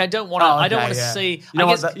 Like, I don't want to. Oh, I don't okay, want to yeah. see. You know,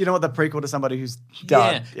 I guess, you know what the prequel to somebody who's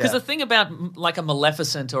done. Yeah, because the thing about like a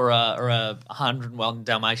Maleficent or a 101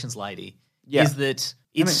 Dalmatians lady is that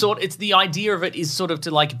it's the idea of it is sort of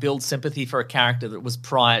to like build sympathy for a character that was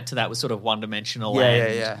prior to that was sort of one dimensional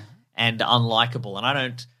and unlikable,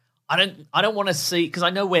 and I don't want to see, because I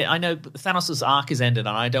know Thanos' arc is ended,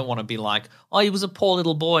 and I don't want to be like, oh, he was a poor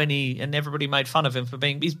little boy, and everybody made fun of him for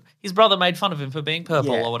being his brother made fun of him for being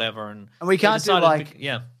purple or whatever, and we can't do like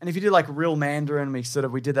And if you do like real Mandarin, we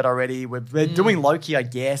did that already. We're doing Loki, I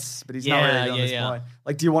guess, but he's not really doing this point.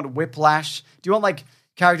 Like, do you want Whiplash? Do you want like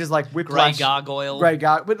characters like Whiplash, Grey Gargoyle,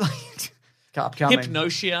 upcoming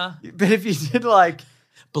Hypnotia? But if you did like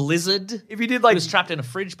Blizzard, if you did like he was trapped in a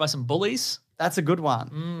fridge by some bullies. That's a good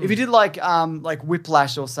one. If you did like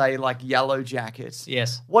Whiplash or say like Yellow Jacket.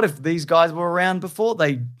 Yes. What if these guys were around before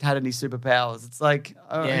they had any superpowers? It's like,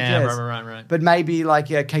 oh, Yeah, right. But maybe like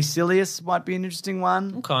Caecilius might be an interesting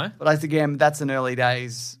one. Okay. But I think again, that's in early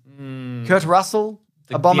days. Kurt Russell,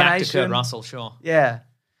 The Abomination. actor Kurt Russell, sure. Yeah.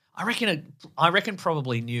 I reckon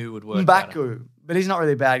probably New would work better. M'Baku, but he's not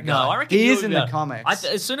really a bad guy. No, I reckon he New is would in be the better. comics.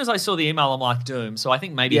 As soon as I saw the email, I'm like, Doom. So I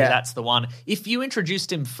think maybe that's the one. If you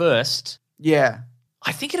introduced him first, yeah.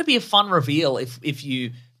 I think it'd be a fun reveal if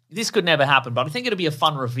you. This could never happen, but I think it'd be a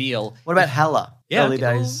fun reveal. What about Hela? Yeah, Early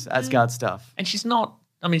okay, days Asgard stuff. And she's not.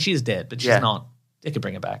 I mean, she's dead, but she's Yeah. not. They could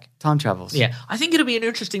bring her back. Time travels. Yeah, I think it'd be an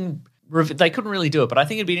interesting. They couldn't really do it, but I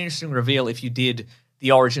think it'd be an interesting reveal if you did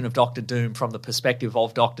the origin of Doctor Doom from the perspective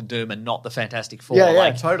of Doctor Doom and not the Fantastic Four.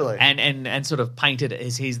 Yeah, totally. And sort of painted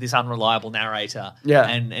as he's this unreliable narrator. Yeah.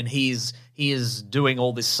 And he is doing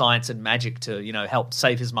all this science and magic to, help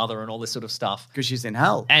save his mother and all this sort of stuff. Because she's in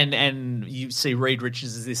hell. And you see Reed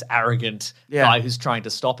Richards as this arrogant Yeah. guy who's trying to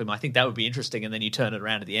stop him. I think that would be interesting. And then you turn it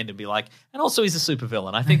around at the end and be like, and also he's a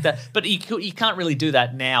supervillain. I think that, but you can't really do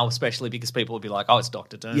that now, especially because people would be like, oh, it's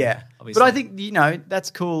Doctor Doom. Yeah. Obviously. But I think, that's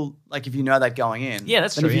cool, like, if you know that going in. Yeah,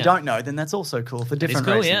 that's and true, if you yeah. don't know, then that's also cool for different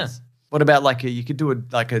cool, reasons. yeah. What about, like, you could do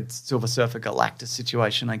a Silver Surfer Galactus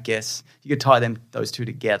situation, I guess. You could tie those two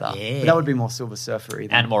together. Yeah. But that would be more Silver Surfer-y.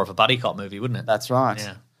 And more of a buddy cop movie, wouldn't it? That's right.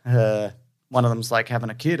 Yeah. One of them's, like, having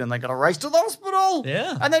a kid, and they got to race to the hospital.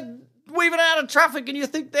 Yeah. And they're weaving out of traffic, and you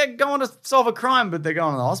think they're going to solve a crime, but they're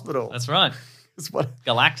going to the hospital. That's right. That's what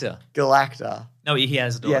Galacta. Galacta. No, he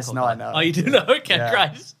has a daughter. Yes, called no, I Galacta. know. Oh, you do know? Okay, Yeah.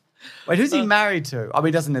 great. Wait, who's he married to? I mean,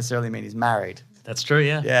 it doesn't necessarily mean he's married. That's true,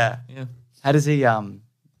 yeah. Yeah. Yeah. How does he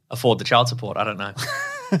Afford the child support, I don't know.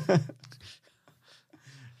 because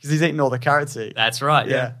he's eating all the currency. That's right,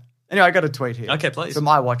 yeah. Anyway, I got a tweet here. Okay, please. From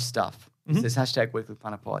iWatch Stuff. It says #Weekly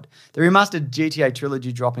Planet Pod. The remastered GTA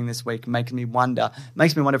trilogy dropping this week makes me wonder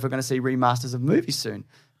if we're going to see remasters of movies soon.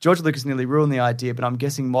 George Lucas nearly ruined the idea, but I'm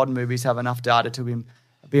guessing modern movies have enough data to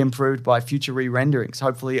be improved by future re-renderings,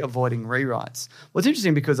 hopefully avoiding rewrites. Well, it's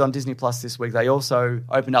interesting because on Disney Plus this week, they also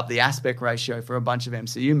opened up the aspect ratio for a bunch of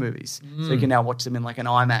MCU movies. So you can now watch them in like an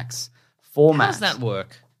IMAX format. How does that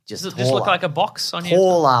work? Just Does it just look taller. like a box on your...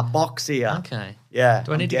 Taller, boxier. Okay. Yeah.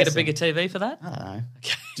 Do I need to get a bigger TV for that? I don't know.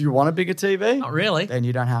 Do you want a bigger TV? Not really. Then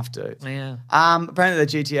you don't have to. Yeah. Apparently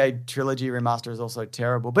the GTA trilogy remaster is also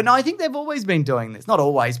terrible. But no, I think they've always been doing this. Not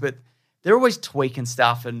always, but they're always tweaking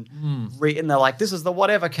stuff and and they're like, this is the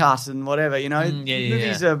whatever cut and whatever,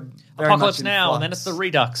 Movies are very Apocalypse much in Now, flux. and then it's the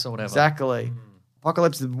Redux or whatever. Exactly.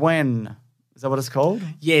 Apocalypse when? Is that what it's called?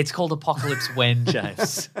 Yeah, it's called Apocalypse When,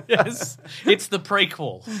 James. Yes. It's the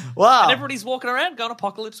prequel. Wow. And everybody's walking around going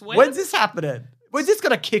Apocalypse When. When's this happening? When's this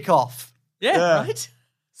going to kick off? Yeah, right?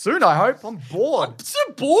 Soon, I hope. I'm bored. It's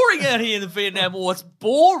so boring out here in the Vietnam War. It's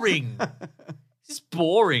boring. It's just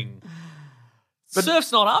boring.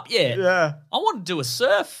 Surf's not up yet. Yeah. I want to do a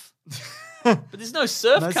surf. But there's no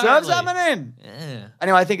surf No currently. surf's happening. Yeah.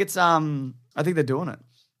 Anyway, I think it's I think they're doing it.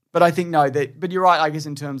 But I think but you're right, I guess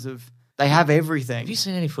in terms of they have everything. Have you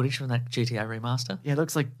seen any footage from that GTA remaster? Yeah, it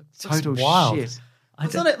looks like looks total wild. shit. I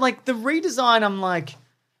It's don't- not like the redesign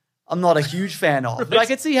I'm not a huge fan of. But I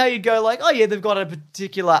could see how you'd go like, oh yeah, they've got a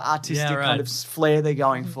particular artistic Yeah, right. kind of flair they're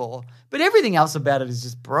going for. But everything else about it is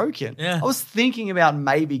just broken. Yeah. I was thinking about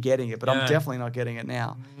maybe getting it, but I'm Yeah. definitely not getting it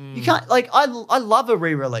now. You can't I love a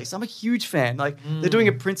re-release. I'm a huge fan. Like they're doing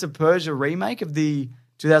a Prince of Persia remake of the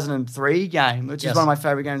 2003 game, which Yes. is one of my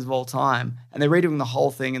favorite games of all time. And they're redoing the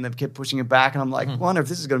whole thing and they've kept pushing it back. And I'm like, wonder if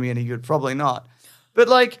this is going to be any good. Probably not. But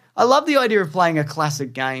like, I love the idea of playing a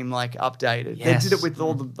classic game like updated. Yes. They did it with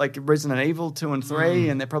all the like Resident Evil 2 and 3,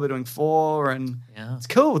 and they're probably doing 4, and Yeah. it's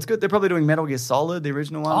cool. It's good. They're probably doing Metal Gear Solid, the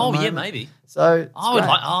original one. at Oh the yeah, moment. maybe. So it's I would great.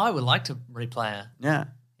 like. I would like to replay it. Yeah.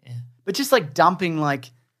 But just like dumping like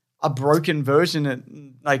a broken version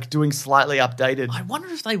and like doing slightly updated. I wonder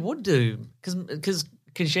if they would do because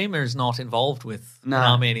Kojima is not involved with No.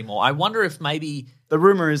 Konami anymore. I wonder if maybe. The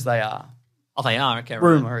rumor is they are. Oh, they are. Okay, right.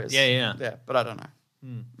 Rumor is. Yeah. Yeah, but I don't know.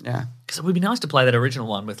 Yeah. Because it would be nice to play that original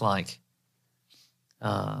one with like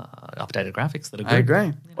updated graphics that are good. I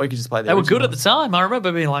agree. Or you could just play the They were good original. at the time. I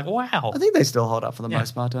remember being like, wow. I think they still hold up for the Yeah.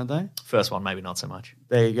 most part, don't they? First one, maybe not so much.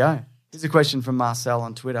 There you go. Here's a question from Marcel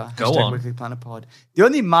on Twitter. Go Hashtag on. Weekly Planet Pod. The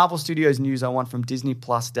only Marvel Studios news I want from Disney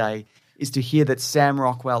Plus Day is to hear that Sam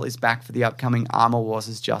Rockwell is back for the upcoming Armor Wars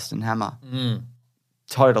as Justin Hammer.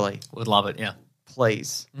 Totally. Would love it, yeah.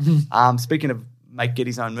 Please. Speaking of get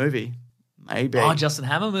his own movie, maybe. Oh, Justin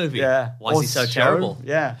Hammer movie. Yeah. Why is Or he so show. terrible?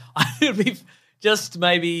 Yeah. It would be just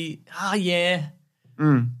maybe, yeah.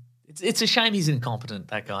 It's a shame he's incompetent,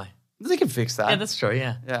 that guy. They can fix that. Yeah, that's true,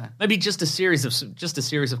 yeah. Yeah. Maybe just a series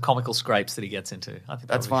of comical scrapes that he gets into. I think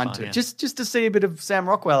That's that would be fine too. yeah. Just to see a bit of Sam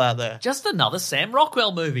Rockwell out there. Just another Sam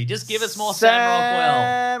Rockwell movie. Just give us more Sam Rockwell.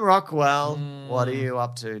 Sam Rockwell. What are you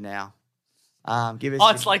up to now? Give us. Oh,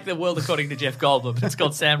 it's like The World According to Jeff Goldblum, but it's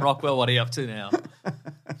called Sam Rockwell. What are you up to now?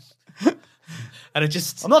 And it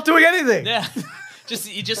just, I'm not doing anything. yeah,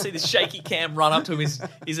 you just see this shaky cam run up to him.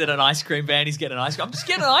 He's at an ice cream van. He's getting an ice cream. I'm just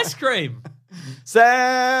getting an ice cream.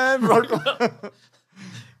 Sam Rockwell.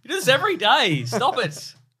 You do this every day. Stop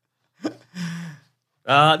it.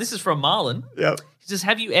 This is from Marlon. Yep. He says,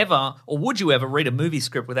 have you ever, or would you ever read a movie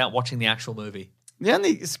script without watching the actual movie? The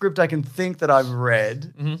only script I can think that I've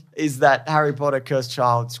read is that Harry Potter Cursed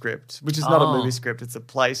Child script, which is not a Oh. movie script; it's a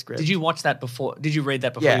play script. Did you watch that before? Did you read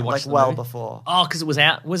that before Yeah, you watched like the well movie? before. Oh, because it was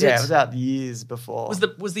out. Was Yeah, it? it was out years before.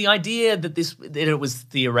 Was the idea that it was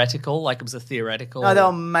theoretical, like it was a theoretical? No, they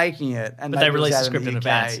were making it, and but they maybe it was released the out script in the UK,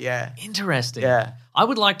 advance. Yeah. Interesting. Yeah. I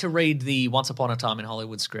would like to read the Once Upon a Time in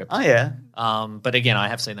Hollywood script. Oh yeah. But again, I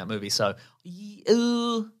have seen that movie, so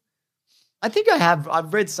I think I have.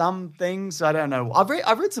 I've read some things. I don't know. I've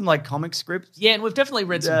read some like comic scripts. yeah, and we've definitely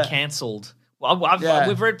read some Yeah. cancelled. Yeah.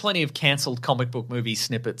 We've read plenty of cancelled comic book movie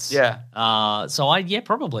snippets. Yeah. So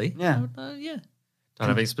probably. Yeah. Yeah. Don't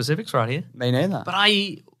have any specifics right here. Me neither. But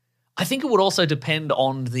I think it would also depend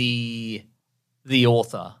on the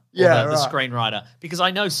author, or Yeah, the right. screenwriter, because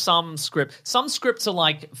I know some scripts are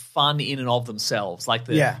like fun in and of themselves, like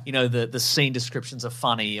the scene descriptions are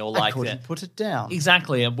funny, or I like couldn't put it down.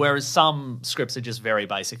 exactly, and whereas some scripts are just very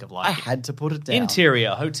basic of I like had to put it down.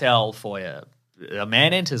 interior, hotel, foyer, a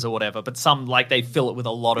man enters or whatever, but some like they fill it with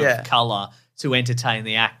a lot of Yeah. color to entertain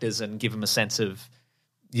the actors and give them a sense of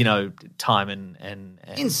time and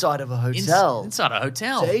Inside of a hotel. inside a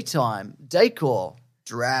hotel. Daytime. Decor.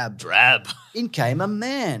 Drab. Drab. In came a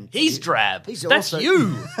man. He's drab. He's That's also-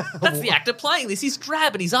 you. That's the actor playing this. He's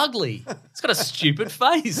drab and he's ugly. He's got a stupid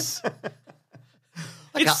face.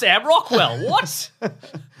 It's Sam Rockwell. What?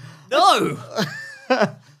 No.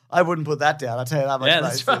 I wouldn't put that down. I'll tell you that much. Yeah,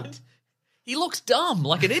 that's mate. right. He looks dumb,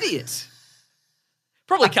 like an idiot.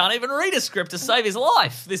 Probably can't even read a script to save his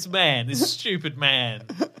life, this man, this stupid man.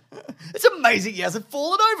 It's amazing he hasn't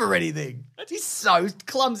fallen over anything. He's so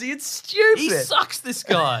clumsy and stupid. He sucks, this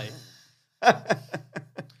guy.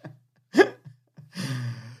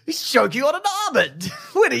 He's choking on an almond.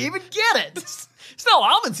 Where did he even get it? There's no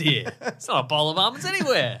almonds here. It's not a bowl of almonds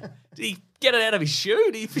anywhere. Did he get it out of his shoe?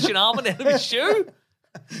 Did he fish an almond out of his shoe?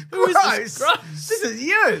 Who is this? Gross. Gross. This is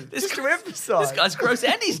you. Just to emphasize. This guy's gross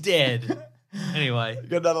and he's dead. Anyway. You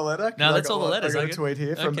got another letter? No, that's all the I letters. got I a got- tweet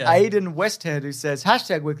here from Okay. Aidan Westhead who says,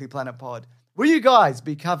 #Weekly Planet Pod. Will you guys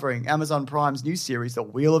be covering Amazon Prime's new series, The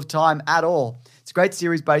Wheel of Time, at all? It's a great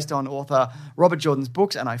series based on author Robert Jordan's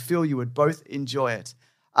books, and I feel you would both enjoy it.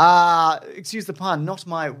 Excuse the pun, not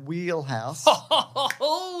my wheelhouse.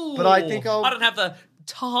 But I think I'll- I don't have the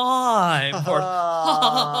time for it.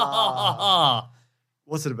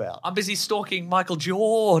 What's it about? I'm busy stalking Michael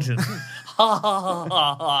Jordan.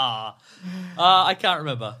 I can't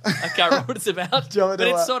remember. What it's about. Do you want me But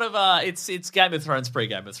to, it's sort of it's Game of Thrones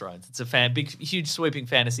pre-Game of Thrones. It's a big, huge, sweeping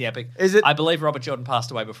fantasy epic. Is it- I believe Robert Jordan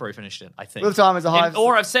passed away before he finished it. I think. Wheel of Time is a high-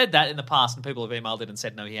 Or I've said that in the past, and people have emailed it and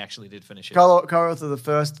said no, he actually did finish it. Co-author of the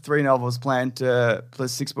first 3 novels planned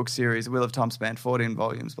plus 6-book series, Wheel of Time spanned 14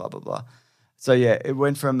 volumes, blah, blah, blah. So, yeah, it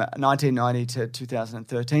went from 1990 to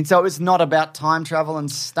 2013. So it's not about time travel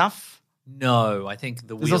and stuff. No, I think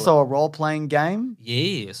the There's wheel. also a role-playing game.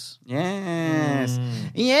 Yes. Yes.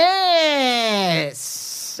 Yes.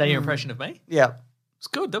 Is that your impression of me? Yeah. It's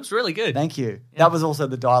good. That was really good. Thank you. That was also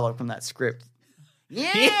the dialogue from that script.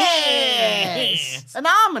 Yes! An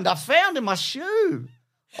almond I found in my shoe.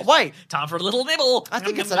 Oh, wait, Time for a little nibble. I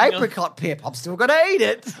think it's an apricot pip. I'm still going to eat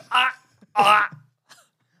it.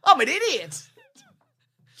 I'm an idiot.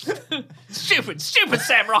 Stupid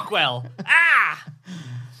Sam Rockwell.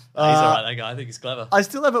 He's all right, that guy. I think he's clever. I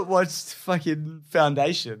still haven't watched fucking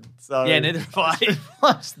Foundation. So Yeah, neither have I.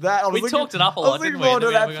 watched that. We talked it up a lot, I was looking didn't we? forward to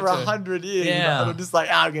And then that we for got to it. 100 years. Yeah. And I'm just like,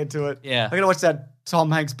 I'll get to it. Yeah. I'm going to watch that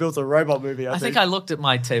Tom Hanks built a robot movie, I I think. think I looked at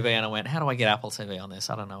my TV and I went, how do I get Apple TV on this?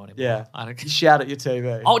 I don't know anymore. Yeah. I don't You shout at your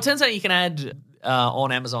TV. Oh, it turns out you can add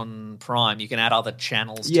on Amazon Prime, you can add other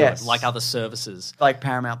channels to Yes. it, like other services. Like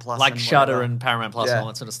Paramount Plus. Like and Shudder whatever. and Paramount Plus Yeah. and all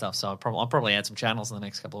that sort of stuff. So I'll probably add some channels in the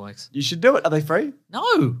next couple of weeks. You should do it. Are they free?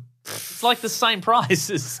 No, it's like the same price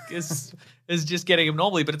as just getting them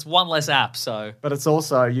normally, but it's one less app. So But it's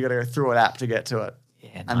also, you got to go through an app to get to it. yeah,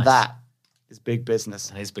 And nice. that is big business.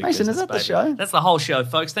 That is big Mason, business, is that the baby. show? That's the whole show,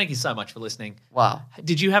 folks. Thank you so much for listening. Wow.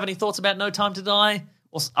 Did you have any thoughts about No Time to Die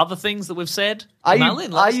or other things that we've said? Are Email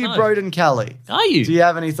in, let us know. Broden Kelly? Are you? Do you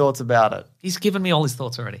have any thoughts about it? He's given me all his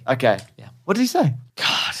thoughts already. Okay. Yeah. What did he say?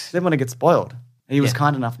 God. Didn't want to get spoiled. He was Yeah.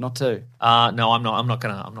 kind enough not to. No, I'm not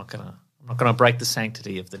gonna break the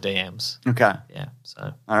sanctity of the DMs. Okay. Yeah.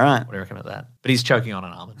 So All right. what do you reckon about that? But he's choking on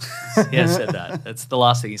an almond. He has said that. That's the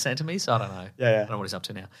last thing he sent to me, so I don't know. Yeah. I don't know what he's up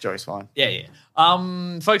to now. Joey's fine. Yeah.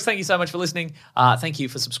 Folks, thank you so much for listening. Thank you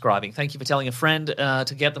for subscribing. Thank you for telling a friend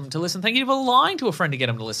to get them to listen. Thank you for lying to a friend to get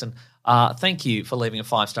them to listen. Thank you for leaving a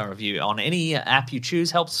 5-star review on any app you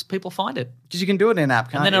choose. Helps people find it. Because you can do it in app,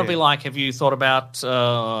 can't And then you? it'll be like, have you thought about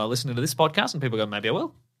listening to this podcast? And people go, maybe I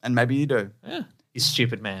will. And maybe you do. Yeah. You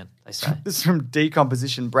stupid man, they say. This is from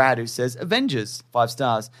Decomposition Brad, who says, Avengers, 5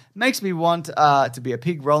 stars. Makes me want to be a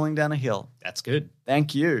pig rolling down a hill. That's good.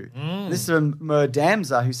 Thank you. This is from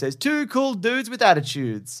Murdamza, who says, 2 cool dudes with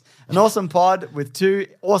attitudes. An awesome pod with 2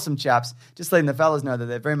 awesome chaps. Just letting the fellas know that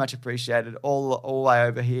they're very much appreciated all the way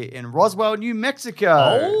over here in Roswell, New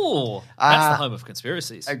Mexico. Oh, that's the home of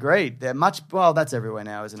conspiracies. Agreed. They're much, well, that's everywhere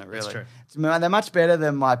now, isn't it, really? That's true. They're much better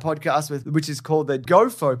than my podcast, which is called the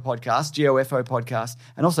GoFo podcast, GOFO podcast,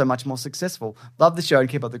 and also much more successful. Love the show and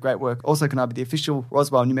keep up the great work. Also, can I be the official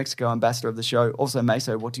Roswell, New Mexico ambassador of the show? Also,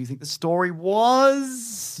 Meso, what do you think the story was?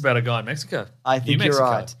 It's about a guy in Mexico. I think New you're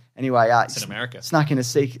Mexico. right. Anyway, It's in America. Snuck in a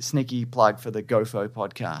sneaky plug for the GoFo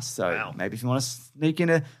podcast. So Wow. maybe if you want to sneak in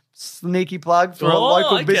a sneaky plug for a Oh,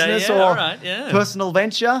 local okay, business yeah, or all right, yeah. personal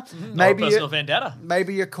venture, maybe or a personal vendetta.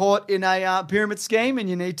 maybe you're caught in a pyramid scheme and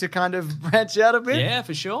you need to kind of branch out a bit. Yeah,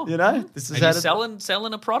 for sure. You know, this is And how you're to,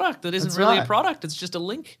 selling a product that isn't That's really right. a product. It's just a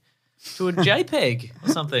link to a JPEG or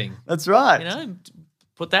something. That's right. You know,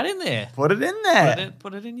 put that in there. Put it in there.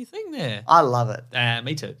 Put it in your thing there. I love it.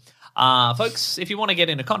 Me too. Folks, if you want to get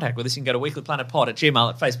into contact with us, you can go to weeklyplanetpod at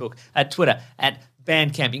Gmail, at Facebook, at Twitter, at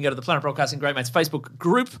Bandcamp. You can go to the Planet Broadcasting Great Mates Facebook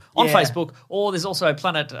group on Yeah. Facebook, or there's also a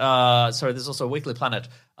there's also a Weekly Planet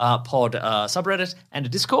pod subreddit and a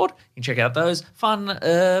Discord. You can check out those fun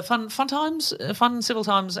times, fun civil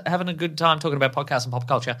times, having a good time talking about podcasts and pop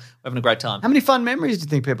culture. We're having a great time. How many fun memories do you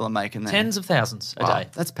think people are making there? Tens of thousands a Wow, day.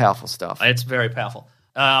 that's powerful stuff. It's very powerful.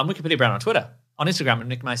 I'm Wikipedia Brown on Twitter, on Instagram, and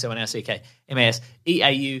Nick Maso and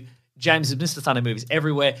RCKMASEAU. James is Mr. Sunday Movies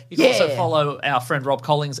everywhere. You can also follow our friend Rob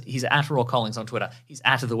Collins. He's at Raw Collins on Twitter. He's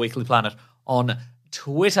at The Weekly Planet on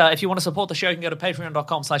Twitter. If you want to support the show, you can go to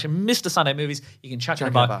patreon.com/Mr. Sunday Movies. You can chuck in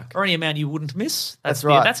a buck or any amount you wouldn't miss. That's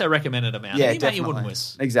right. That's our recommended amount. Yeah, Any amount definitely. you wouldn't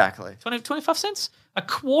miss. Exactly. 25 cents? A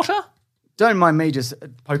quarter? Don't mind me just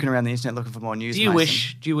poking around the internet looking for more news. Do you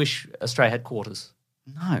Mason. wish Australia had quarters?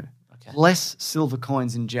 No. Okay. Less silver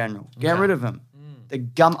coins in general. Get rid of them. The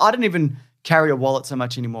gum. I don't even carry a wallet so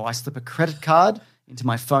much anymore. I slip a credit card into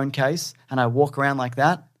my phone case and I walk around like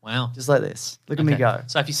that. Wow. Just like this. Look at me Okay. go.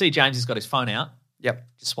 So if you see James has got his phone out, Yep.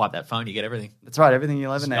 just swipe that phone, you get everything. That's right. Everything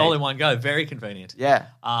you'll ever need. All in one go. Very convenient. Yeah.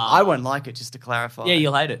 I won't like it, just to clarify. Yeah,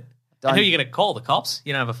 you'll hate it. Don't- And who are you going to call? The cops?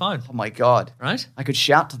 You don't have a phone, Oh my God. right? I could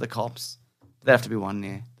shout to the cops. But there'd have to be one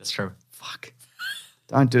near. That's true. Fuck.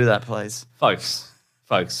 Don't do that, please. Folks,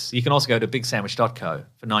 you can also go to bigsandwich.co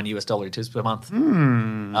for $9 per month.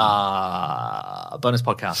 Bonus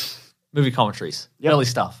podcast, movie commentaries, early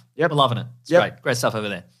stuff. Yep. We're loving it. It's Yep. great stuff over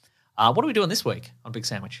there. What are we doing this week on Big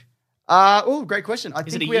Sandwich? Great question. I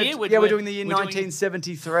Is think it a we had- year? we're doing the year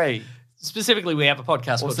 1973. Specifically, we have a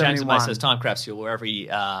podcast called James and 71. Meso's Time Capsule, where every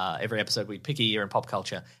episode we pick a year in pop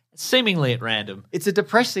culture, seemingly at random. It's a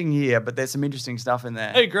depressing year, but there's some interesting stuff in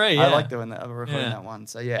there. I agree, I yeah. like doing that. I'm recording Yeah. that one.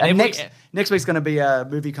 So yeah. And And if we- next week's going to be a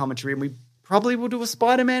movie commentary, and we probably will do a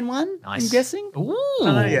Spider-Man one. Nice. I'm guessing. Ooh. I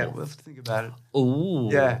don't know yet. We'll have to think about it. Ooh.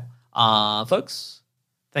 Yeah. Folks,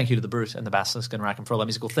 Thank you to the Brute and the Basilisk and Rackham for all our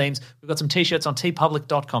musical themes. We've got some T-shirts on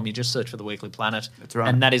tpublic.com. You just search for The Weekly Planet. That's right.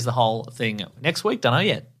 And that is the whole thing. Next week, don't know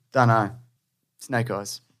yet. Don't know. Snake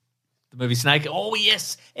Eyes. The movie Snake. Oh,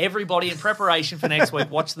 yes. Everybody in preparation for next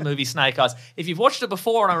week, watch the movie Snake Eyes. If you've watched it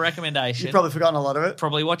before on a recommendation, You've probably forgotten a lot of it.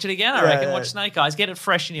 probably watch it again, I Yeah, reckon. yeah. Watch Snake Eyes. Get it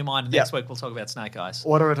fresh in your mind. And Yeah. next week, we'll talk about Snake Eyes.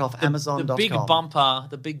 Order it off Amazon.com.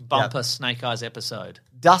 The big bumper Snake Eyes episode.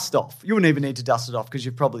 Dust off. You wouldn't even need to dust it off because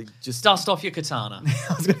you've probably just... Dust off your katana.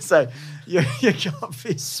 I was going to say, you got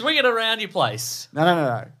fish. Swing it around your place.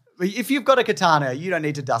 No. If you've got a katana, you don't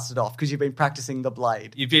need to dust it off because you've been practicing the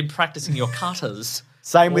blade. You've been practicing your cutters.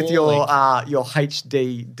 Same with your Holy-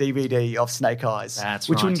 HD DVD of Snake Eyes. That's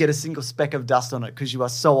which right. wouldn't get a single speck of dust on it because you are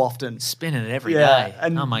so often Spinning it every day.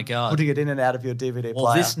 and Oh, my God. putting it in and out of your DVD Well,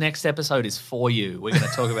 player. this next episode is for you. We're going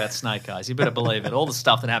to talk about Snake Eyes. You better believe it. All the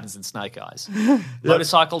stuff that happens in Snake Eyes.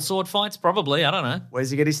 Motorcycle sword fights? Probably. I don't know. Where's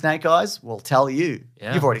he get his Snake Eyes? We'll tell you.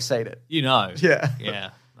 Yeah. You've already seen it. You know. Yeah. Yeah.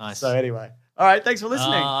 Nice. So anyway. All right, thanks for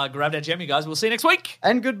listening. Grab that gem, you guys. We'll see you next week.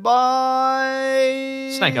 And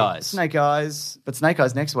goodbye. Snake Eyes. Snake Eyes. But Snake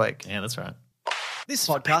Eyes next week. Yeah, that's right. This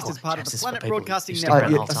podcast is part of This the is for Planet people who Broadcasting stick Network.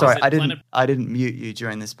 around the whole time. Sorry, Visit Planet- I didn't mute you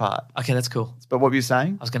during this part. Okay, that's cool. But what were you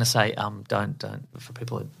saying? I was going to say, don't, for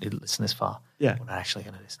people who listen this far, Yeah. we're not actually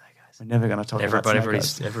going to do Snake Eyes. We're never going to talk about Snake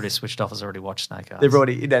Eyes. Everybody's switched off, has already watched Snake Eyes. They've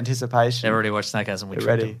already in anticipation. They've already watched Snake Eyes and we They're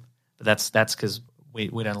tricked ready. them. But that's because we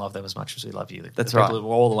don't love them as much as we love you. That's the right. people who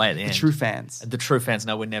were all the way at the end. The true fans. And the true fans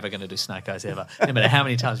know we're never going to do Snake Eyes ever. No matter how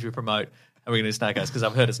many times we promote, are we going to do Snake Eyes? Because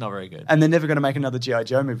I've heard it's not very good. And they're never going to make another G.I.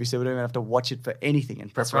 Joe movie, so we don't even have to watch it for anything in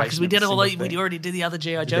That's preparation. right, because we of did a all. single We thing. already did the other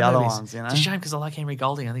G.I. Joe the other movies. ones, you know? It's a shame because I like Henry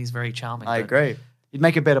Golding. I think he's very charming. I but- agree. You'd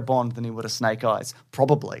make a better Bond than he would a Snake Eyes.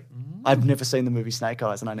 Probably. I've never seen the movie Snake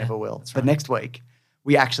Eyes, and I never will. But next week,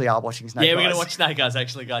 we actually are watching Snake Eyes. Yeah, we're going to watch Snake Eyes,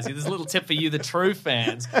 actually, guys. There's a little tip for you, the true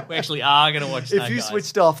fans. We actually are going to watch Snake Eyes. If you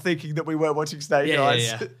switched off thinking that we weren't watching Snake Yeah, Eyes,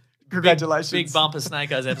 yeah. congratulations. Big bumper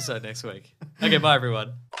Snake Eyes episode next week. Okay, bye,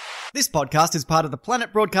 everyone. This podcast is part of the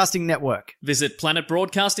Planet Broadcasting Network. Visit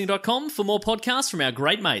planetbroadcasting.com for more podcasts from our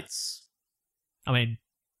great mates. I mean,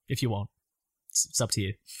 if you want. It's up to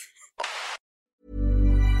you.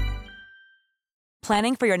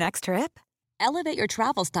 Planning for your next trip? Elevate your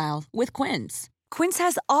travel style with Quince. Quince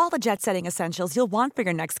has all the jet-setting essentials you'll want for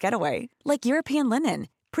your next getaway, like European linen,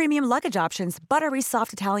 premium luggage options, buttery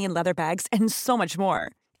soft Italian leather bags, and so much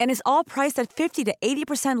more. And is all priced at 50 to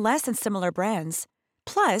 80% less than similar brands.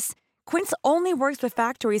 Plus, Quince only works with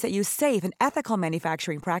factories that use safe and ethical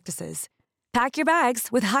manufacturing practices. Pack your bags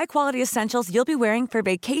with high-quality essentials you'll be wearing for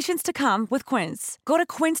vacations to come with Quince. Go to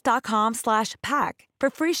quince.com/pack for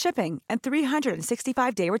free shipping and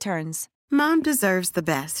 365-day returns. Mom deserves the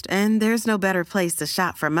best, and there's no better place to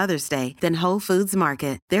shop for Mother's Day than Whole Foods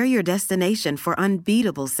Market. They're your destination for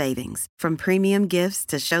unbeatable savings, from premium gifts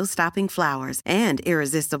to show-stopping flowers and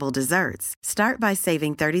irresistible desserts. Start by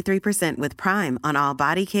saving 33% with Prime on all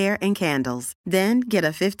body care and candles. Then get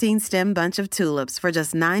a 15-stem bunch of tulips for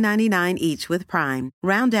just $9.99 each with Prime.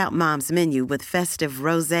 Round out Mom's menu with festive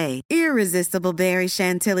rosé, irresistible berry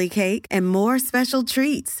chantilly cake, and more special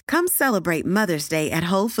treats. Come celebrate Mother's Day at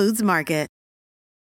Whole Foods Market.